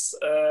Lawrence.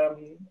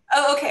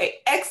 Oh, okay,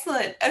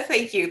 excellent.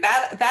 Thank you.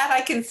 That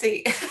I can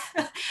see.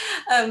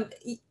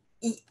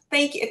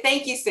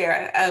 Thank you,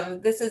 Sarah.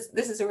 This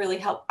is a really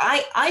help.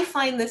 I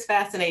find this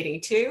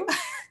fascinating too.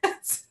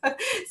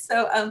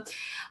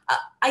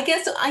 I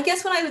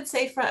guess what I would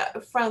say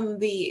from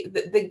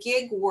the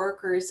gig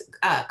workers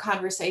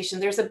conversation,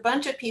 there's a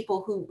bunch of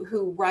people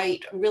who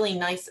write really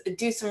nice,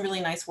 do some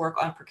really nice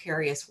work on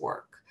precarious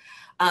work.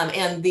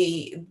 And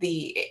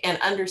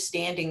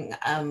understanding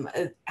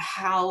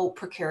how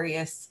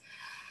precarious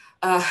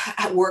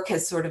work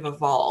has sort of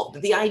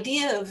evolved. The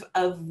idea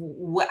of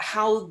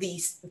how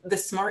the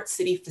smart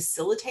city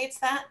facilitates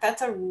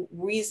that's a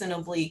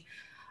reasonably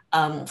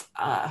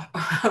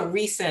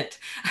recent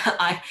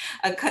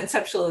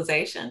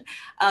conceptualization.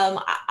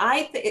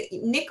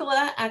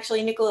 Nicola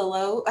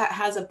Lowe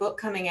has a book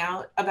coming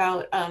out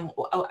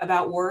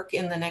about work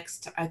in the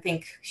next, I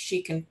think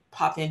she can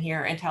pop in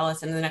here and tell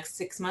us in the next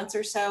 6 months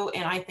or so.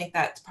 And I think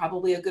that's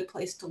probably a good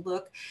place to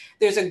look.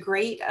 There's a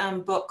great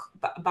book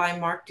by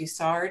Mark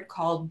Dussard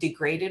called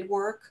Degraded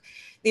Work.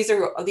 These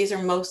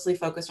are mostly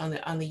focused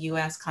on the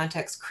U.S.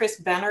 context. Chris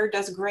Benner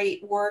does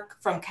great work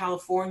from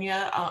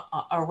California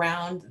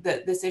around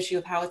this issue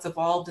of how it's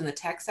evolved in the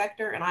tech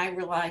sector, and I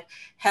rely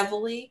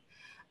heavily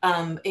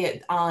on.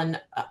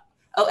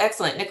 Oh,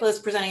 excellent! Nicola's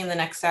presenting in the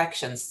next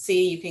section.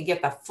 See, you can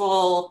get the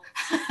full.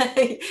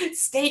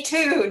 Stay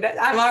tuned.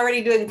 I'm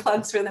already doing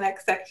plugs for the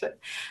next section.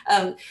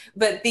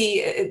 But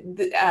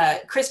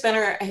Chris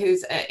Benner,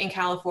 who's in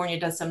California,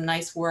 does some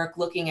nice work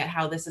looking at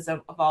how this has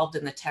evolved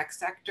in the tech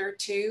sector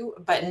too,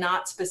 but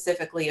not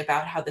specifically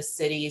about how the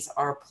cities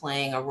are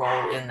playing a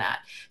role in that.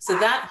 So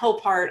that whole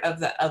part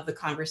of the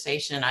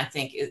conversation, I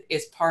think,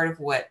 is part of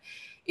what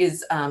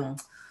is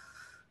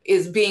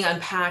being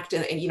unpacked,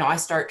 and I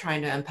start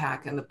trying to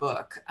unpack in the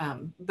book.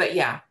 But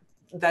yeah,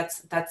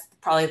 that's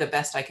probably the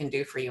best I can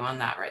do for you on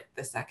that right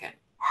this second.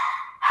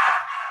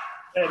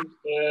 And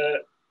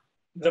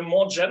the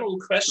more general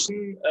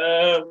question,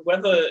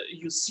 whether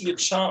you see a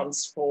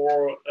chance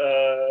for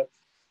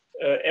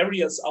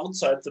areas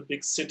outside the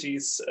big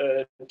cities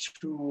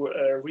to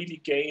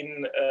really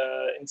gain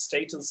in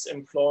status,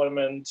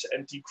 employment,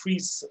 and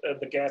decrease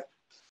the gap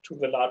to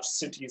the large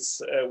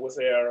cities with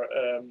their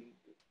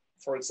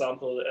for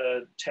example,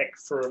 tech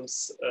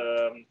firms.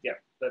 Yeah,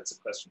 that's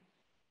a question.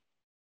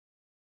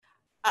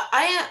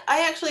 I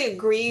actually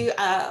agree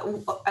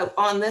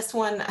on this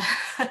one.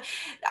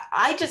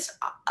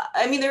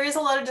 I mean, there is a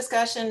lot of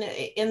discussion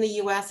in the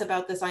US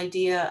about this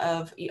idea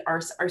of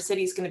our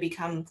cities going to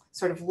become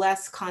sort of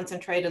less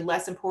concentrated,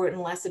 less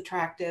important, less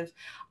attractive.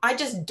 I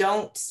just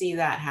don't see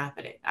that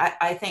happening.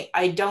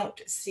 I don't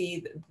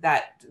see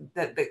that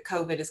the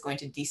COVID is going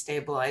to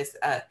destabilize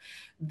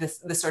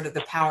the sort of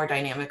the power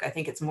dynamic. I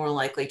think it's more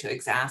likely to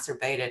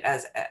exacerbate it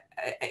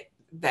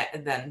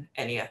than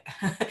any.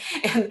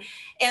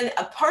 And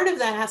a part of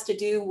that has to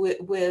do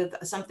with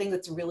something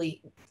that's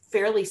really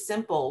fairly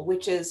simple,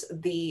 which is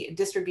the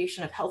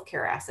distribution of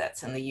healthcare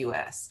assets in the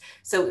U.S.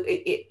 So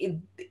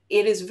it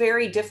is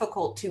very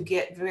difficult to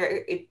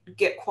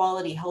get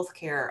quality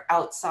healthcare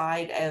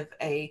outside of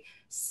a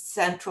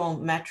central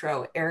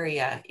metro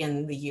area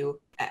in the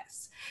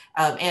U.S.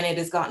 And it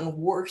has gotten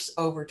worse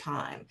over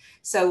time.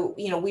 So,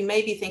 we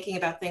may be thinking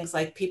about things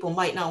like people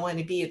might not want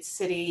to be at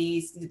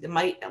cities,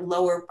 might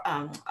lower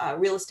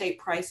real estate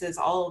prices,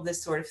 all of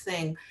this sort of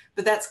thing.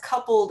 But that's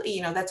coupled,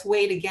 that's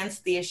weighed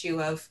against the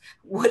issue of,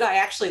 would I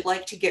actually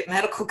like to get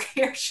medical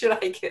care? Should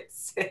I get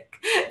sick?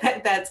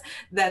 That's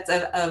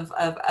of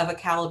a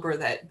caliber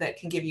that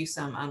can give you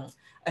some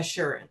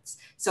assurance.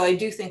 So I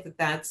do think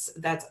that's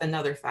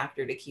another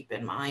factor to keep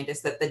in mind,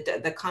 is that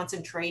the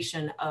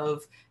concentration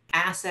of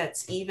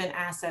assets, even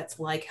assets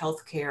like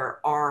healthcare,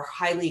 are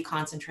highly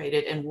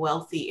concentrated in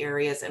wealthy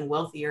areas, and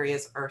wealthy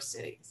areas are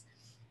cities.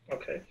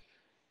 Okay.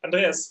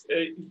 Andreas,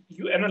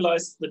 you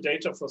analyzed the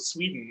data for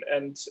Sweden,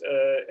 and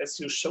as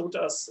you showed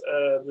us,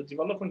 the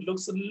development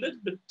looks a little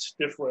bit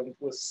different,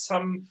 with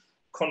some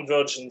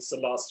convergence the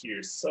last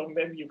years? So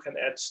maybe you can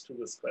add to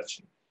this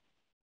question.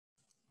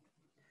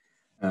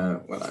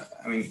 Well,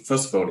 I mean,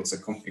 first of all, it's a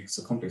complex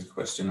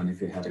question, and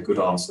if you had a good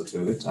answer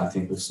to it, I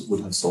think we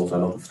would have solved a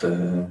lot of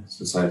the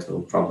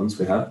societal problems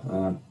we have.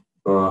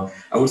 But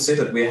I would say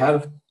that we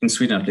have, in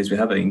Sweden at least, we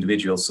have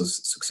individual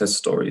success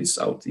stories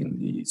out in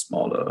the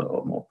smaller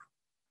or more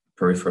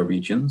peripheral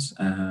regions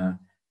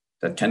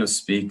that kind of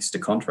speaks the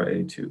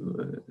contrary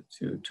to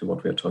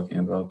what we are talking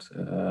about.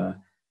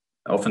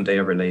 Often they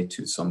relate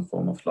to some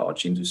form of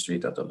large industry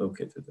that are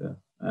located there.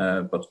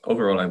 But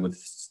overall, I would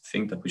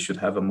think that we should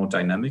have a more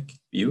dynamic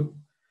view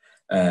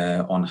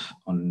on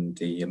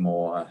the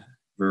more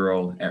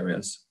rural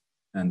areas,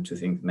 and to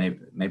think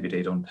maybe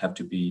they don't have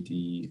to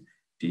be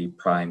the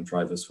prime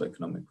drivers for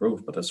economic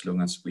growth, but as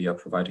long as we are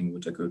providing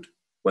with a good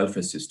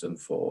welfare system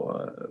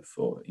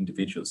for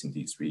individuals in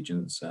these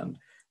regions, and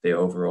they are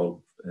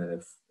overall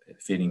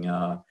feeling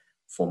a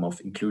form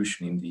of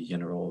inclusion in the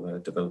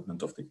general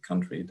development of the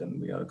country, then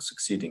we are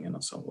succeeding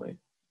in some way.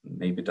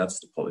 Maybe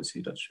that's the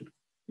policy that should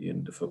be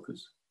in the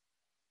focus.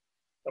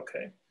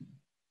 Okay.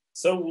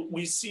 So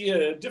we see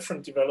a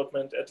different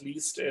development, at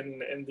least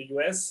in the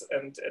US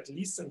and at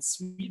least in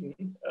Sweden.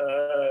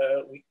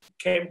 We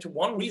came to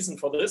one reason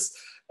for this,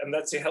 and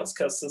that's the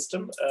healthcare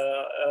system.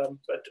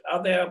 But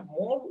are there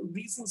more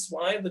reasons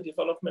why the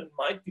development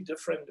might be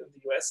different in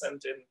the US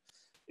and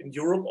in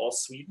Europe or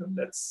Sweden?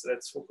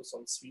 Let's focus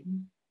on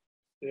Sweden.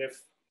 Do you have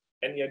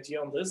any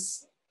idea on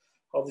this,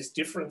 how these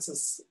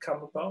differences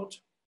come about?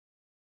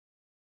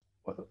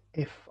 Well,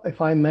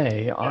 if I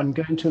may, yeah. I'm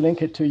going to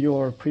link it to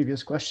your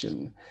previous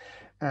question.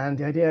 And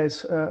the idea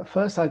is,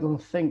 first, I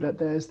don't think that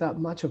there's that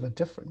much of a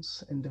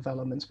difference in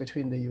developments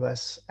between the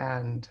US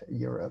and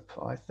Europe.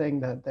 I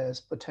think that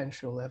there's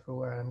potential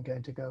everywhere. I'm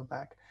going to go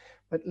back.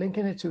 But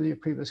linking it to your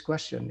previous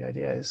question, the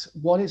idea is,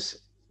 what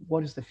is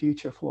the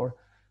future for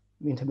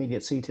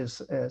intermediate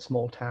cities,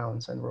 small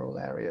towns and rural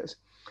areas?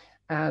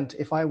 And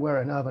if I were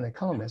an urban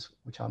economist,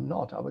 which I'm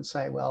not, I would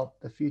say, well,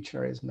 the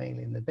future is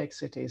mainly in the big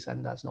cities,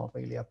 and that's not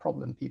really a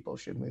problem. People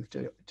should move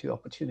to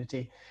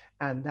opportunity,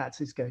 and that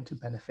is going to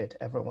benefit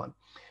everyone.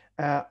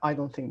 I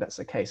don't think that's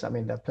the case. I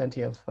mean, there are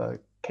plenty of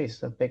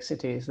cases of big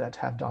cities that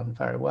have done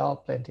very well,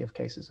 plenty of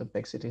cases of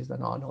big cities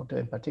that are not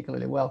doing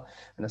particularly well.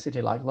 And a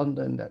city like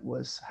London that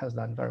has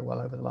done very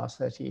well over the last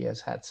 30 years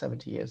had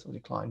 70 years of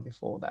decline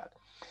before that.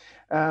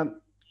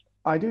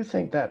 I do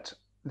think that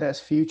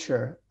there's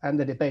future, and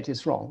the debate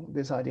is wrong.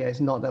 This idea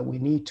is not that we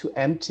need to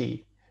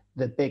empty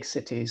the big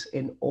cities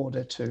in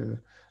order to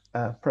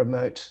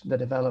promote the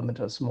development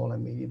of small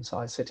and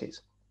medium-sized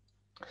cities.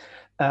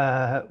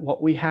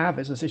 What we have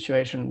is a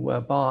situation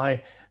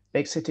whereby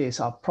big cities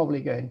are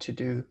probably going to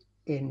do,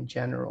 in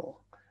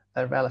general,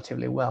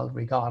 relatively well,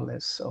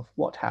 regardless of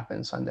what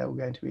happens, and they're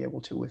going to be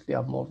able to, if they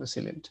are more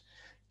resilient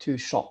to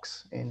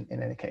shocks in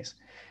any case.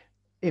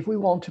 If we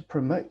want to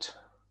promote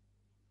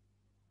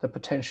the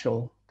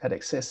potential that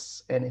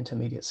exists in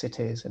intermediate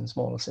cities, in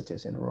smaller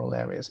cities, in rural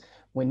areas,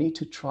 we need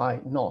to try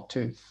not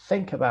to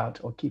think about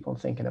or keep on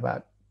thinking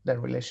about their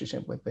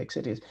relationship with big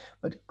cities,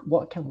 but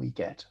what can we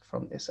get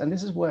from this? And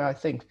this is where I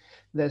think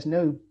there's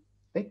no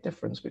big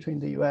difference between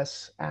the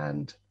US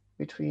and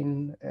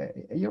between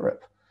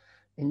Europe.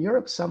 In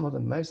Europe, some of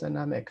the most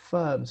dynamic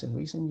firms in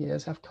recent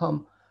years have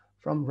come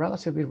from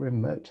relatively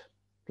remote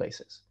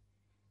places.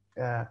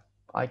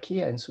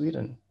 IKEA in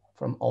Sweden,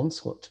 from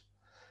Onslaught.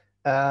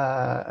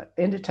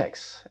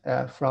 Inditex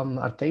from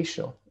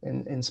Arteixo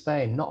in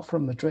Spain, not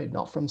from Madrid,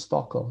 not from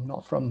Stockholm,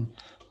 not from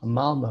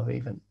Malmo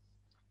even.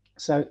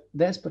 So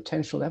there's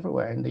potential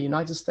everywhere. In the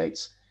United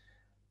States,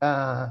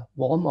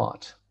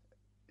 Walmart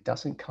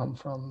doesn't come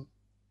from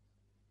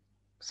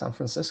San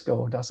Francisco,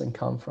 or doesn't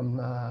come from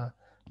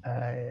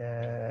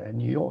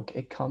New York,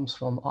 it comes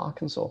from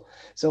Arkansas.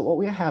 So what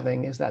we're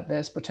having is that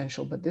there's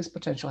potential, but this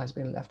potential has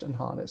been left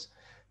unharnessed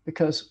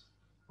because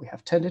we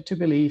have tended to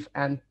believe,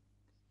 and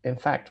in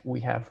fact,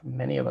 we have,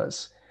 many of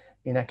us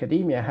in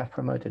academia have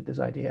promoted this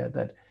idea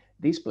that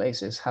these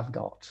places have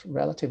got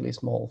relatively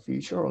small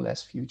future or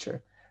less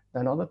future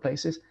than other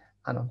places.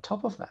 And on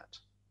top of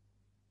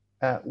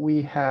that,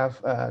 we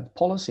have,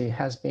 policy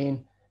has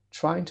been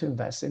trying to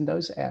invest in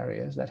those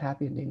areas that have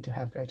been to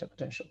have greater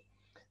potential.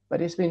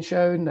 But it's been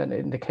shown that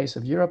in the case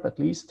of Europe, at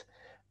least,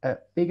 a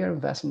bigger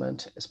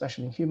investment,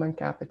 especially in human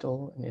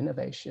capital, in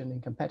innovation,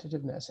 in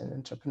competitiveness, and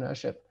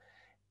entrepreneurship,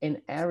 in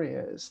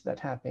areas that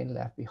have been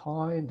left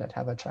behind, that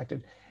have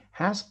attracted,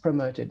 has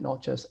promoted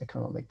not just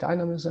economic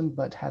dynamism,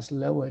 but has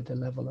lowered the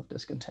level of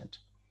discontent.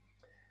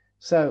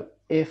 So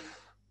if,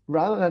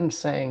 rather than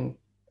saying,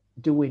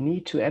 do we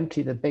need to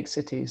empty the big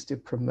cities to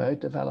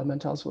promote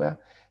development elsewhere,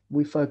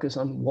 we focus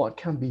on what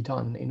can be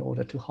done in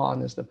order to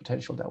harness the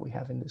potential that we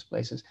have in these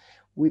places,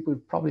 we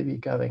would probably be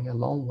going a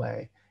long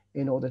way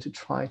in order to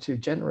try to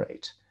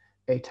generate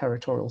a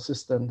territorial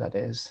system that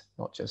is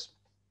not just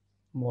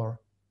more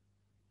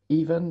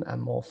even and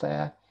more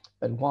fair,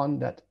 but one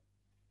that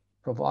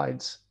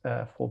provides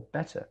for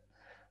better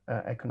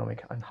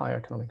economic and higher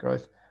economic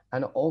growth,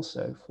 and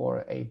also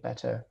for a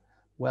better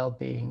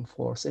well-being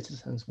for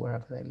citizens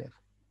wherever they live.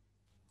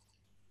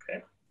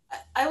 Okay.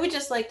 I would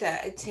just like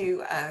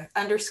to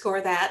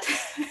underscore that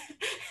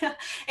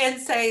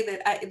and say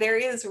that there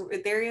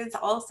is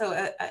also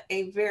an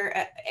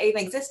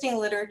existing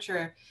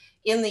literature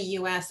in the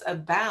U.S.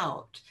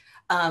 about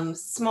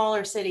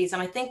smaller cities,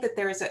 and I think that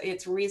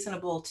it's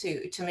reasonable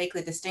to make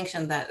the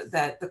distinction that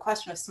the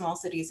question of small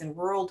cities and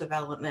rural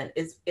development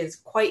is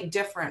quite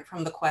different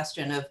from the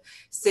question of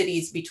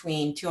cities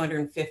between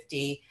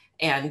 250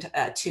 and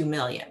 2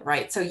 million,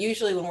 right? So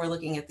usually when we're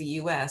looking at the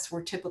US,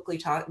 we're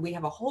typically we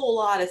have a whole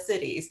lot of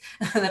cities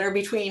that are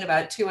between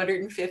about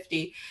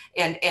 250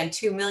 and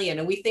 2 million.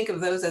 And we think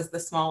of those as the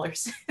smaller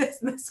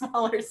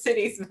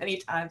cities many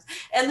times.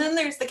 And then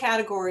there's the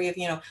category of,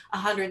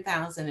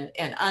 100,000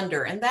 and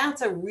under. And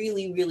that's a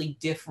really, really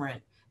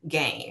different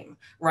game,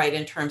 right,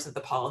 in terms of the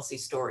policy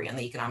story and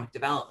the economic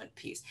development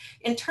piece.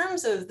 In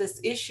terms of this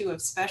issue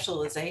of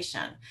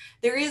specialization,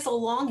 there is a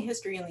long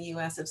history in the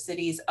US of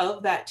cities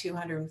of that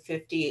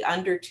 250,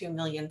 under 2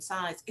 million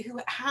size,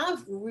 who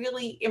have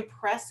really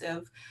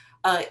impressive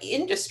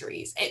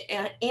industries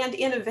and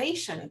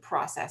innovation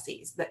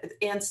processes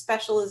and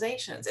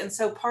specializations. And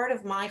so part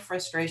of my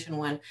frustration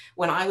when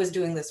I was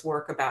doing this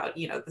work about,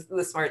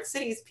 the smart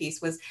cities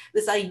piece was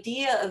this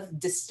idea of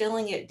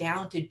distilling it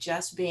down to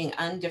just being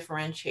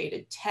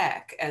undifferentiated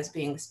tech as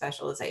being the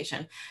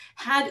specialization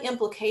had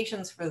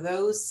implications for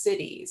those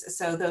cities.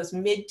 So those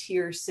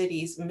mid-tier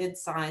cities,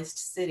 mid-sized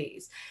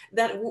cities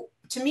that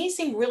to me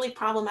seemed really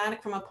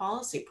problematic from a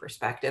policy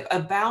perspective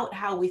about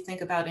how we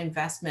think about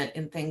investment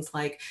in things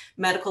like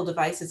medical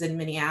devices in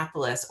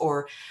Minneapolis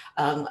or,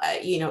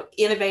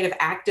 innovative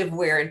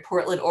activewear in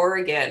Portland,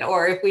 Oregon,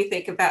 or if we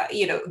think about,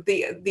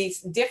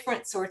 these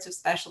different sorts of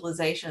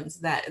specializations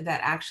that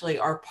actually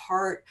are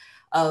part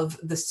of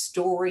the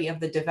story of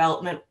the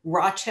development,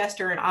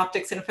 Rochester and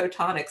optics and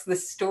photonics, the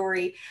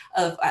story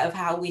of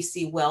how we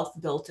see wealth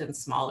built in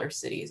smaller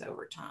cities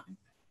over time.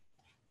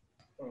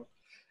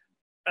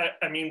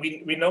 I mean,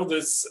 we know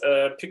this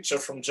picture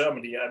from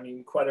Germany. I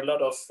mean, quite a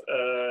lot of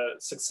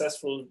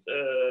successful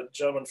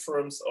German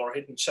firms or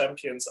hidden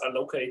champions are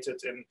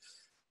located in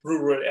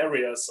rural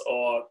areas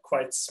or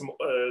quite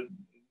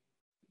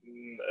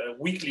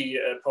weakly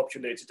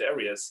populated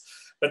areas.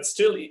 But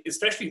still,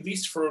 especially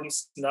these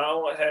firms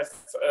now have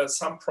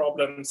some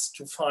problems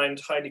to find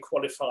highly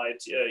qualified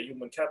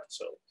human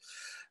capital.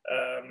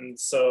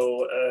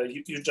 So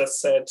you just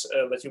said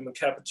that human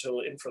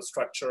capital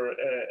infrastructure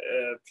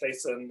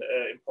plays an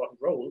important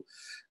role,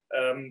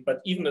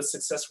 but even a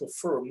successful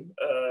firm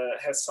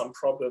has some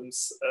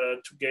problems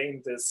to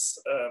gain this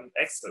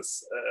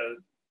access,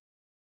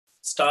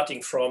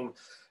 starting from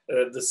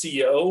the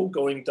CEO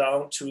going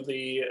down to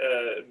the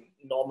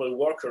normal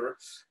worker,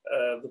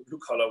 the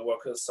blue-collar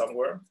worker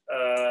somewhere.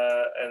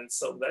 And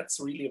so that's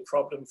really a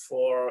problem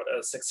for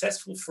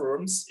successful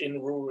firms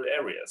in rural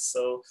areas.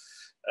 So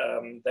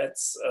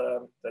that's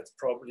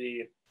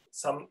probably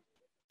some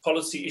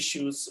policy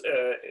issues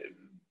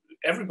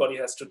everybody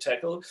has to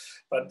tackle,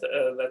 but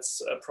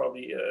that's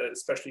probably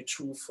especially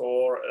true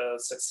for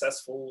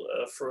successful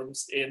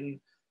firms in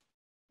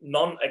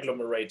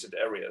non-agglomerated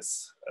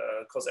areas,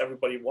 because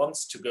everybody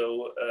wants to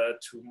go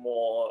to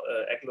more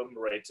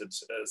agglomerated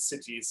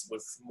cities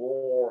with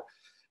more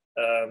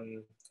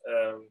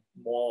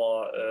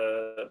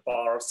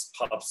bars,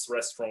 pubs,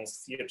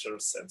 restaurants,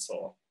 theaters, and so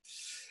on.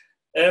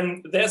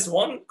 There's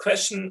one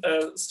question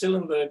still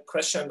in the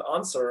question and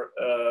answer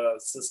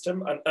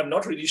system. I'm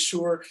not really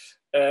sure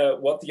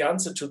what the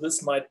answer to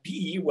this might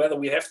be, whether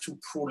we have to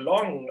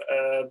prolong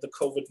the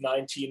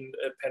COVID-19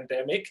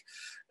 pandemic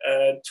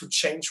to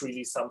change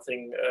really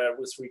something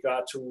with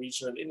regard to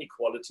regional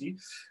inequality.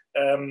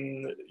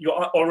 You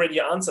already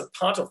answered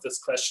part of this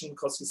question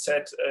because you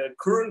said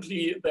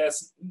currently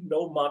there's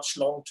no much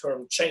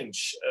long-term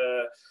change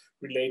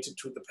related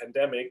to the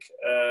pandemic,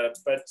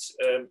 but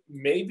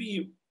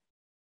maybe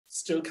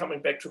still coming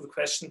back to the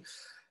question,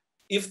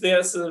 if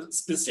there's a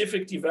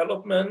specific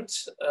development,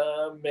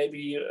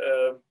 maybe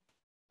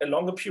a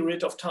longer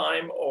period of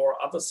time or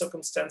other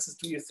circumstances,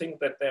 do you think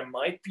that there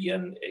might be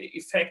an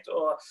effect,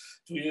 or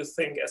do you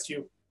think, as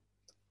you,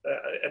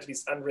 at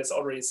least Andres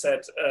already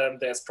said,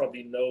 there's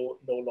probably no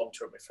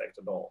long-term effect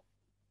at all?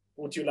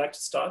 Would you like to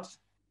start?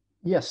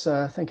 Yes,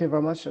 thank you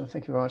very much. And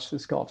thank you very much to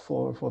Scott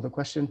for the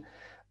question.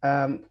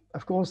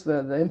 Of course,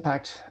 the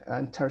impact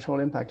and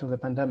territorial impact of the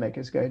pandemic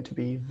is going to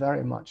be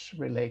very much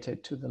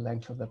related to the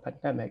length of the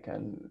pandemic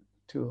and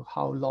to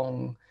how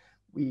long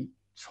we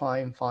try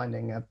in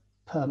finding a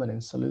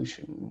permanent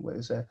solution,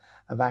 whether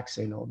a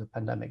vaccine or the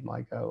pandemic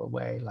might go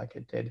away like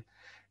it did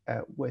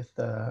with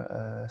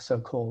the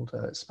so-called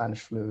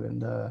Spanish flu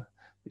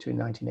between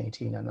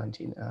 1918 and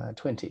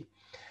 1920.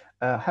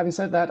 Having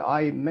said that,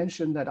 I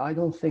mentioned that I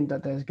don't think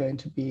that there's going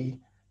to be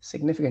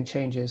significant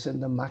changes in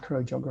the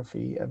macro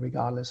geography,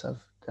 regardless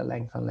of the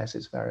length, unless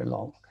it's very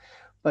long.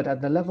 But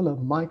at the level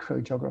of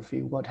micro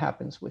geography, what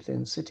happens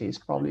within cities,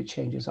 probably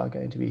changes are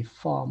going to be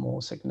far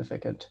more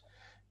significant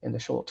in the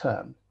short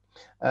term.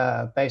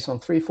 Based on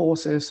three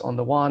forces. On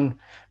the one,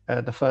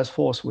 the first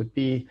force would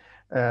be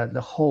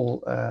the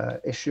whole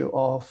issue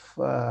of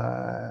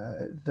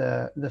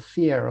the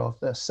fear of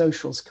the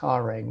social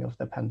scarring of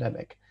the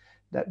pandemic,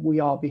 that we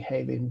are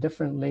behaving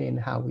differently in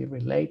how we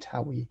relate,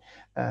 how we,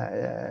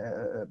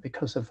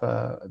 because of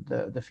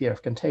the fear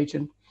of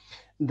contagion,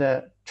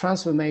 the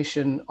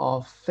transformation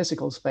of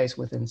physical space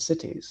within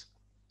cities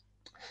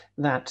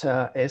that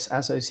is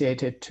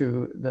associated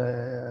to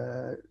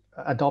the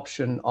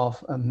adoption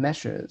of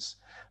measures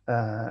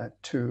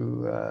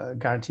to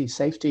guarantee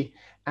safety,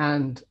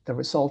 and the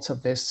results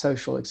of this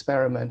social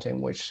experiment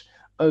in which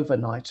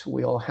overnight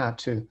we all had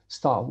to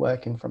start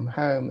working from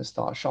home,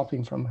 start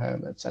shopping from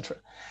home, etc.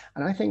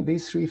 And I think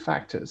these three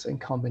factors in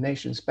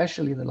combination,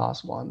 especially the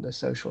last one, the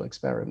social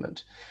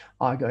experiment,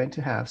 are going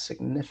to have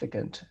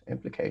significant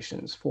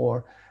implications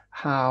for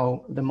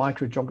how the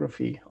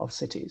microgeography of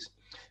cities,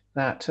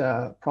 that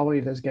probably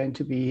there's going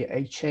to be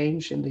a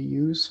change in the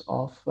use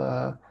of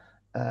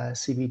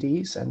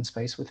CBDs and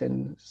space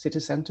within city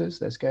centers.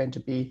 There's going to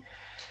be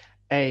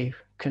a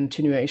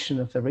continuation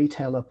of the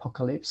retail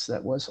apocalypse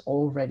that was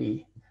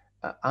already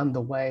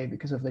underway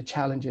because of the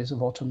challenges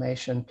of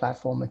automation,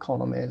 platform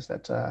economies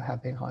that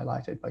have been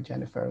highlighted by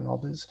Jennifer and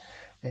others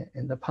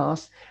in the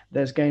past.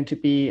 There's going to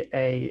be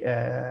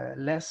a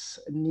less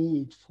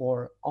need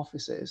for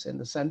offices in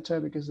the center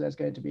because there's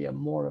going to be a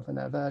more of an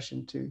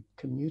aversion to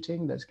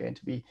commuting. There's going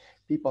to be,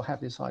 people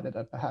have decided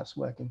that perhaps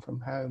working from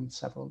home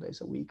several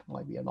days a week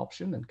might be an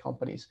option, and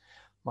companies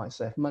might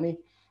save money.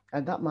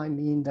 And that might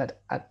mean that,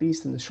 at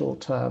least in the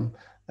short term,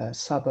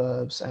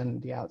 suburbs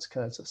and the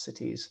outskirts of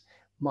cities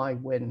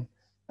might win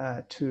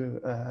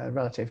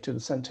relative to the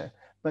center.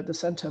 But the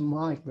center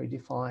might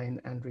redefine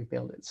and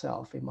rebuild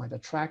itself. It might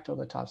attract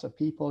other types of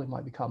people. It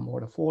might become more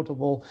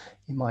affordable.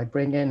 It might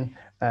bring in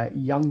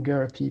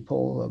younger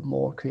people,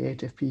 more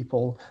creative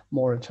people,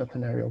 more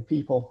entrepreneurial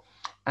people.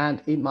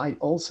 And it might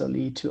also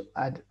lead to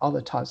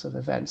other types of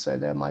events. So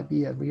there might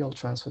be a real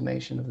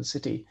transformation of the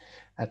city,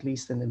 at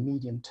least in the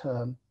medium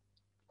term,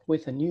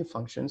 with the new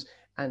functions.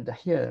 And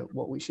here,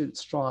 what we should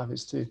strive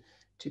is to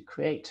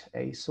create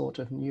a sort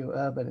of new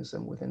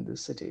urbanism within the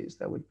cities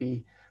that would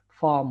be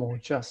far more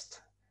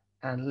just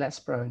and less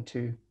prone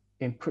to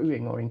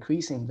improving or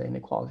increasing the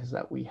inequalities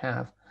that we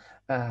have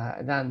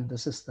than the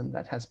system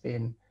that has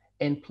been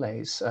in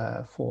place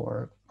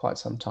for quite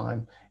some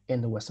time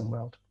in the Western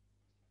world.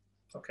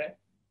 Okay.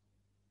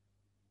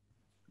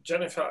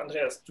 Jennifer,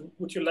 Andreas,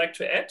 would you like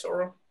to add,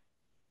 or?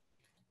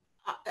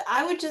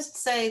 I would just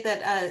say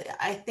that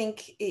I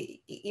think,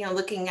 you know,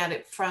 looking at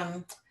it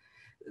from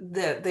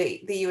the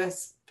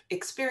U.S.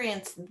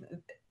 experience,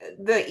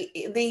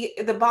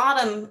 the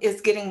bottom is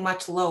getting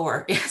much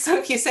lower. So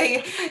if you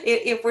say,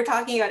 if we're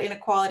talking about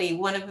inequality,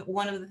 one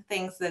of the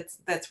things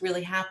that's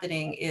really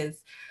happening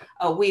is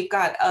we've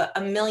got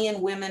a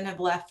million women have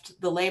left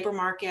the labor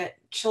market.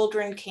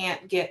 Children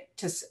can't get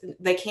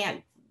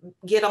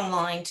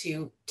online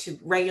to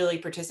regularly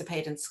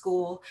participate in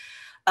school.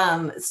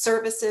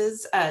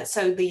 Services,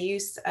 so the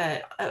use,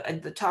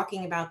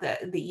 talking about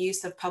the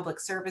use of public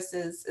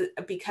services,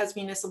 because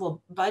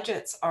municipal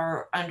budgets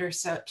are under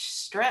such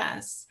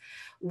stress,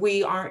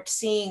 we aren't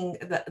seeing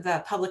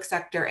the public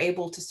sector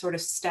able to sort of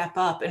step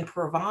up and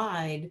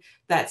provide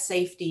that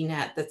safety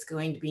net that's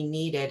going to be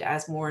needed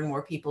as more and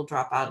more people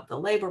drop out of the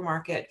labor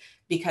market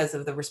because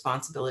of the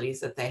responsibilities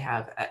that they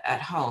have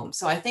at home.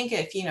 So I think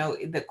if, you know,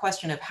 the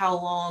question of how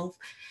long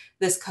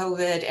this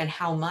COVID and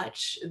how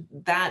much,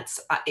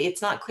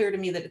 it's not clear to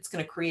me that it's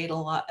going to create a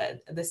lot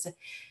of this.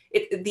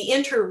 The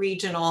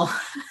interregional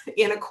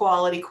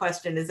inequality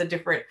question is a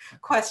different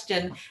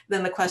question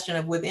than the question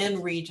of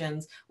within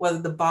regions, whether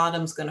the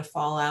bottom's going to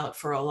fall out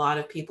for a lot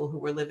of people who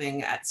were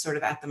living at sort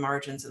of at the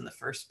margins in the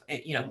first,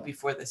 you know,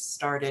 before this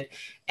started.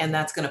 And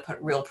that's going to put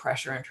real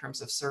pressure in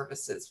terms of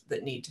services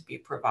that need to be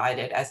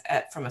provided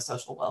from a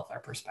social welfare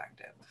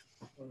perspective.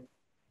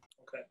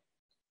 Okay.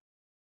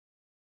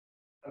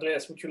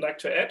 Andreas, would you like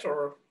to add,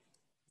 or?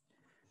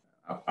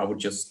 I would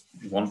just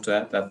want to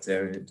add that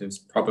there's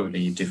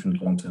probably different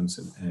long-term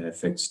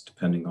effects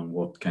depending on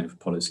what kind of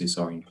policies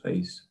are in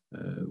place.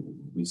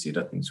 We see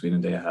that in Sweden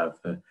they have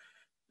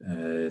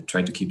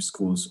tried to keep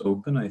schools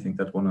open. I think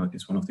that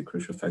is one of the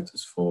crucial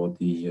factors for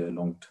the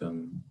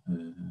long-term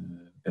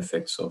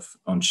effects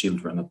on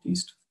children, at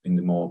least in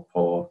the more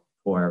poor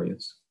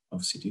areas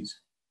of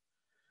cities.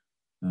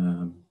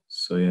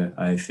 So yeah,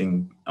 I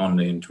think on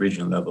the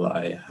regional level,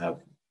 I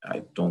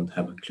don't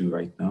have a clue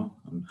right now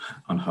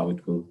on how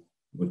it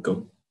would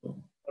go.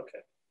 So,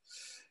 okay.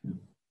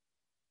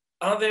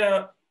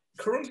 Yeah.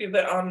 Currently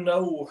there are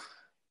no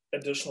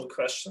additional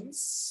questions.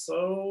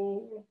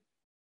 So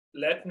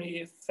let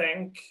me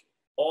thank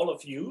all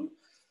of you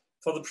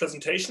for the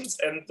presentations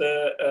and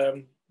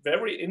the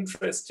very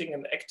interesting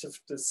and active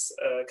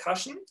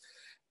discussion.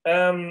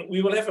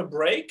 We will have a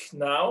break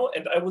now,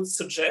 and I would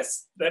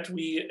suggest that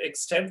we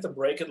extend the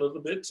break a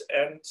little bit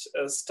and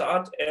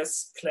start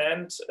as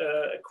planned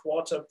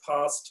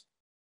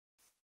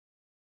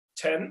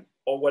 10:15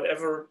 or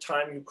whatever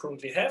time you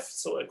currently have,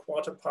 so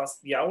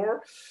 10:15 the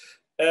hour.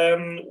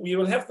 We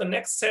will have the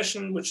next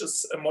session, which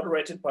is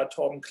moderated by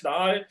Torben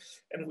Klahl,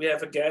 and we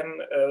have again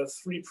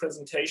 3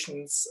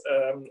 presentations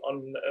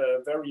on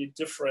very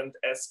different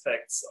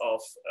aspects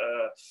of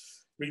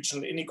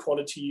regional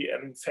inequality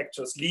and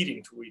factors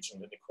leading to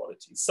regional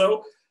inequality.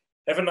 So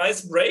have a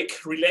nice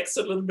break, relax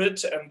a little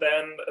bit, and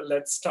then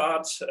let's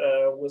start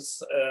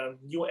with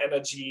new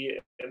energy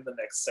in the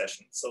next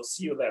session. So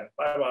see you then.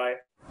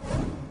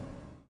 Bye-bye.